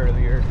left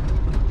earlier.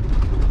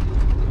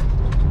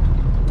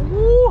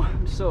 Woo,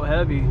 I'm so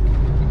heavy.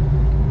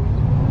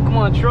 Come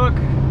on, truck.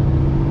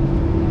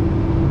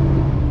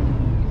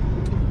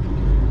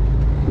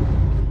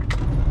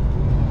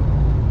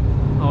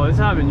 Oh, it's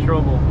having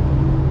trouble.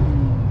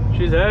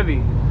 She's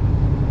heavy.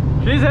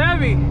 She's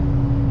heavy.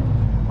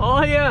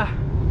 Oh yeah.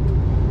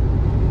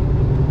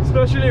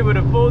 Especially with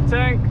a full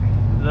tank.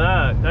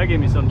 That gave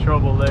me some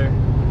trouble there.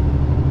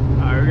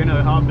 Alright, we're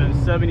gonna hop in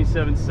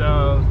 77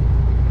 South.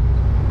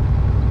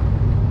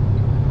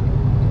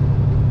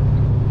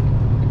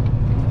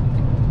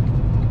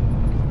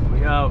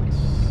 We out.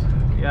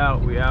 We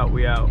out, we out,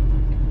 we out.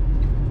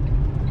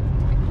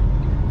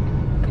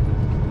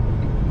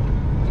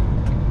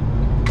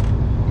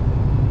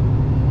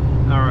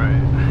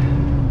 Alright.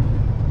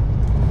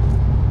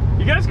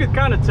 You guys could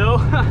kind of tell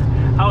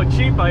how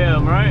cheap I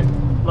am, right?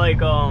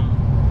 Like,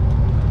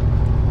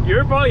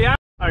 you're probably out.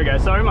 Alright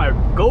guys, sorry my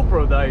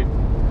GoPro died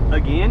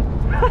again.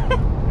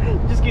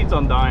 Just keeps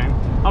on dying.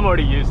 I'm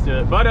already used to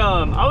it. But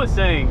I was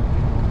saying,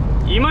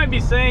 you might be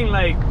saying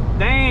like,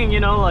 dang, you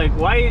know, like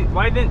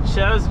why didn't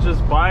Ches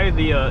just buy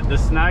the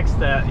snacks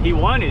that he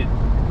wanted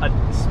at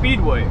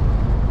Speedway?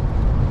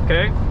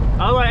 Okay,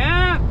 I was like,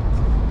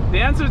 the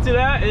answer to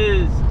that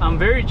is I'm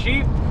very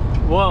cheap.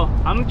 Well,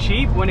 I'm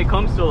cheap when it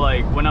comes to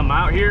like when I'm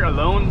out here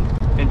alone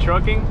in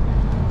trucking,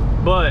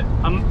 but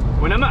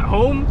when I'm at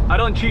home, I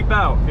don't cheap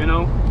out, you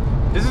know.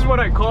 This is what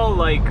I call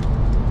like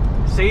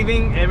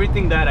saving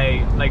everything that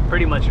I like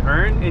pretty much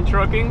earn in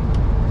trucking.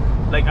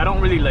 Like, I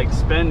don't really like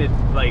spend it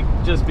like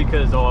just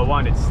because, oh, I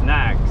wanted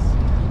snacks.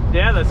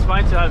 Yeah, that's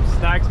fine to have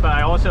snacks, but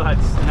I also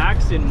had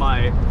snacks in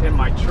my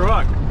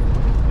truck,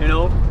 you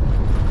know.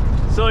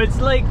 So it's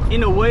like,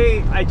 in a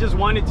way, I just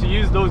wanted to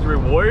use those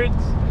rewards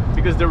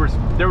because they were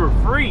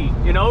free,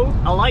 you know.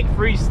 I like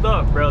free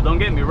stuff, bro, don't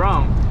get me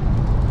wrong.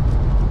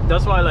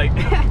 That's why, like,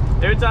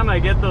 every time I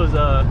get those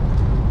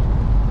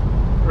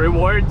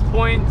rewards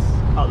points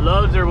at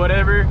Loves or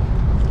whatever,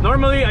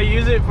 normally I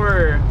use it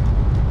for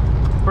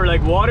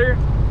like water.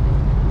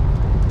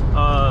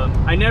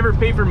 I never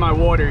pay for my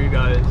water, you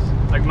guys.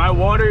 Like, my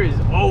water is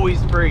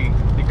always free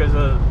because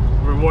of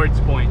rewards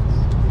points.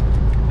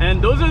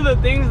 And those are the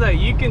things that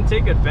you can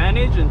take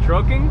advantage in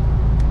trucking.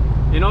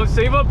 You know,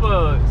 save up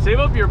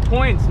your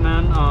points,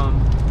 man.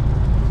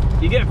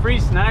 You get free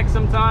snacks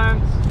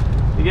sometimes.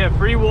 You get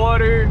free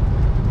water.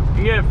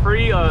 You get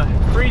free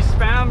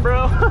spam,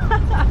 bro.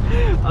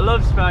 I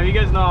love spam. You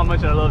guys know how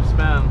much I love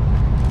spam.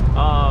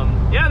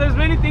 Yeah, there's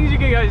many things you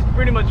guys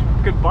pretty much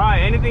could buy.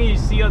 Anything you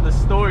see at the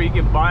store, you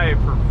can buy it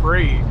for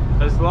free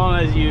as long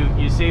as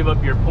you save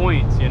up your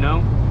points, you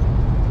know.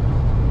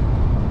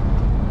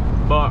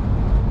 But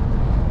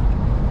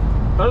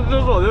that's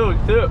just a little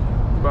tip,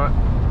 but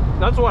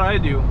that's what I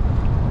do.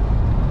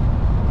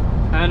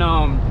 And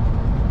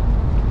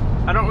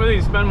I don't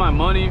really spend my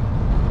money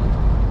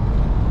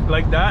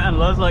like that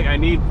unless like I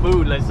need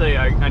food. Let's say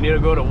I need to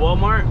go to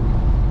Walmart,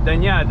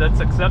 then yeah, that's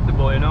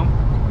acceptable, you know.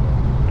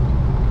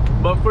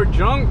 But for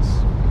junks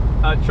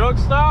at truck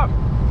stop,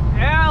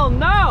 hell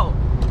no.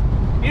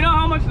 You know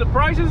how much the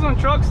prices on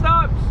truck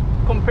stops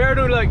compared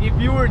to like if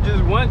you were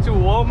just went to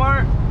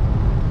Walmart?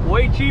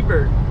 Way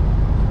cheaper.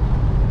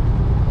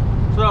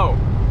 So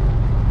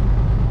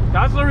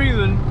that's the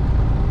reason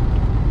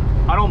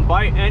I don't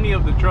buy any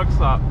of the truck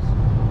stops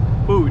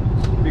food,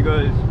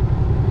 because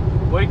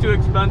way too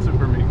expensive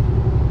for me.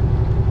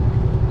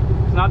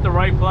 It's not the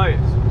right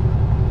place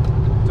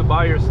to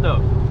buy your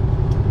stuff.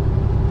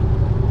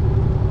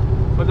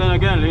 But then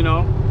again, you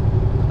know,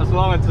 as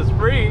long as it's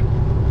free,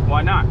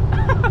 why not?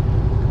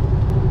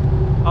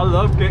 I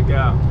love Kit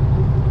Kat.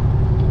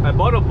 I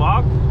bought a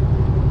box.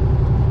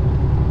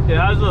 It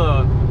has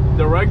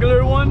the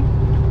regular one.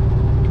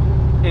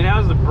 It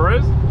has the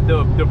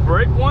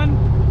brick one.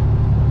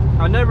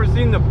 I've never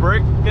seen the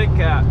brick Kit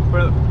Kat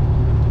for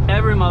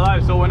ever in my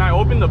life. So when I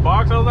opened the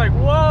box, I was like,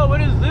 "Whoa,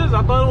 what is this?"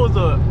 I thought it was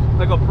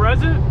like a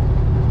present,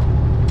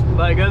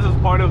 but I guess it's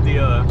part of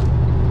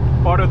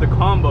the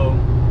combo.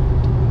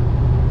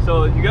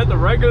 So you got the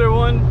regular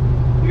one,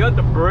 you got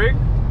the brick,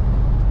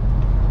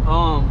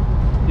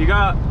 you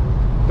got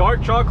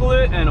dark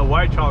chocolate and a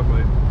white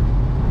chocolate.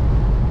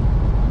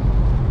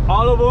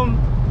 All of them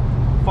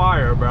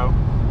fire, bro.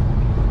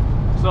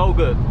 So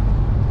good.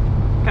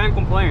 Can't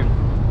complain.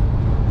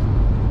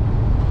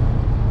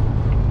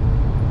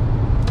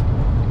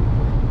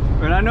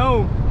 And I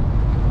know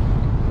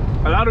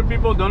a lot of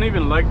people don't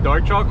even like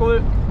dark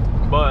chocolate,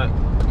 but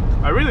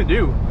I really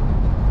do.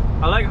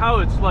 I like how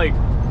it's like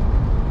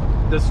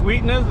the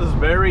sweetness is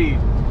very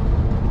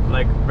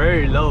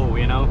low,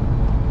 you know.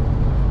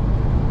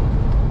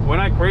 When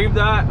I crave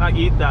that, I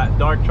eat that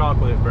dark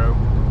chocolate, bro.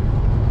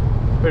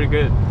 Pretty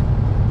good.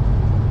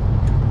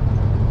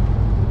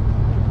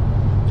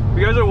 If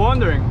you guys are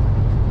wondering,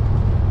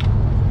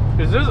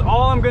 is this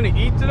all I'm gonna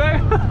eat today?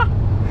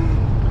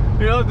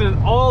 You know, this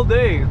all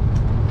day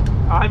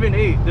I haven't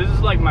ate. This is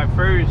like my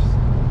first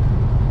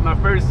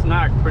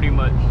snack pretty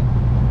much.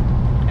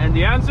 And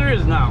the answer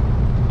is no.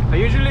 I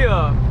usually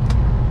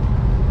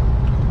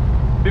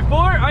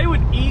before I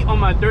would eat on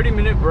my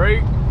 30-minute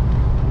break,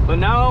 but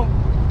now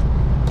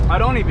I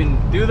don't even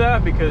do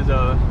that because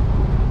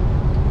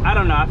I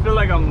don't know, I feel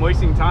like I'm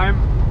wasting time.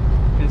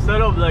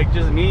 Instead of like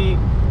just me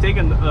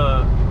taking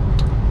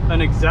an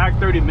exact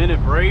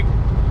 30-minute break,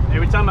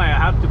 every time I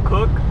have to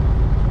cook,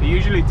 it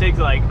usually takes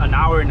like an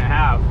hour and a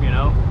half, you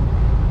know.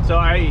 So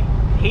I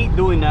hate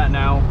doing that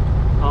now.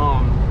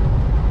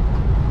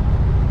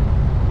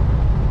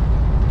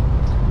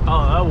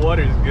 Oh, that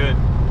water is good.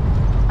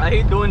 I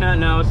hate doing that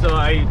now, so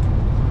I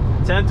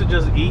tend to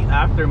just eat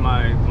after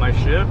my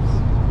shifts.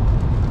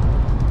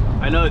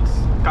 I know it's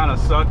kind of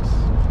sucks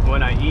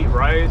when I eat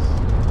rice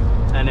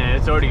and then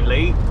it's already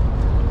late,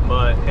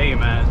 but hey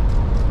man,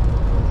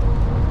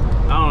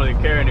 I don't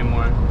really care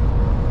anymore.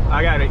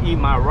 I gotta eat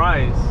my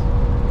rice.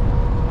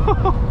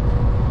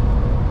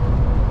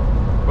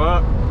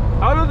 But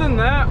other than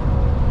that,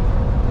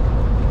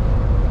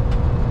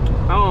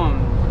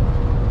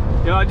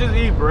 you know, I just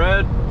eat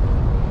bread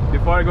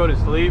before I go to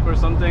sleep or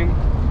something.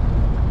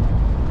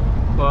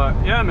 But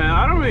yeah, man,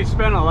 I don't really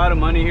spend a lot of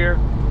money here.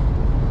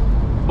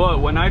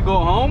 But when I go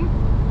home,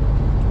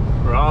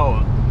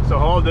 bro, it's a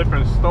whole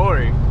different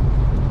story.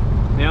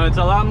 You know, it's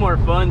a lot more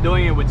fun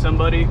doing it with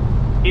somebody,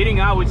 eating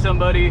out with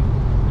somebody.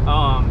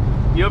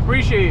 You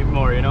appreciate it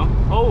more, you know.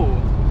 Oh,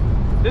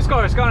 this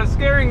car is kind of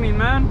scaring me,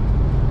 man.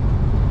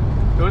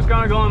 It was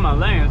kind of going in my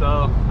lane,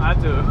 so I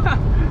had to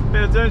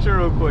pay attention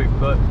real quick.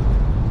 But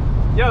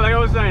yeah, like I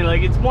was saying,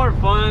 like it's more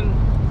fun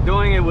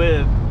doing it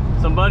with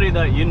somebody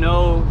that you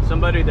know,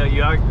 somebody that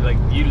you act like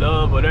you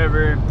love,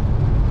 whatever,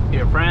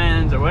 your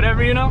friends or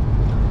whatever, you know.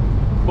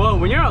 But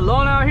when you're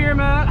alone out here,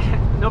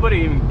 man,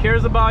 nobody even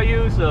cares about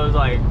you. So it's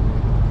like,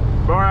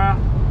 bruh,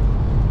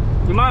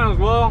 you might as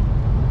well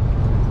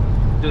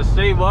just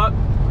save up.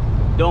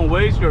 Don't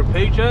waste your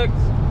paychecks.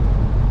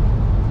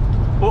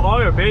 Put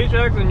all your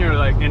paychecks in your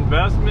like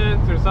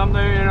investments or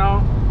something, you know.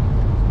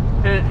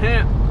 Hint,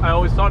 hint. I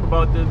always talk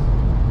about this.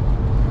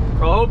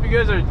 I hope you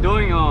guys are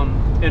doing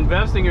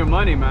investing your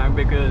money, man,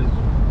 because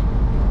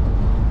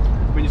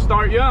when you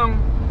start young,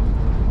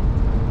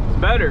 it's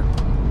better.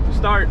 You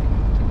start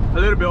a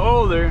little bit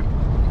older,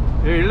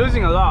 you're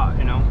losing a lot,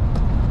 you know.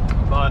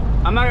 But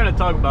I'm not gonna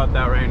talk about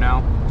that right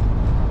now.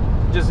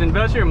 Just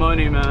invest your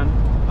money, man.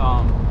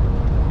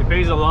 It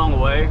pays a long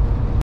way.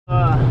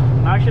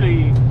 I'm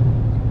actually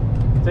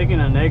taking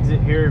an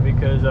exit here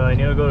because I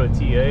need to go to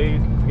TA.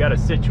 We got a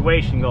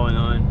situation going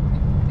on.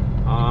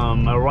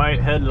 My right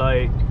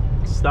headlight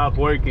stopped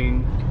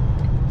working,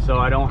 so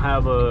I don't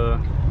have a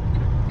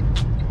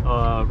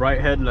right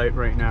headlight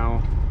right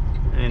now,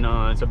 and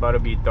it's about to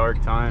be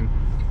dark time.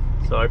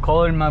 So I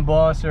called in my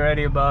boss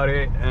already about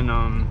it, and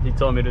he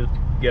told me to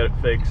get it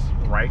fixed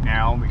right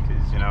now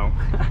because, you know,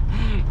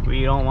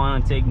 we don't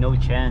want to take no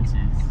chances.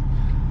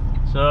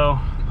 So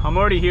I'm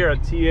already here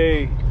at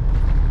TA.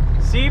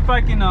 See if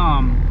I can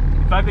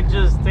if I could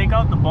just take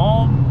out the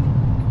bulb,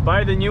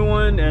 buy the new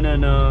one, and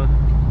then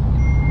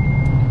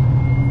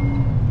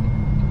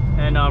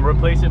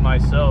replace it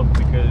myself,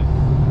 because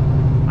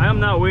I am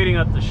not waiting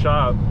at the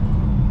shop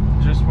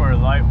just for a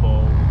light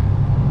bulb.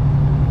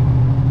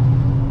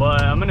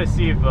 But I'm gonna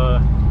see if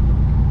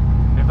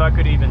I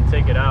could even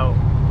take it out.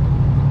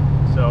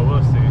 So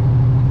we'll see.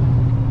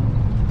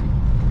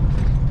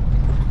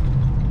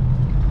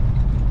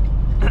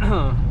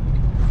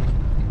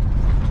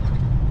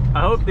 I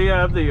hope they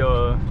have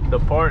the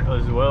part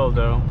as well,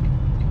 though.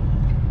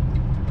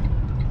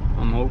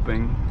 I'm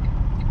hoping.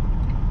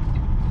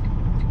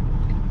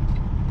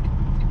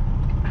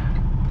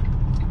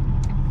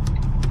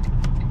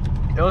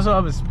 They also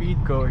have a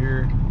speed coat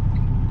here.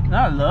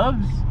 Not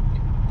Loves.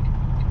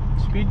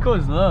 Speed coat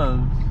is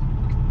Loves.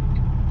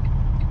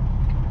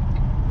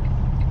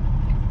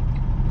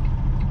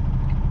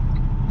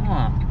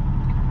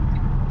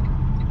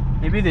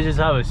 Maybe they just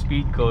have a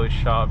Speedco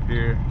shop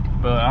here,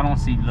 but I don't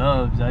see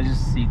Loves. I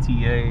just see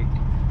TA.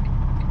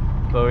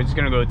 But we're just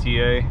gonna go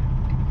TA.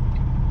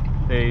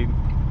 They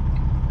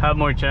have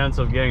more chance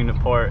of getting the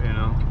part, you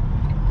know.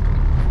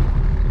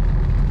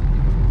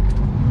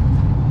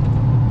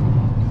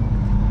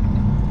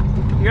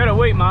 You gotta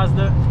wait,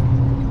 Mazda.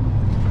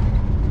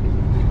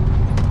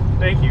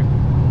 Thank you.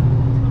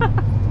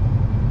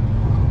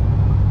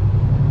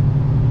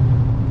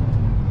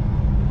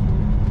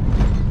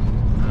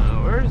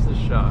 Where's the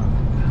shop?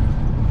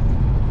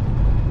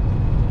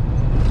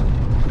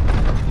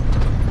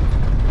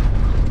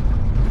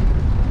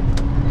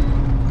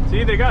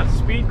 See, they got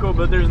Speedco,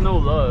 but there's no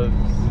Loves.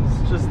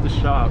 It's just the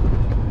shop.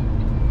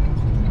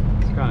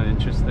 It's kind of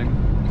interesting.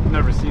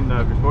 Never seen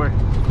that before.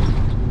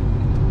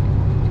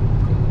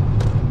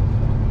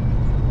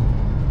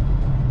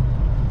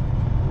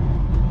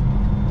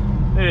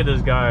 Hey,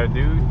 this guy,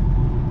 dude.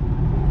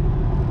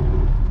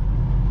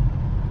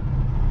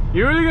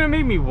 You really gonna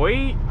make me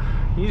wait?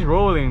 He's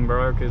rolling,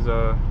 bro, because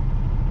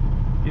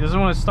he doesn't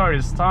want to start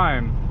his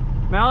time.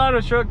 Man, a lot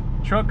of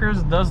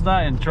truckers does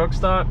that in truck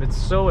stop. It's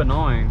so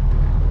annoying.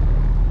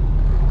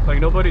 Like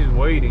nobody's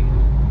waiting.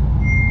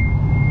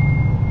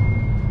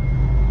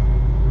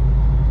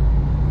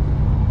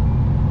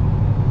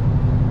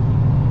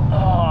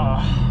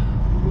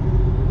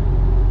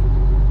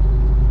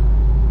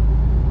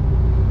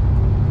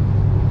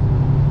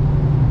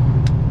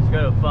 Just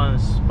gotta find a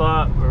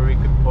spot where we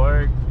could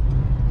park.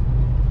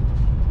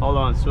 Hold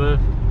on,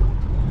 Swift.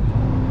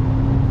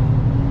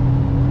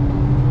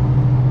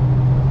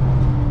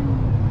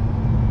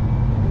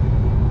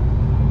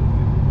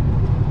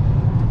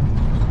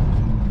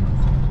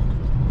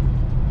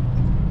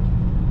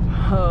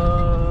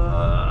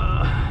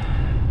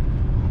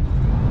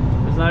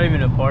 There's not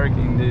even a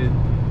parking, dude.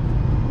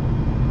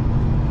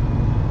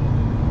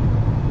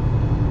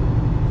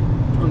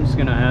 I'm just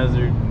gonna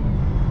hazard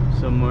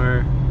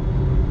somewhere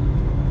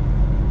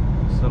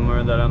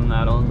that I'm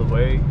not on the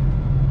way.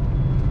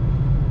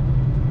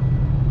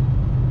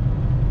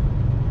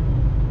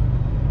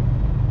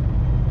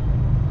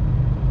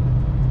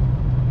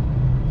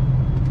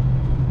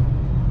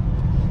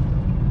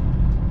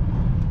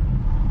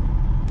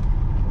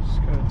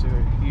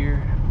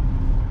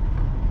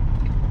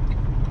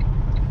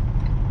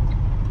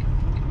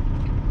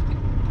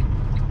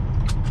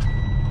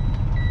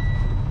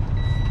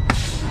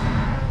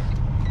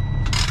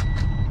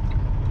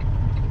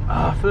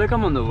 I feel like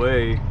I'm on the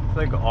way. It's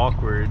like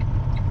awkward.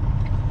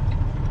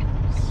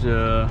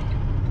 So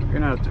we're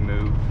gonna have to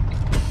move.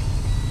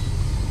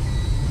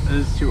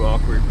 This is too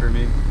awkward for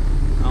me.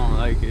 I don't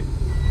like it.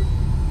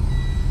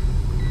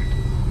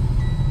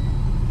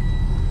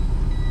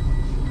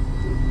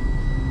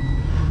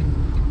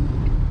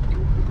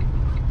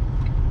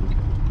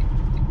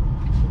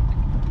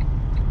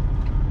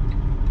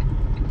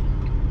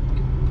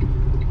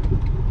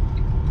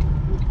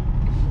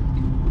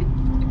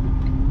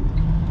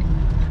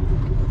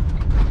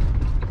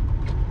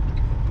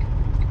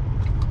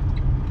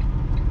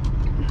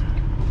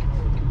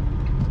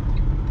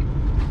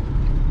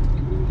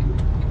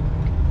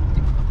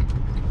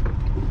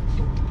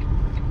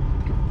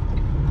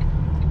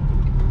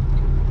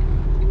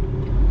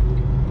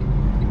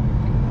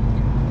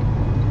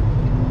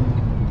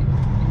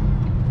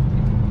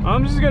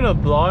 I'm just gonna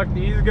block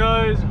these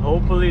guys.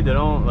 Hopefully they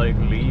don't like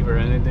leave or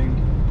anything.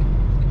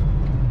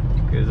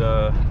 Cause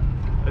I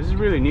just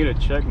really need to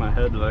check my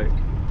headlight.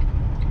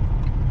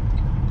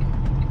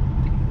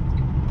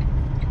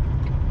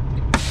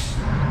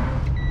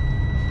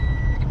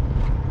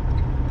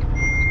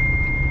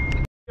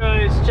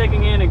 Guys,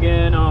 checking in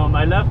again.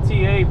 I left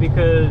TA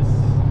because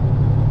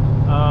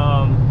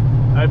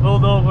I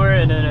pulled over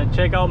and then I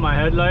check out my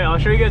headlight. I'll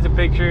show you guys a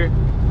picture.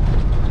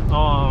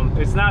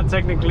 It's not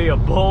technically a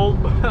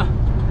bulb.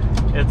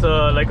 It's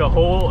like a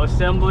whole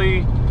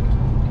assembly,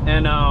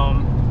 and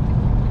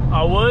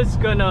I was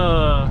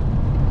gonna,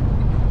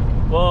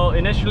 well,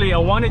 initially I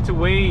wanted to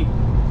wait,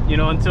 you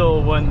know,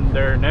 until when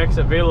their next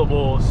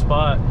available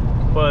spot,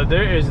 but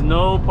there is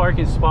no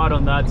parking spot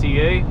on that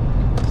TA,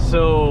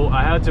 so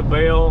I had to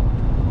bail,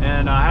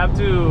 and I have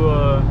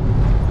to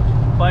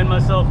find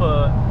myself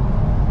a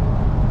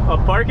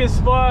parking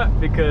spot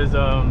because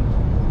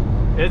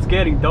it's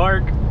getting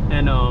dark,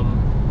 and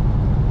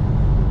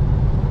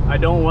I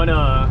don't want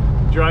to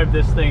drive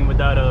this thing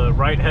without a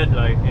right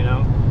headlight, you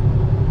know.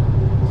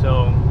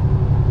 So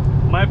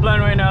my plan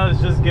right now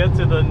is just get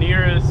to the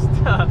nearest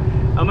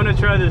I'm gonna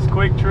try this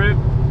quick trip.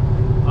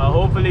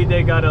 Hopefully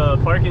they got a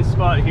parking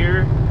spot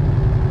here,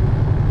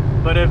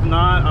 but if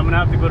not, I'm gonna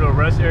have to go to a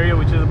rest area,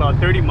 which is about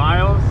 30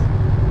 miles.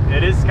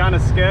 It is kind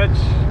of sketch,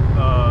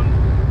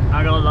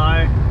 not gonna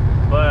lie,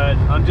 but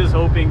I'm just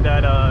hoping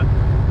that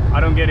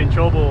I don't get in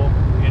trouble,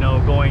 you know,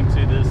 going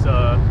to this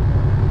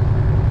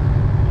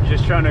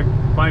just trying to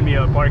find me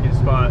a parking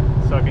spot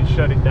so I can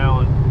shut it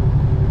down.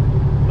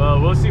 But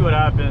we'll see what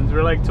happens.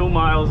 We're like 2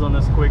 miles on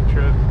this quick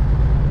trip.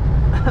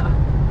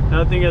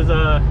 Nothing is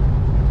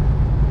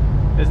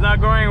it's not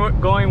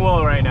going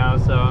well right now.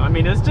 So I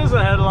mean, it's just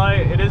a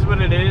headlight. It is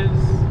what it is.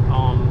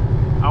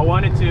 I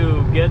wanted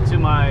to get to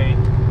my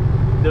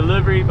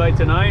delivery by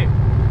tonight,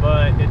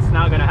 but it's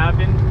not gonna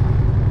happen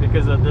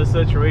because of this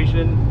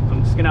situation.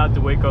 I'm just gonna have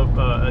to wake up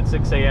at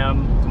 6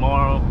 a.m.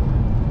 tomorrow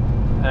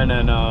and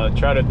then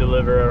try to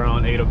deliver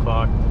around 8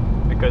 o'clock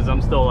because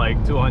I'm still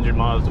like 200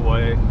 miles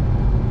away.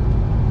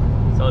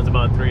 So it's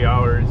about 3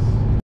 hours.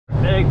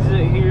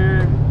 Exit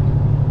here.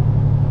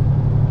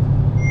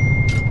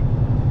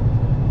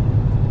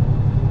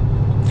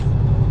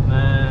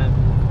 Man,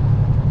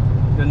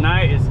 the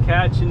night is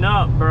catching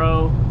up,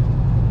 bro.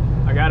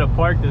 I gotta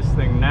park this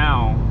thing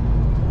now.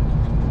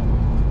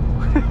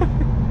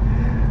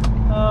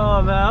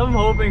 Oh man, I'm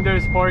hoping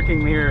there's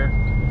parking here,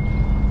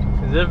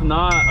 because if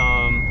not,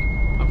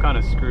 I'm kind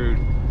of screwed.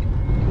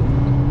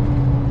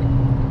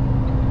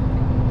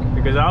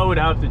 Because I would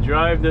have to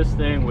drive this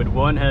thing with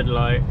one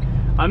headlight.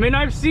 I mean,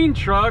 I've seen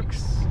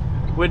trucks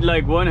with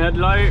like one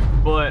headlight,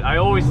 but I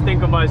always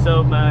think of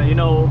myself, man, you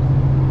know,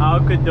 how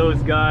could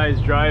those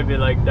guys drive it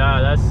like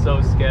that? That's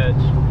so sketch.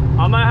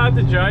 I might have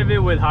to drive it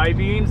with high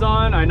beams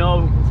on. I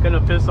know it's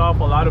gonna piss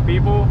off a lot of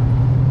people,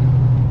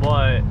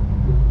 but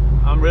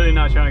I'm really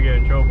not trying to get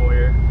in trouble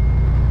here.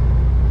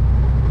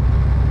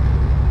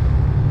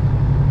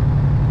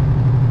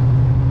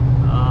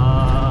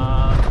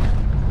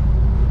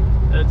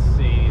 Let's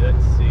see,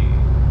 let's see.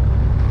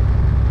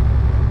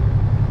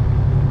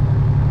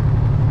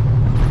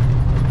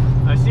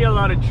 I see a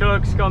lot of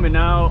trucks coming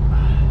out.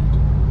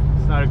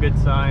 It's not a good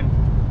sign.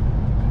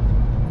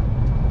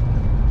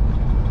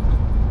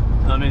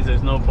 That means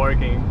there's no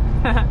parking.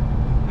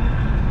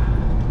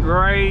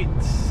 Great.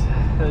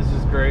 That's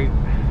just great.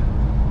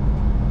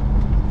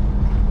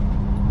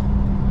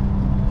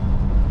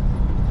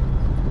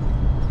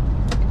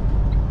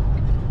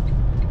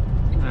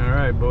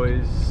 Alright,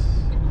 boys.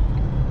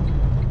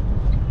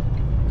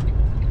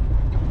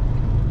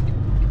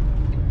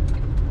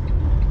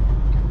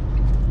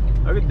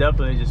 I could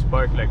definitely just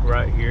park like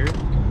right here.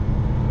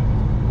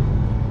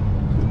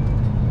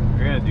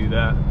 We're gonna do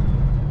that.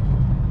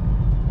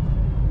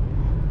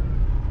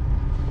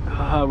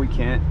 We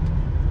can't.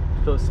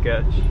 Feel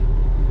sketch.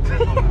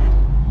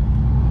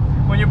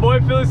 When your boy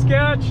feels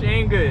sketch,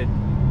 ain't good.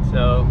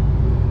 So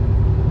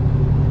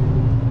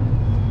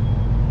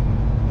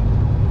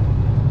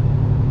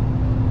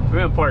we're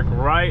gonna park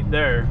right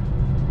there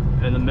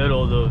in the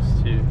middle of those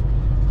two.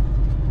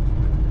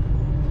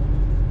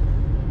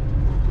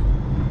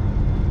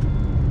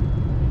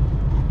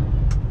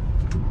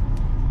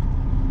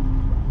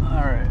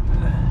 Alright,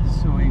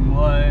 swing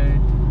wide.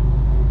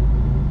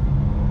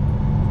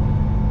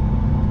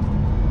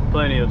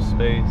 Plenty of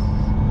space.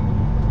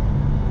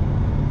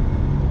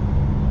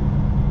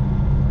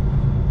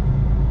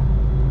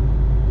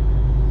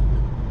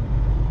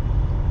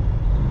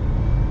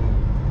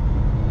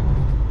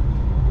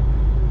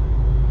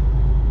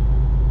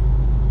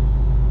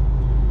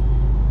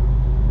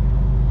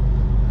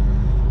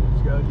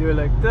 Just gotta do it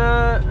like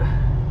that,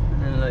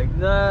 and then like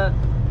that,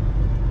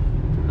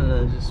 and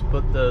then just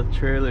put the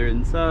trailer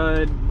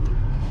inside.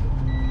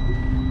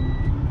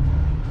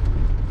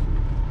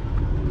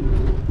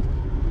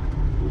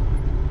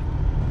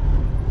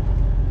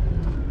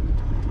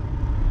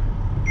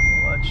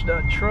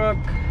 That truck.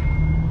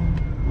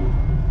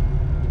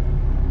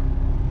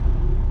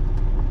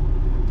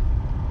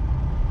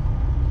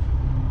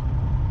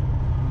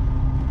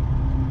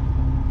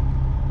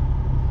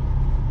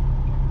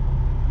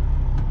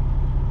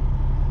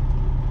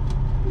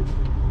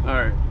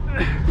 Alright,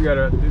 we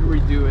gotta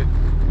redo it.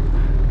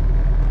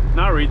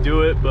 Not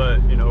redo it,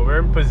 but you know, we're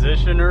in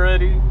position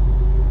already.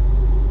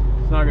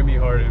 It's not gonna be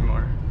hard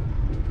anymore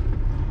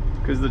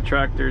because the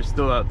tractor is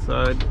still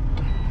outside.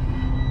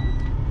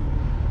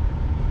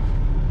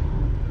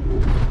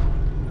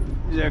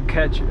 You gotta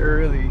catch it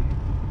early,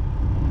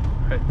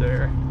 right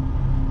there.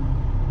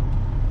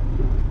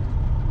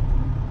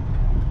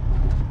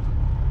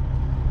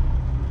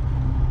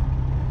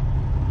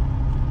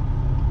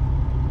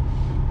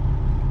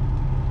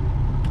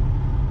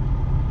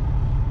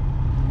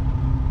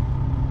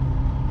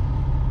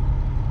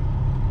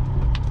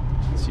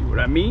 See what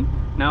I mean?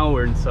 Now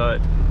we're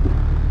inside.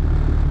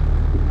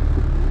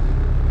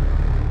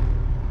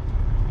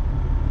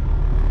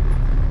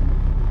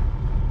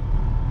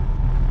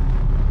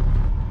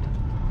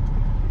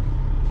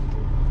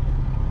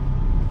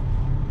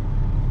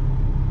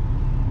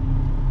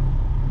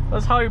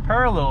 That's how you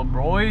parallel,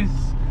 boys.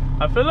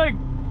 I feel like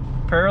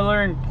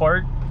parallel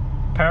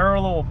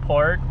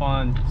park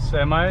on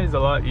semi is a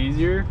lot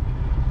easier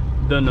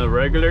than a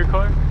regular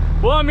car.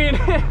 Well, I mean,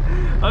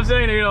 I'm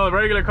saying, you know, a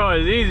regular car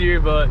is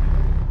easier, but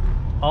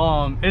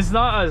it's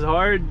not as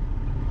hard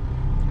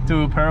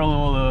to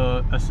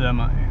parallel a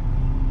semi.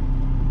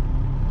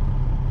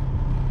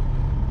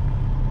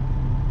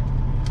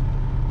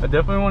 I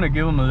definitely want to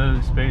give him a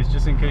little space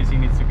just in case he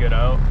needs to get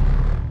out.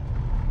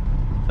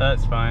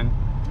 That's fine.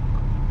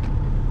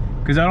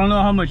 Because I don't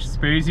know how much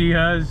space he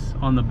has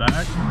on the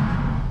back.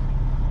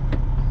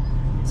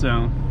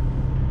 So,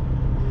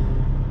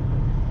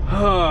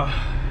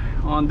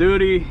 on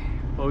duty,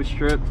 post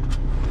trip.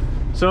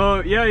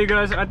 So yeah, you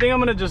guys, I think I'm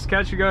gonna just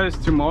catch you guys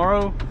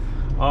tomorrow.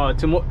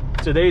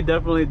 Today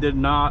definitely did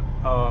not,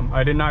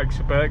 I did not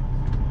expect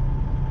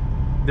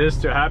this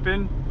to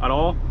happen at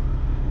all,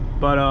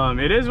 but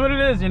it is what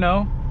it is, you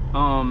know.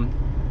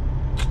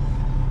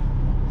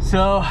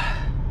 So,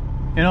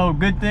 you know,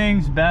 good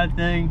things, bad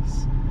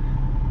things.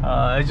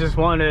 I just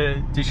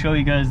wanted to show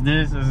you guys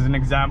this as an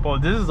example.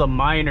 This is a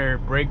minor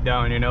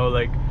breakdown, you know,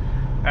 like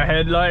a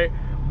headlight,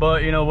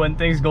 but you know, when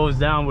things goes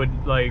down with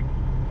like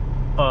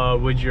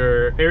with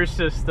your air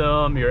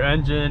system, your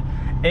engine,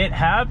 it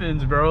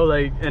happens, bro.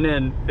 Like, and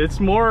then it's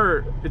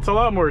a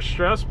lot more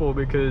stressful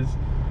because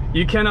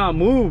you cannot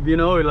move, you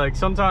know. Like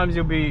sometimes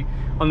you'll be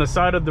on the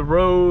side of the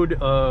road,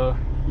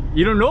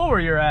 you don't know where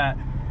you're at,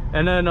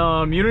 and then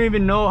you don't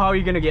even know how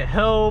you're gonna get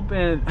help,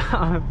 and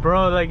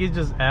bro, like it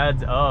just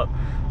adds up.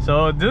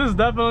 So this is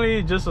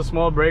definitely just a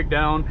small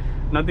breakdown,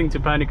 nothing to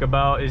panic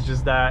about. It's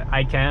just that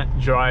I can't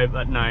drive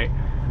at night.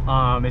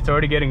 It's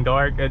already getting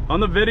dark. On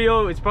the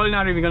video it's probably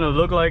not even gonna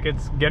look like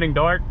it's getting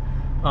dark.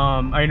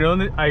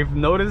 I've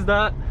noticed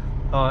that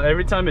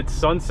every time it's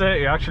sunset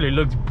it actually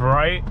looks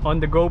bright on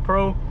the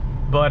GoPro,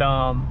 but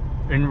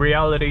in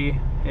reality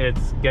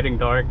it's getting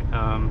dark.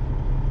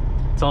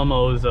 It's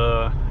almost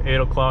 8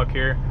 o'clock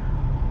here.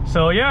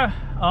 So yeah,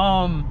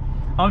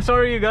 I'm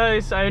sorry you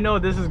guys. I know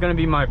this is gonna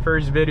be my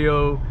first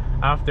video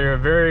after a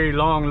very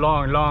long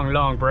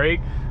break.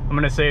 I'm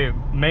gonna say it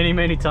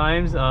many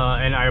times,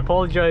 and I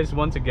apologize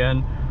once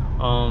again.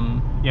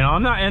 You know,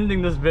 I'm not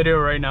ending this video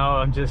right now.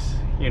 I'm just,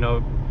 you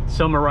know,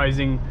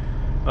 summarizing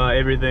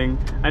everything.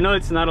 I know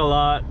it's not a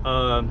lot.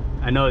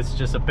 I know it's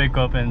just a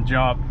pickup and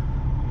drop,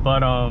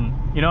 but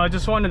you know, I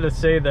just wanted to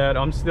say that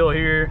I'm still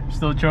here,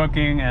 still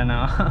trucking, and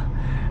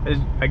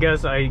I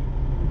guess I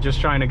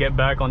just trying to get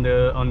back on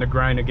the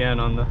grind again,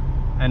 on the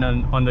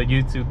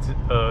YouTube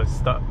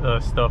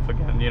stuff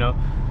again, you know,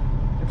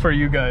 for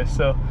you guys.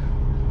 So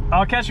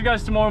I'll catch you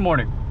guys tomorrow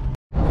morning.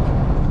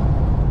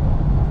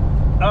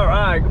 All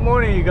right, good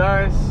morning you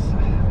guys.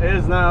 It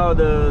is now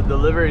the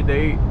delivery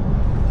date,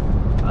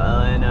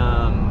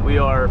 and we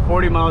are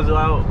 40 miles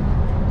out,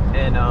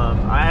 and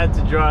I had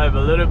to drive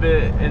a little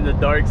bit in the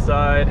dark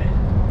side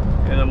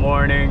in the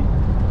morning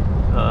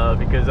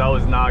because I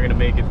was not gonna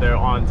make it there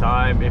on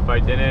time if I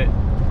didn't.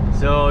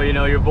 So, you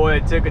know, your boy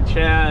took a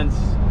chance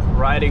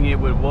riding it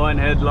with one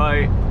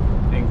headlight,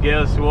 and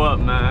guess what,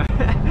 man?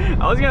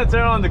 I was gonna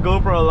turn on the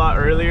GoPro a lot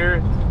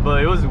earlier,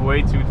 but it was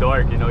way too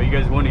dark, you know. You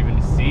guys won't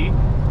even see.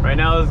 Right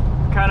now it's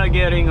kind of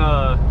getting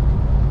a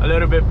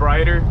little bit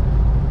brighter,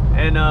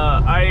 and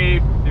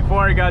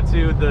before I got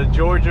to the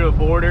Georgia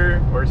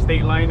border, or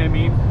state line I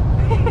mean,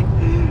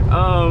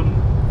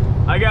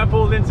 I got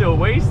pulled into a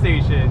weigh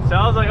station. So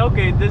I was like,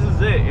 okay, this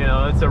is it, you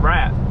know, it's a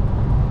wrap.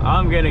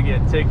 I'm gonna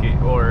get a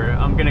ticket, or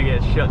I'm gonna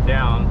get shut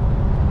down,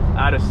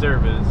 out of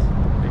service,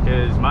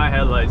 because my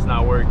headlight's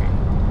not working.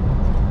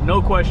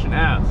 No question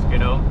asked, you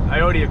know.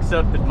 I already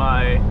accepted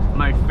my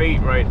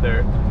fate right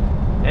there,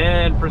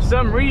 and for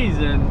some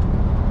reason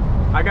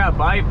I got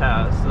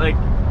bypassed. Like,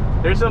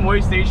 there's some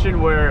weigh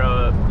station where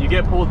you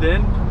get pulled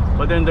in,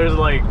 but then there's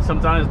like,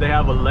 sometimes they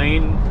have a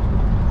lane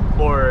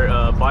for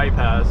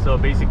bypass. So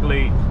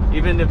basically,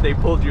 even if they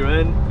pulled you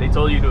in, they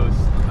told you to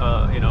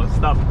you know,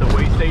 stop at the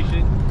weigh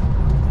station.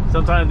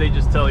 Sometimes they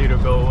just tell you to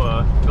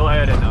go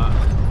ahead and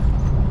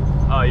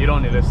you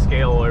don't need a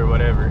scale or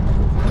whatever.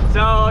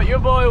 So your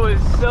boy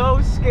was so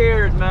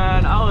scared,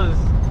 man.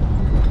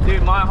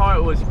 Dude, my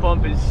heart was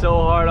pumping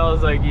so hard. I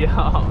was like,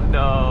 yo,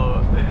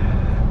 no,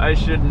 I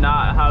should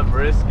not have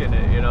risk in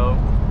it, you know.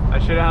 I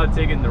shouldn't have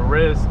taken the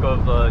risk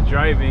of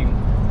driving.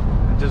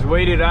 Just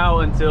waited out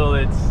until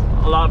it's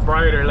a lot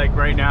brighter. Like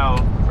right now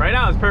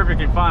it's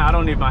perfectly fine. I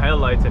don't need my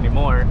headlights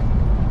anymore,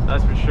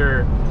 that's for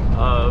sure.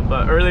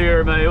 But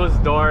earlier, man, it was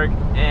dark,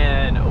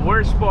 and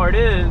worst part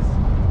is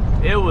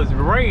it was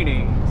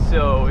raining.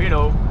 So, you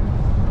know,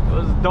 it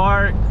was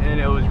dark and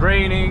it was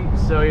raining.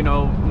 So, you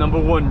know, number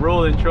one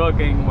rule in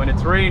trucking: when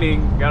it's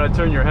raining, you gotta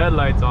turn your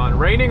headlights on.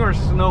 Raining or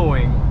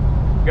snowing,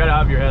 you gotta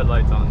have your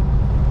headlights on.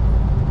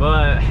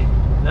 But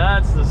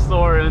that's the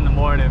story in the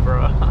morning,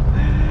 bro.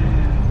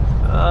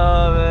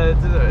 Man,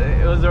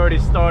 it was already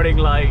starting.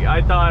 Like,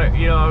 I thought,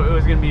 you know, it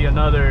was gonna be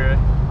another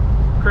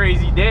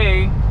crazy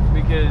day,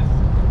 because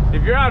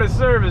if you're out of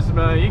service,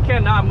 man, you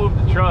cannot move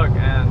the truck,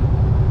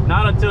 and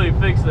not until you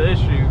fix the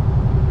issue.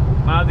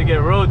 I have to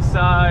get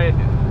roadside,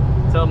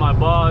 tell my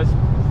boss.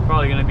 He's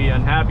probably gonna be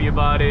unhappy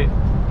about it,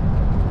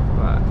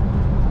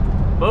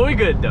 but we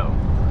good though.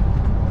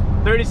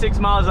 36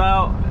 miles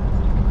out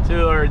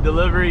to our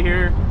delivery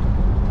here.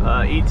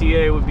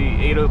 ETA would be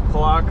 8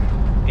 o'clock,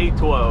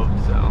 8:12,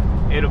 so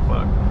 8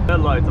 o'clock.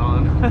 Headlights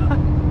on.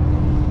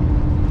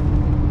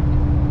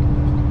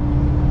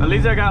 At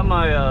least I got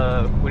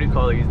my what do you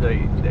call these,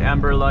 the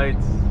amber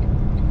lights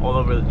all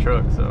over the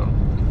truck, so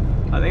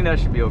I think that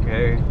should be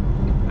okay.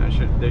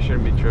 They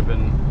shouldn't be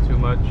tripping too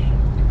much.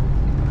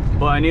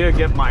 But I need to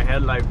get my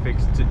headlight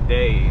fixed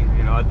today.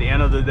 You know, at the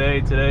end of the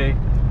day today,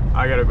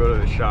 I gotta go to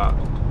the shop,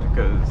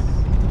 because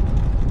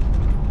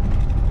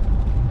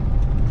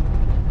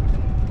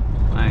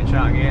I ain't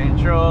trying to get in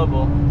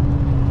trouble.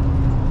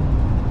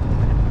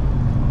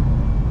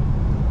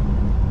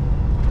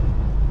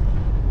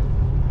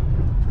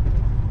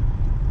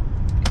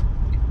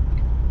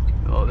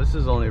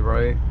 this is only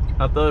right.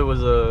 I thought it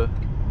was a,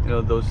 you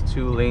know, those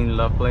 2-lane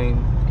left lane.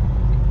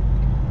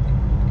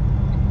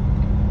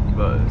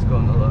 But let's go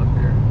on the left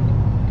here.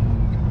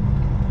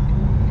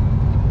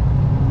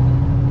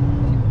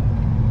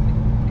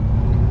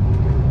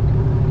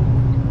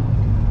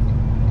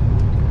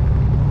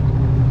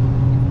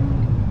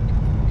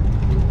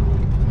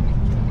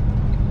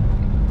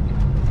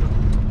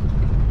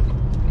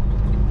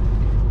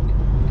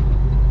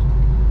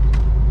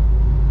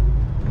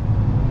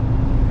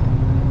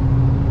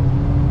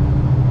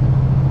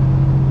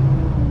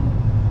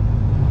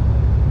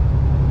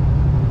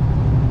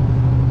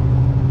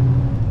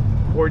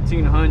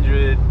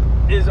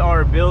 $1,400 is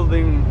our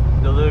building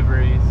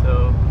delivery,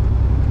 so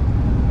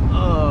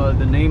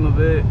the name of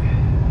it,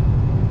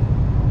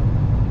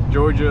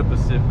 Georgia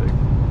Pacific.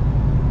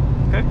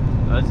 Okay,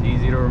 that's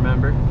easy to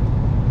remember.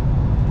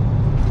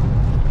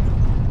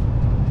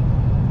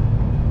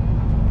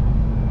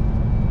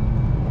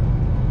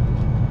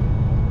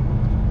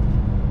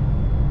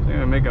 I think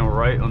I'm making a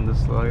right on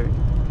this light.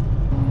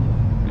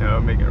 Yeah,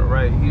 I'm making a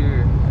right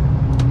here.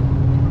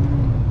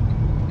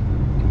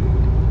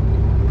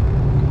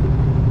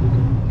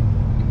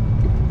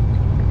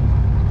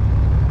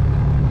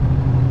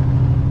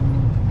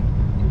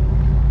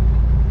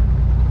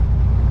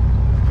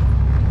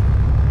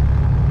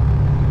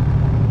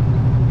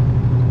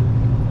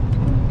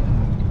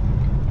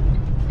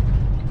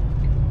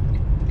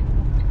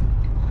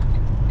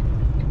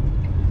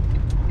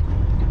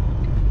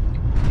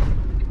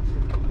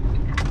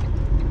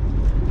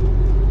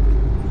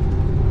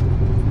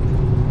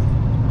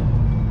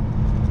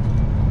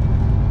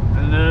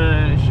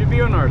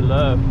 On our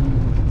left.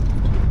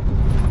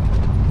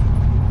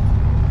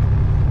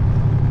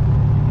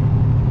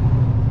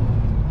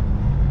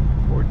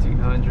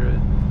 $1,400.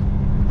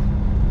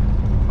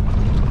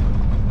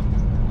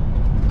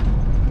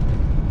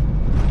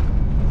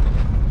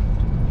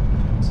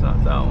 It's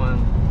not that one.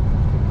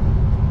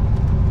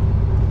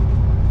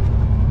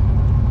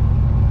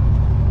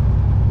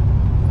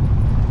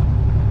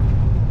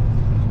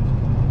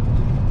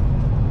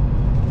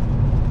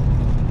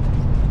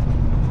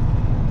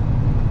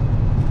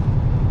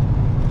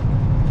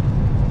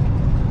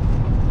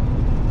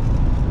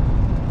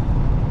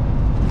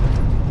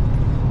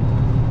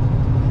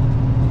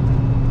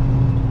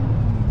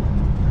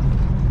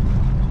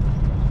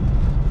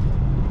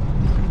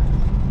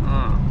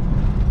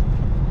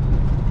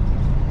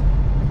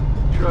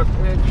 Truck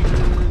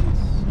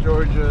entrance,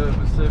 Georgia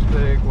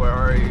Pacific, where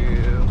are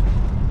you?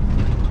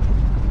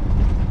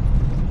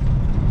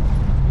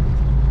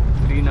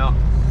 Dino.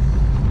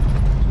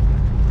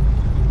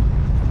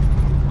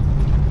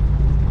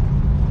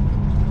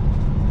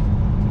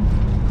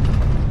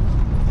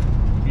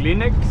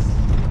 Linux?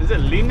 Is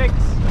it Linux?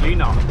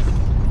 Linux.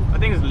 I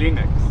think it's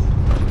Linux.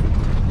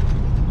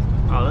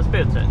 Oh, let's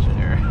pay attention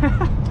here.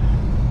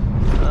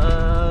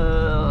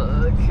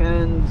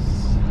 Ken's.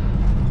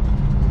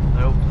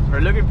 Nope.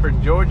 We're looking for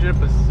Georgia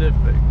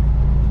Pacific.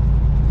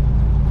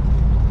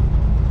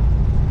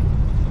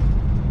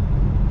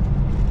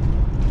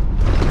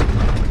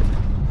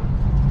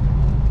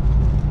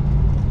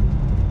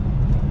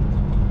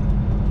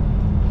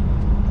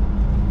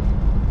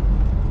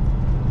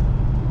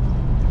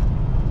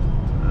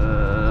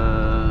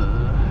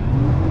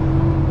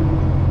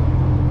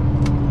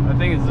 I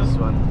think it's this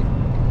one.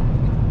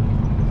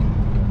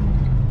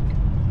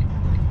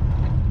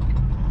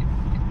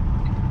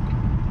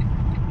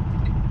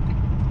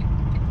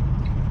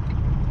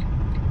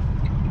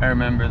 I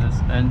remember this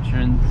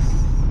entrance.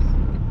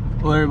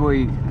 Where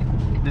wait,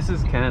 this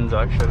is Ken's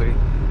actually.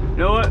 You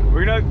know what?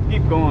 We're gonna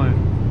keep going.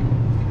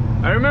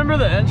 I remember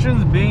the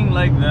entrance being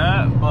like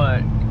that,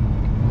 but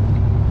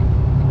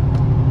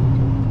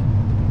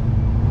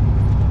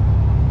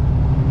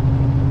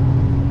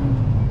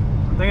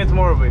I think it's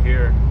more over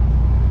here.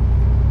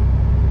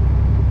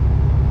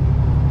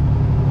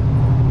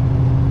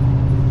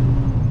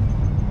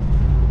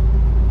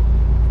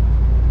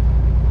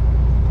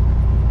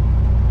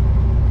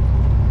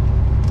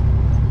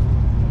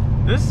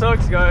 This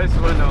sucks, guys,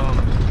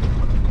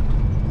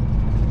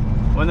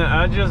 when the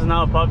address is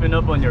not popping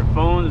up on your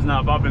phone, it's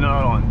not popping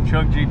up on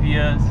truck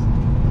GPS.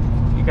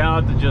 You kind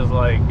of have to just,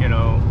 like, you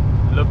know,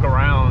 look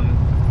around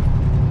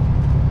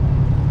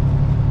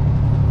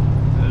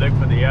and look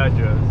for the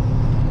address.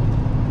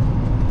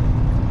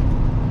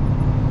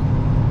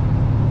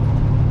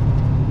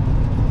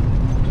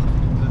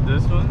 Is it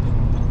this one?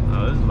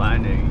 Oh, this is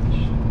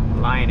Lineage.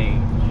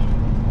 Lineage.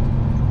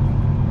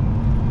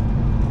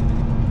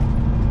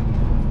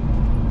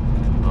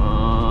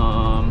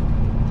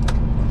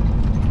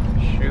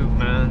 Shoot,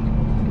 man.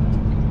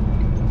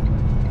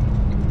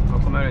 How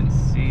come I didn't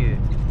see it?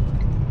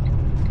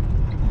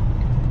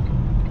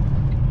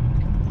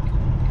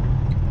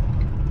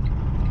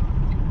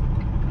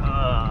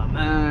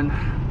 Man.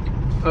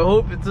 I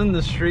hope it's in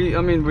the street.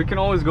 I mean, we can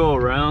always go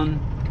around,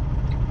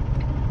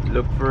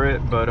 look for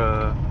it, but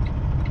I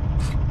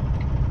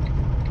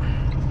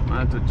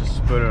have to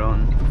just put it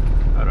on,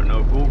 I don't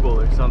know, Google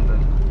or something.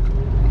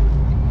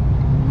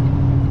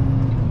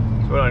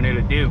 what I need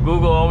to do.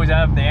 Google always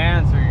have the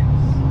answers.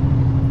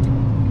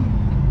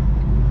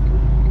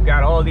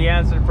 Got all the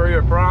answers for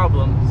your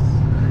problems.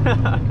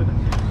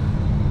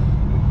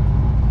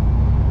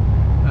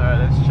 Alright,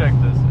 let's check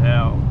this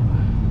out.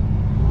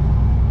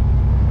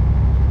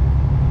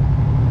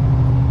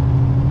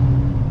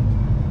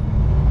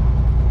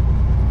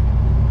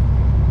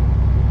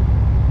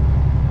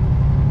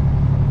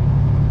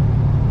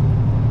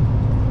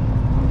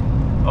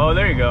 Oh,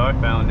 there you go, I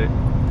found it.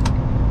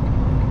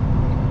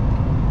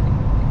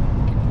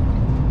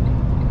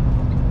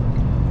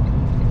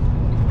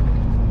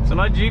 So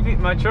my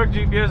truck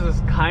GPS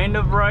is kind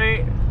of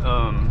right.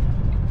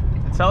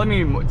 It's telling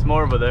me it's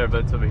more over there,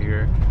 but it's over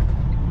here.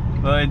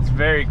 But it's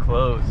very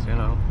close, you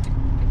know.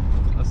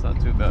 That's not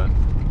too bad.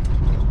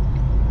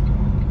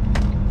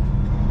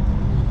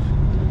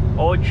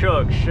 Old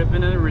truck,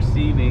 shipping and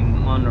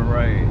receiving on the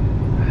right.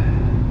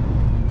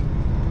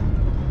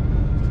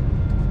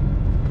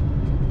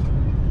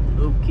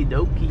 Okie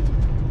dokie.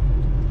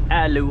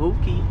 Hello,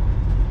 okie.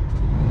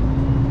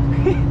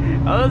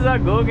 How does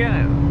that go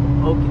again?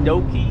 Okie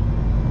dokie.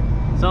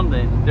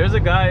 Something. There's a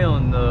guy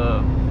on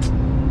the,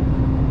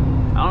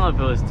 I don't know if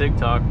it was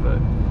TikTok, but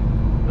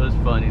it was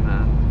funny,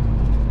 man.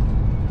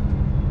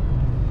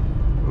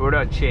 We're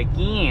gonna check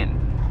in.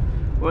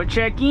 We'll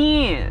check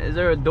in. Is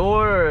there a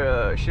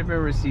door or shipping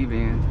and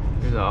receiving?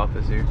 There's an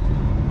office here.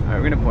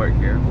 Alright, we're gonna park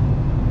here.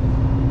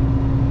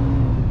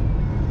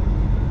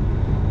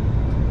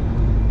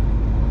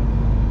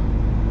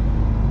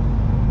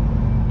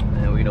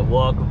 And we're gonna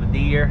walk over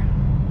there.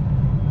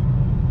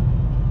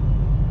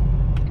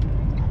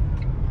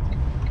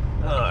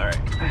 Alright.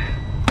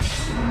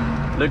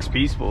 Looks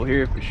peaceful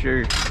here for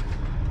sure.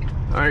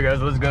 Alright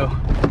guys, let's go.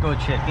 Let's go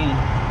check in.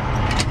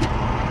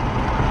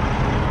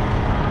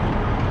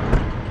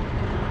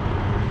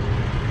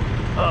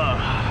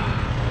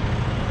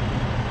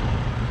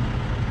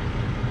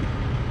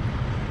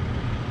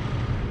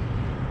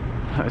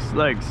 It's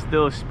like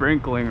still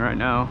sprinkling right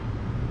now.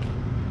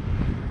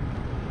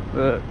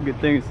 But good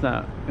thing it's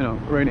not, you know,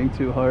 raining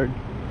too hard.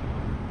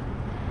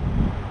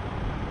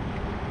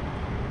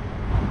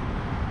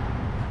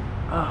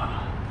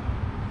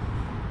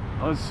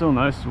 Oh, it's so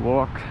nice to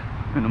walk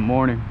in the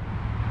morning.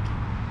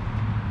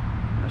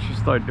 I should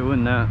start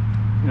doing that,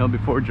 you know,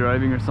 before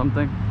driving or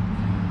something.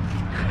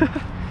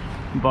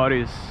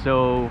 Body is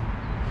so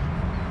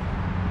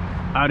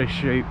out of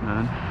shape,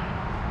 man.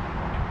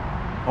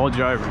 All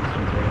drivers.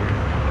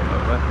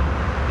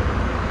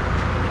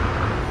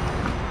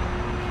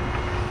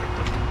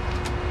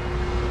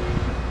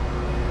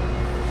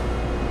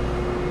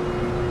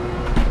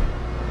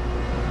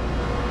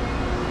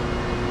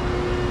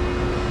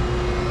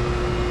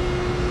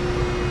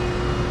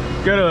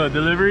 Got a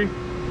delivery?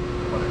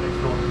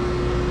 Next door.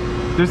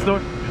 This door?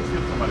 Just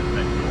get somebody's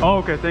next door. Oh,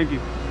 okay, thank you.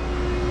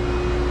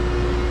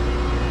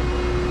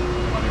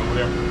 Somebody over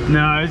there?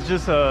 Nah, it's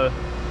just no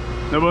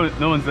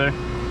one's there.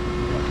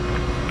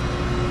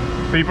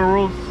 Paper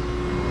rules?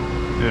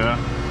 Yeah.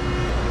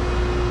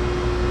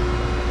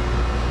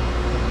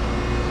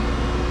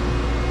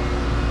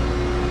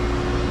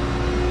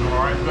 Doing all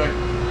right today?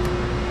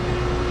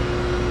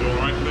 Doing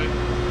all right today?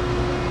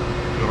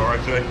 Doing all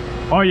right today?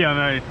 Oh yeah,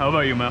 man. How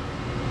about you, man?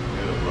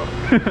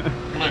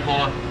 Come on,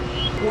 Connor.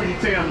 Pull your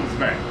tandems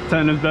back.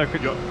 Tandems back.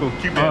 Yep. Cool.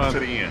 Keep that to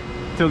the end.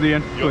 Till the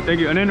end. Yep. Cool, thank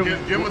you. And then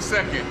give them a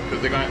second,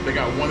 because they got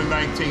 1 and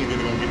 19, then they're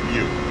gonna get to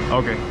you.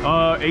 okay.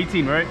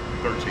 18, right?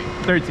 13.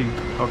 13.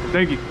 Okay,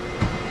 thank you.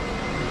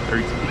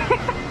 13.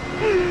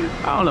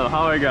 I don't know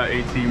how I got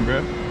 18,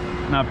 bro.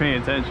 Not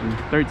paying attention.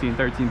 13,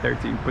 13,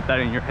 13. Put that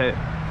in your head.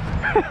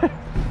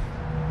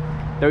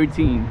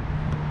 13.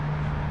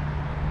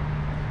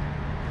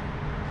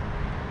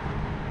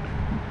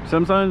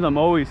 Sometimes I'm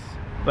always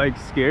like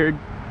scared.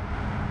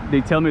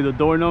 They tell me the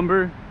door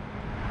number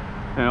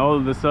and all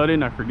of a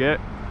sudden I forget.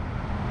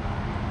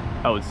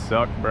 That would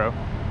suck, bro.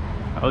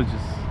 I was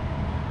just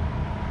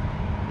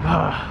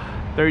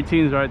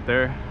 13's right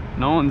there.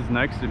 No one's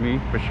next to me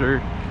for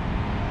sure.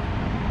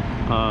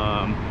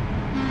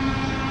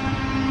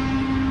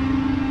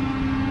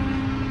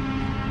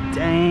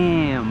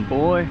 Damn,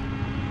 boy.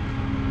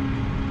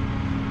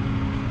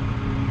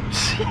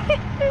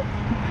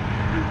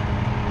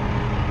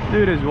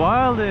 Dude is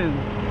wildin'.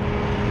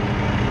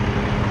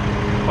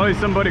 Oh,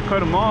 somebody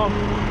cut him off.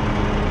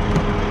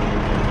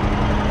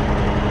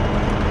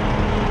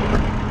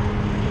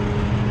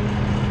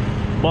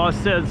 Boss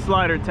said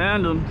slider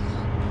tandems.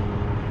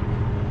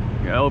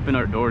 Gotta open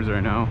our doors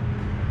right now.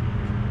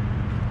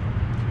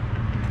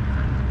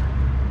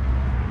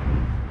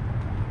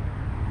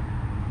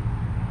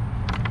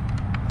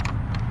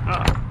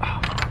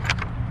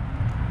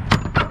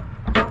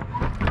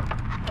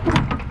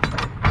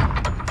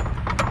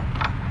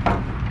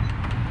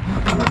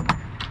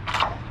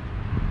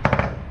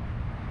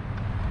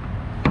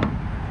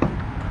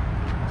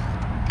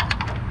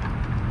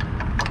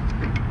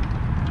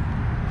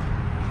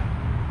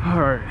 All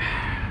right.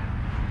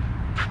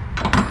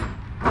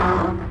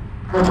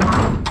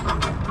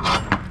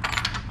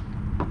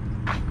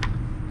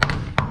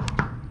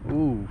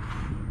 Ooh.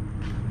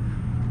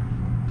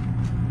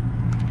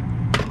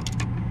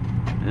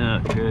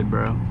 Not good,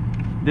 bro.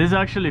 This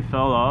actually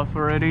fell off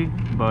already,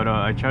 but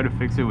I tried to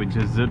fix it with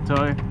just zip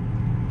tie.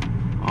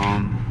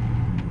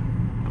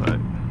 But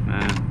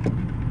man,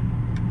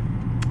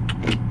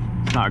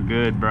 it's not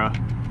good, bro.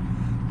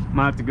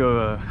 Might have to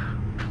go to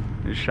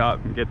the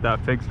shop and get that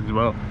fixed as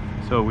well.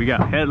 So we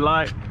got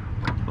headlight,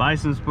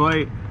 license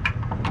plate,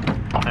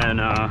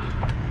 and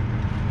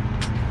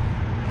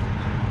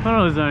what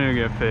else is not gonna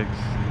get fixed?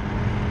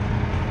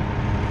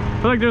 I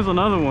feel like there's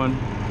another one.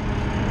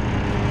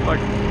 Like,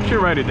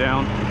 should write it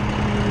down.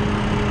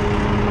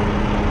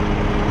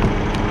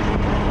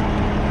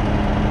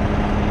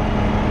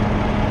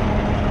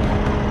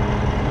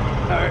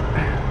 All right.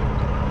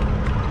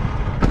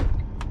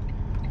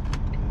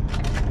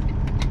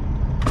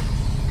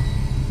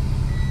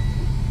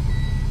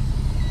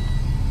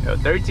 Yo,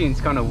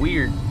 13's kind of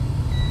weird.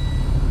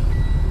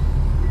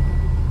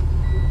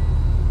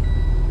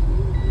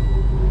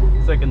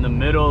 It's like in the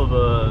middle of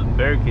a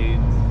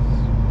barricade.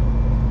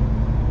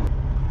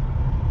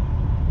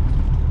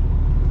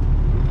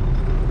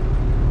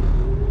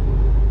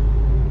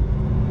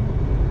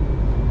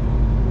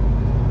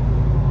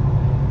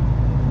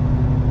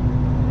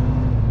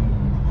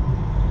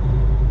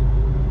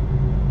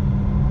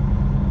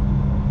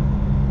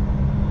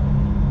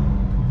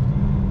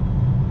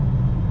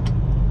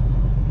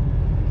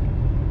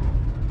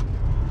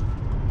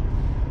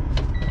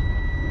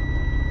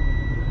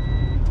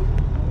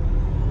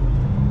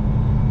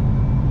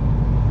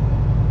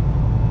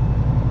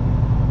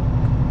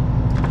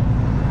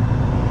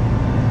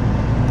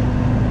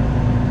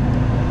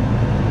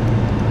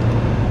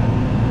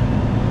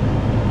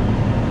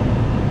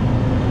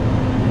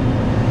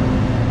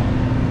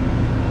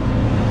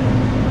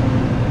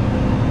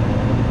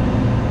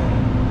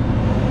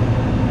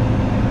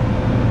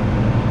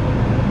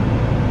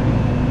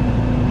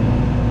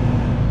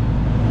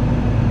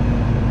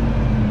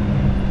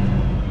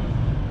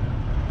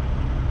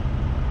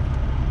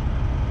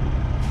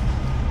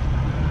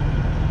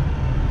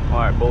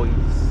 Alright, boys.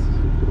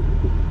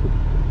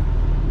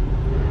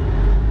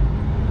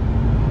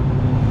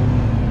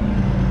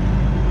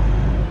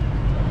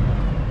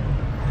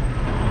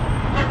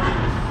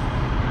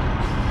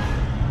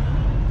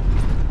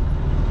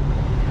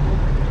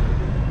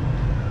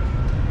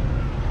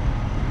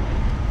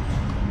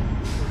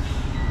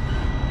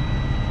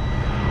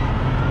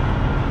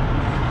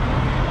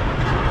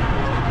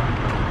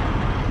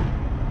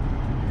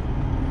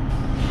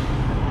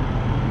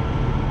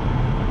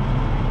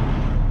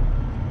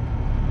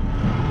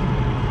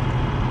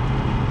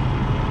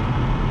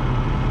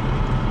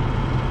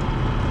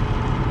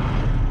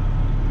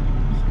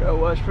 Gotta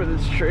watch for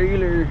this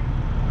trailer.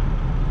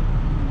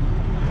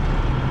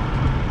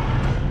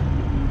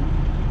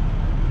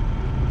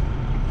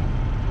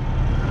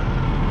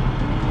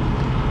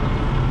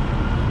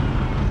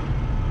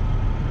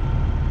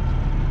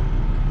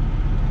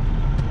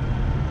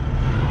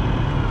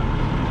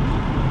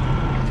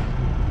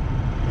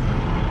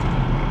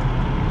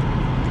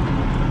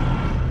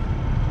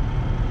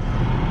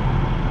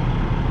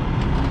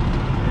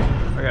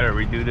 I gotta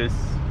redo this.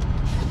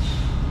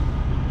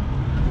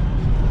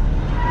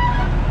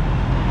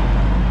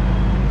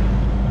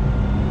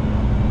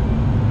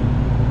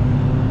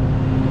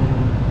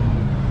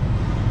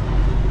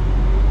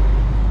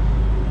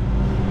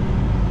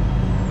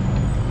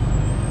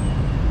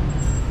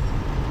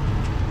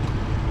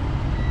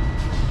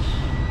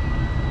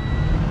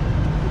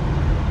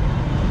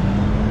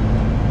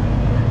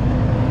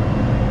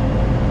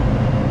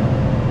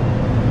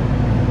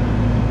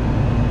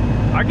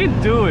 I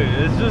can do it.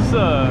 It's just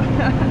I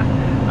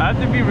have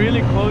to be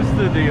really close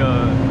to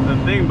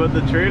the thing, but the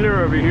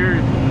trailer over here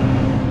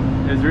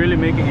is really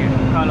making it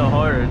kind of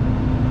hard.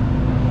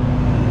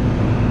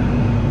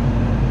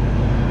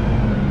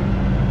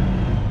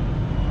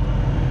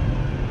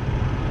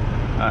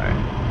 All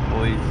right,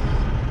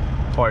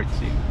 boys, part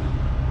C.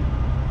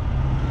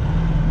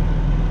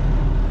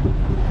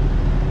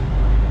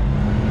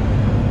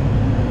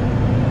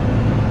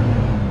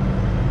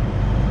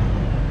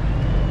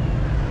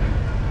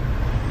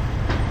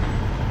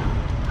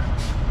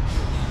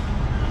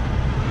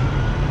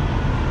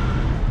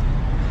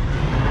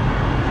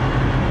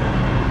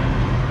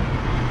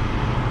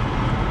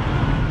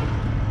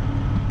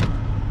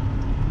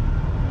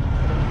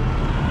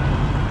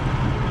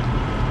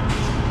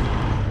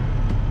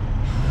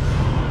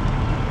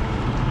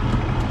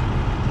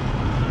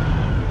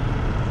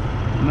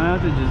 I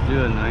have to just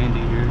do a 90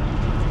 here.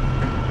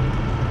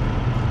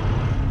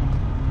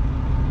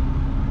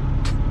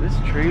 This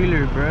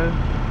trailer, bro.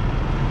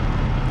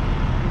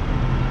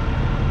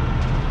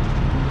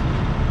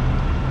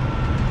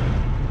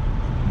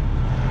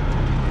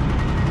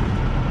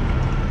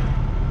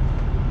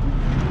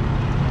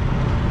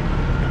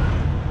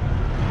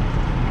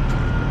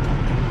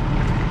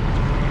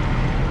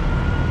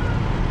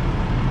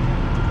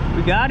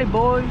 We got it,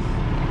 boys.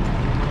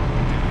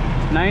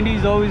 90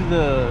 is always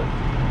the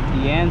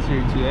answer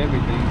to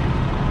everything.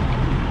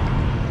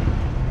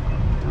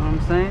 You know what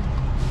I'm saying?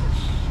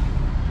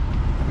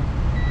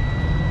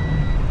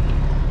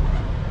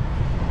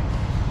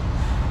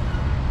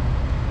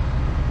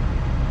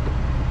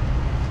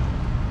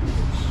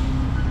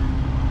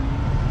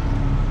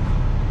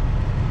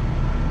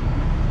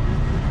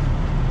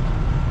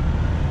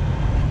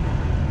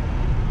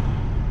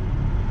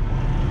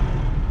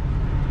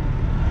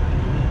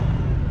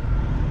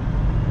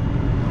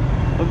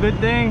 good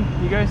thing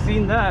you guys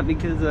seen that,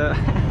 because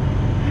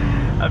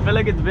I feel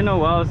like it's been a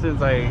while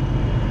since I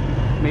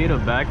made a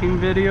backing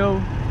video,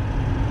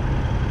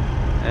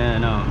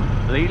 and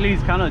lately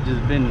it's kind of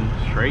just been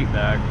straight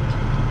back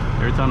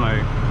every time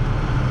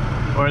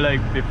or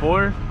like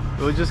before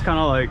it was just kind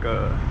of like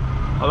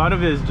a lot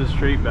of it is just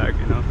straight back,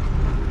 you know.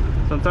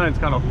 Sometimes it's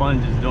kind of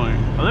fun just doing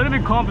a little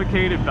bit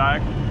complicated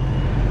back,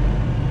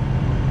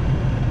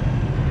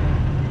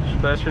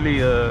 especially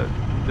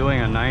doing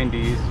a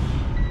 90s.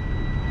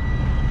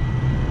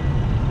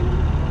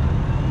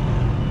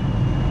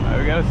 Alright,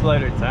 we gotta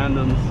slide our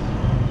tandems.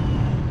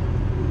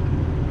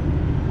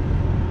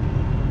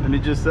 Let me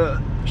just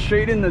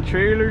straighten the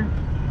trailer.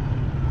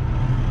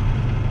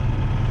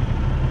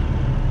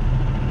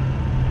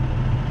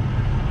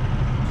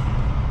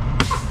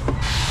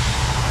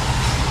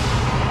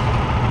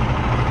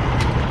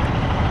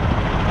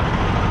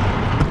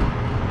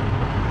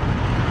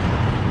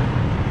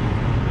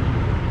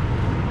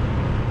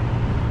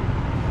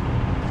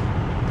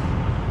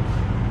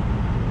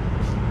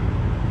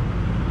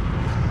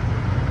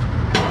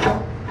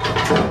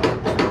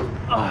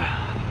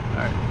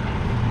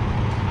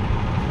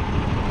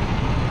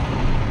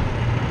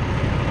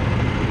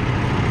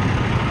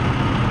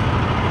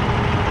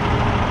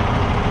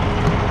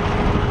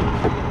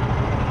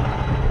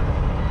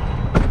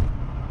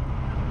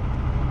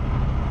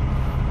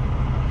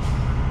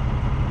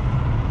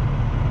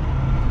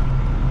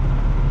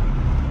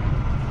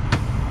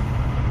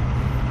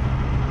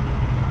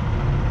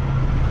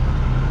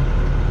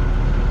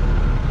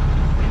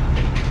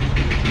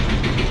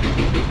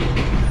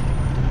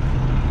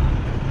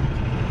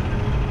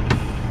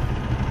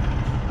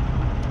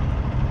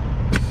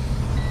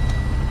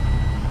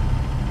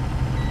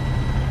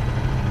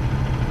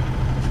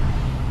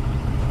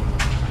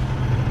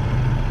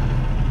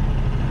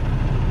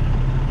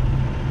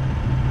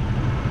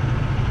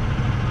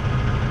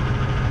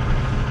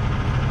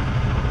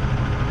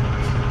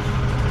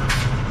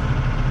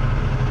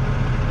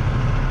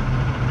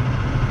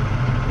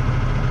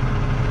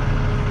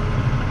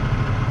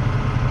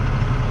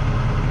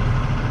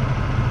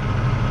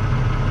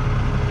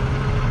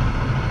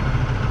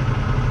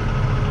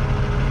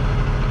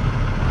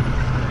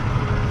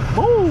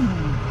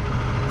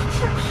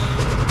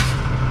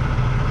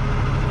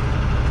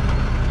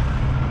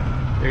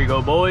 There you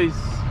go, boys.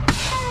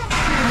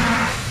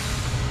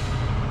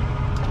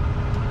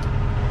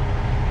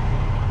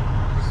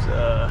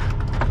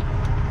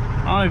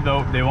 I don't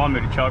know if they want me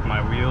to chalk my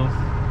wheels.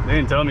 They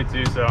didn't tell me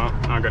to, so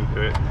I'm not gonna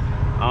do it.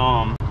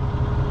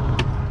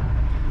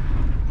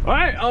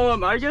 Alright,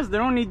 I guess they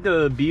don't need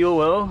the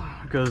BOL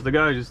because the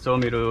guy just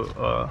told me to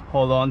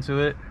hold on to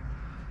it.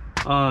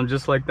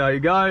 Just like that, you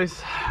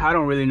guys. I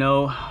don't really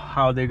know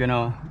how they're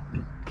gonna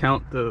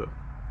count the,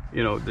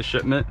 you know, the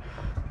shipment,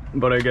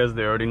 but I guess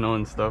they already know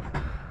and stuff.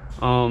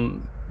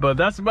 But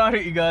that's about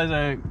it, you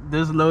guys.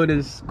 This load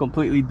is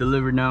completely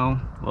delivered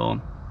now.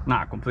 Well,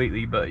 not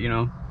completely, but you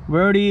know,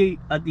 we're already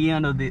at the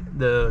end of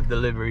the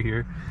delivery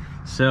here.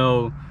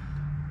 So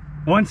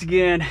once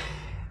again,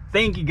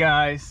 thank you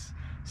guys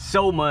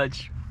so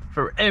much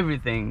for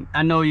everything.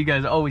 I know you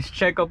guys always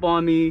check up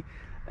on me,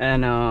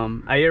 and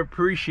I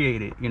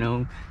appreciate it, you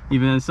know.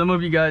 Even some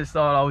of you guys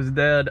thought I was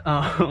dead.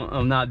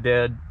 I'm not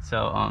dead.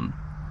 So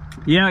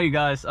yeah, you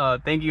guys,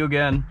 thank you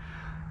again.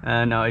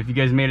 And if you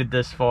guys made it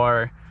this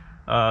far,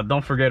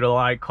 don't forget to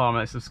like,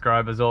 comment,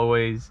 subscribe as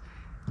always,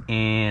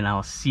 and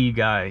I'll see you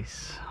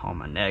guys on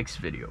my next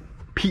video.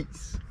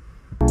 Peace.